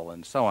Bible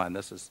and so on.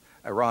 This is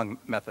a wrong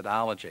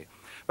methodology.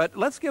 But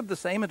let's give the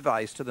same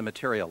advice to the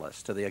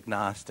materialists, to the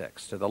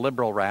agnostics, to the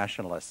liberal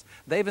rationalists.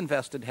 They've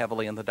invested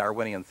heavily in the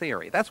Darwinian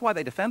theory. That's why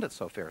they defend it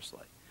so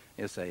fiercely,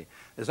 you see,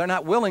 is they're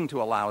not willing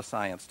to allow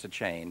science to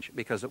change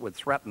because it would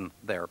threaten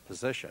their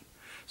position.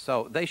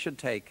 So they should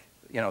take,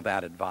 you know,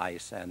 that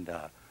advice, and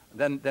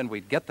then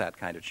we'd get that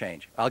kind of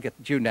change. I'll get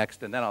you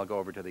next, and then I'll go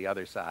over to the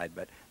other side,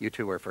 but you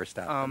two were first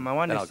up, I then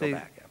wanted I'll to say, go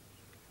back. Yeah.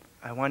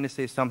 I wanted to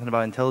say something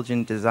about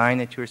intelligent design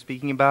that you were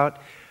speaking about.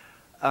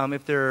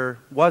 If there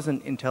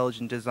wasn't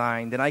intelligent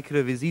design, then I could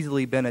have as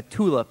easily been a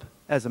tulip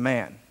as a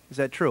man. Is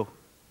that true?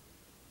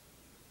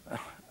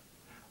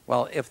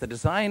 Well, if the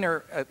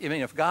designer, I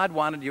mean, if God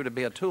wanted you to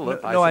be a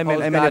tulip, No, I I suppose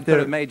meant God if there- could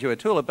have made you a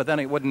tulip, but then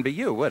it wouldn't be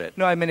you, would it?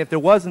 No, I mean if there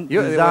wasn't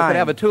You design. could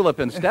have a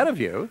tulip instead of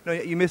you. No,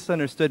 you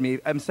misunderstood me.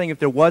 I'm saying if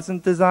there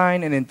wasn't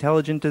design and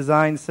intelligent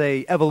design,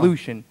 say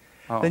evolution,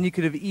 then you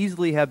could have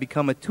easily have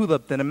become a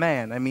tulip than a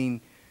man. I mean,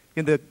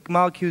 you know, the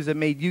molecules that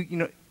made you, you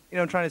know,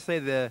 I'm trying to say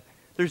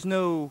there's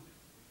no,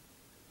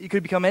 you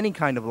could become any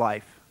kind of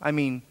life. I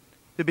mean,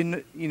 there'd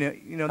been,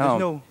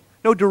 there's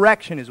no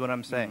direction is what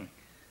I'm saying.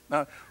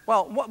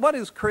 Well, what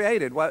is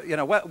created,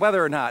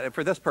 whether or not,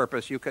 for this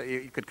purpose, you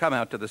could come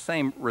out to the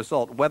same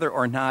result, whether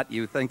or not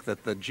you think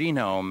that the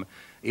genome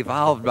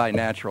evolved by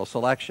natural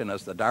selection,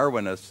 as the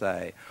Darwinists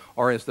say,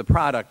 or is the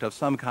product of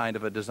some kind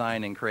of a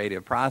designing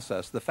creative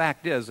process. The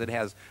fact is it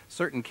has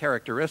certain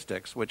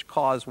characteristics which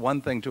cause one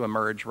thing to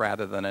emerge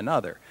rather than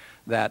another.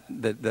 That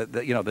the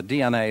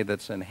DNA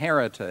that's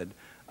inherited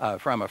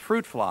from a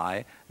fruit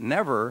fly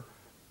never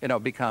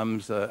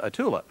becomes a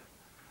tulip.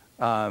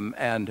 Or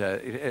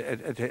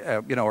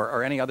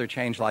any other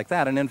change like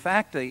that. And in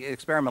fact, the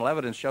experimental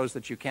evidence shows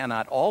that you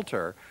cannot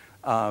alter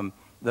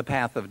the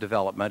path of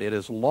development. It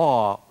is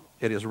law.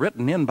 It is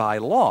written in by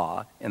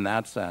law in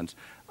that sense,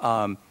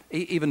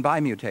 even by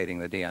mutating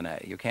the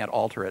DNA. You can't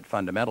alter it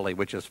fundamentally,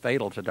 which is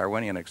fatal to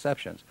Darwinian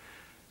exceptions.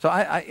 So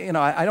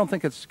I don't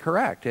think it's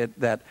correct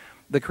that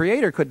the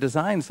creator could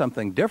design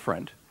something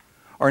different,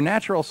 or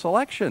natural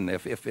selection,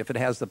 if it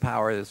has the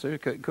power,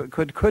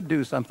 could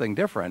do something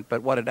different.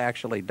 But what it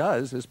actually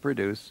does is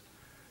produce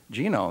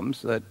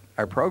genomes that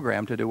are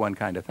programmed to do one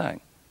kind of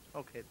thing.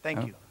 Okay,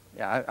 thank you.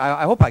 Yeah,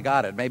 I hope I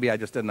got it. Maybe I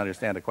just didn't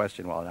understand the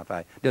question well enough.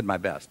 I did my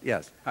best.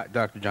 Yes. Hi,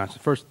 Dr.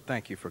 Johnson. First,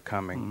 thank you for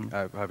coming.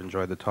 Mm-hmm. I've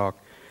enjoyed the talk.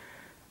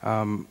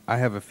 I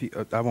have a few.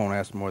 I won't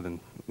ask more than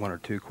one or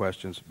two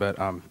questions, but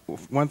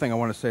one thing I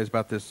want to say is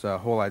about this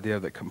whole idea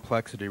that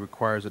complexity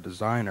requires a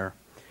designer,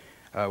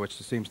 which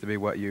seems to be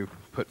what you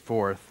put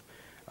forth.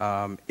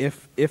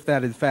 If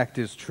that in fact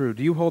is true,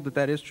 do you hold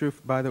that is true?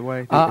 By the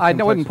way, I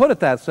wouldn't put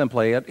it that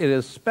simply. It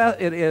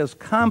is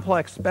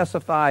complex,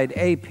 specified,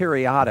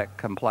 aperiodic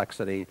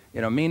complexity.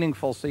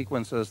 Meaningful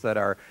sequences that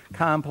are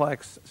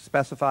complex,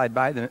 specified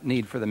by the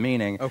need for the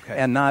meaning,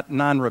 and not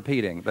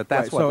non-repeating. But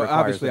that's what requires the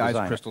obviously designer.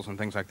 Ice crystals and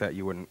things like that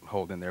you wouldn't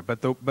hold in there.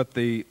 But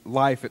the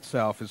life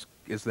itself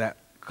is that.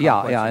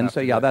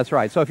 That's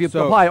right. So if you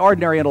apply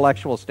ordinary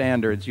intellectual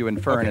standards, you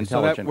infer an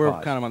intelligent we're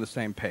cause. kind of on the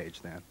same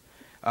page then.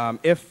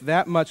 If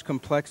that much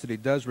complexity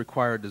does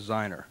require a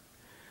designer,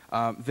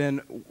 then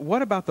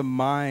what about the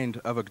mind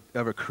of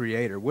a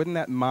creator? Wouldn't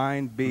that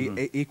mind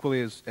be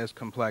equally as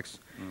complex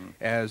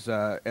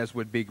as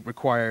would be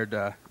required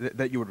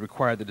that you would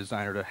require the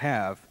designer to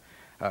have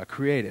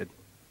created?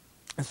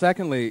 And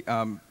secondly,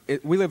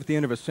 we live at the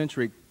end of a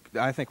century.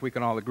 I think we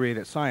can all agree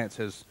that science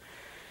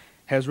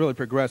has really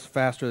progressed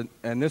faster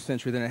in this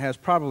century than it has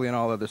probably in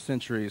all other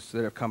centuries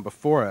that have come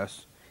before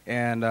us.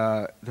 And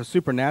the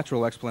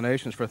supernatural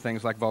explanations for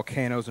things like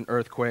volcanoes and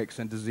earthquakes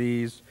and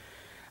disease,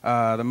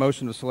 the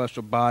motion of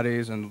celestial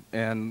bodies,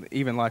 and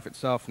even life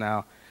itself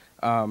now,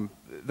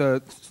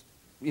 the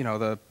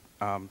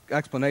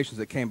explanations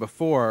that came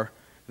before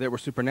that were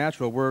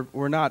supernatural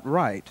were not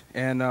right.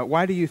 And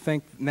why do you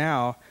think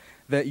now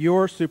that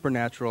your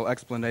supernatural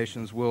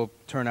explanations will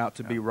turn out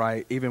to be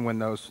right even when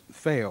those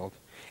failed?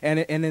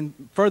 And then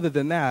further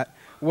than that,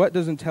 what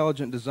does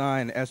intelligent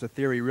design as a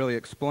theory really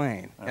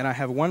explain? And I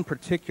have one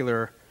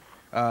particular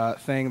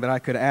thing that I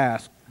could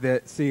ask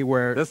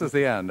where... This is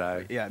the end.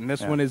 And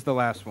this one is the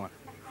last one.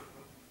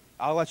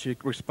 I'll let you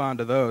respond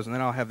to those, and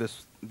then I'll have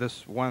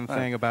this one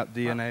thing about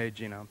DNA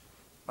genome.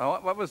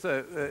 What was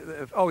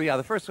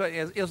the first one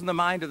isn't the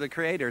mind of the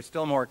creator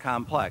still more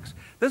complex?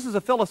 This is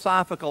a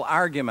philosophical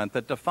argument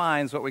that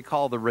defines what we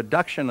call the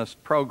reductionist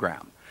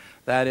program.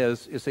 That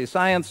is, you see,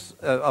 science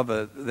of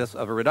a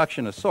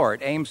reductionist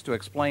sort aims to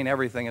explain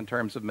everything in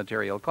terms of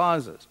material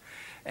causes.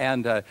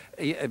 And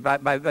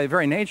by the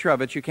very nature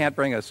of it, you can't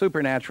bring a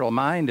supernatural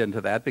mind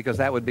into that, because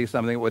that would be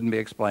something that wouldn't be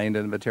explained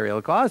in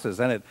material causes.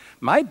 And it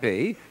might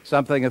be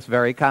something that's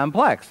very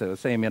complex. It would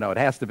seem, it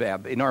has to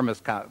have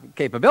enormous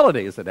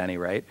capabilities, at any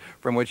rate,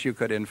 from which you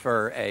could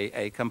infer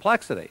a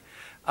complexity.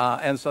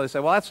 And so they say,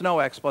 well, that's no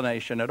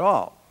explanation at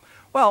all.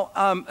 Well,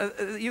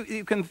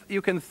 you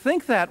can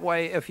think that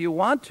way if you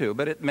want to,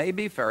 but it may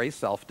be very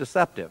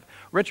self-deceptive.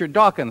 Richard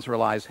Dawkins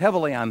relies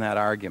heavily on that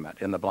argument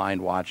in The Blind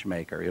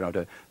Watchmaker,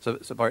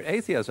 to support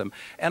atheism.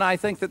 And I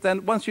think that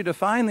then once you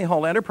define the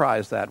whole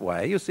enterprise that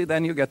way, you see,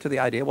 then you get to the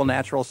idea, well,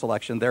 natural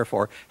selection,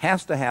 therefore,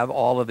 has to have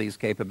all of these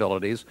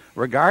capabilities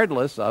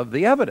regardless of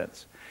the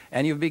evidence.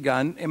 And you've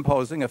begun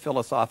imposing a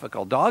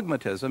philosophical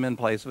dogmatism in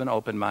place of an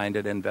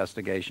open-minded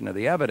investigation of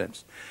the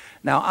evidence.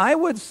 Now, I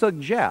would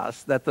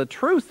suggest that the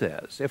truth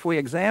is, if we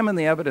examine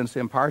the evidence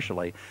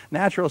impartially,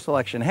 natural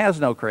selection has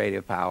no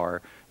creative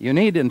power. You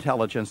need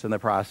intelligence in the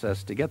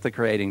process to get the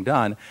creating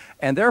done.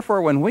 And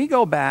therefore, when we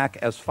go back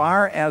as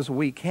far as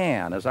we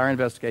can, as our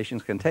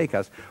investigations can take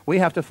us, we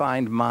have to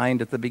find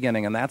mind at the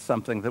beginning, and that's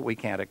something that we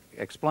can't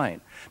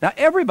explain. Now,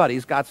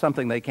 everybody's got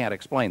something they can't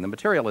explain. The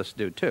materialists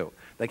do, too.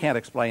 They can't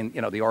explain,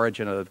 the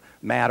origin of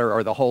matter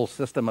or the whole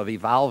system of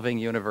evolving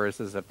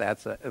universes, if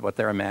that's what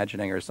they're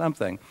imagining or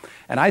something.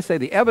 And I say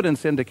the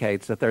evidence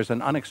indicates that there's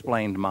an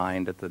unexplained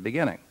mind at the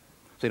beginning.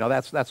 So,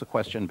 that's a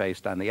question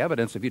based on the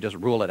evidence. If you just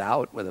rule it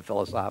out with a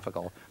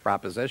philosophical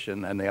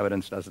proposition, then the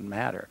evidence doesn't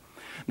matter.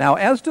 Now,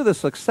 as to the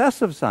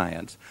success of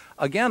science,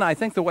 again, I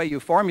think the way you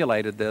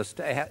formulated this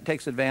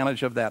takes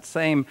advantage of that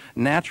same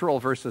natural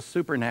versus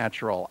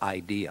supernatural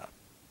idea.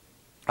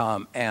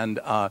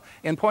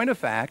 In point of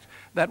fact,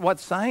 that what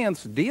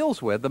science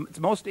deals with, the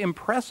most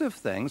impressive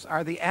things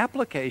are the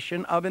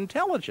application of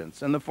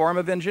intelligence in the form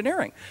of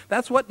engineering.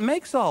 That's what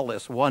makes all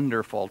this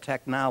wonderful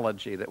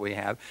technology that we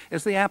have,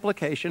 is the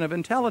application of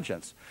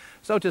intelligence.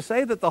 So to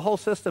say that the whole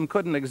system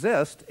couldn't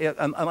exist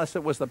unless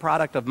it was the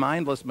product of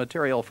mindless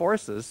material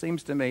forces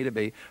seems to me to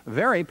be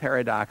very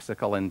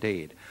paradoxical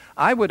indeed.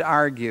 I would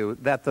argue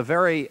that the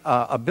very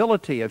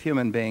ability of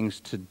human beings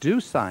to do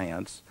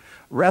science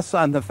rests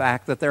on the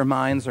fact that their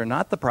minds are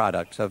not the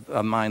products of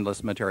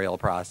mindless material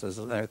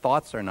processes, their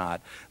thoughts are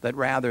not, that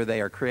rather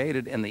they are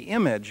created in the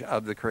image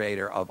of the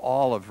creator of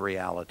all of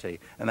reality,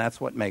 and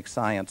that's what makes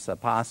science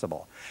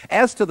possible.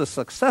 As to the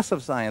success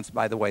of science,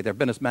 by the way, there have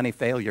been as many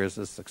failures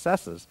as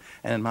successes,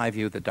 and in my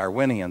view, the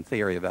Darwinian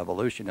theory of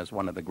evolution is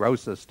one of the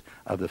grossest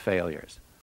of the failures.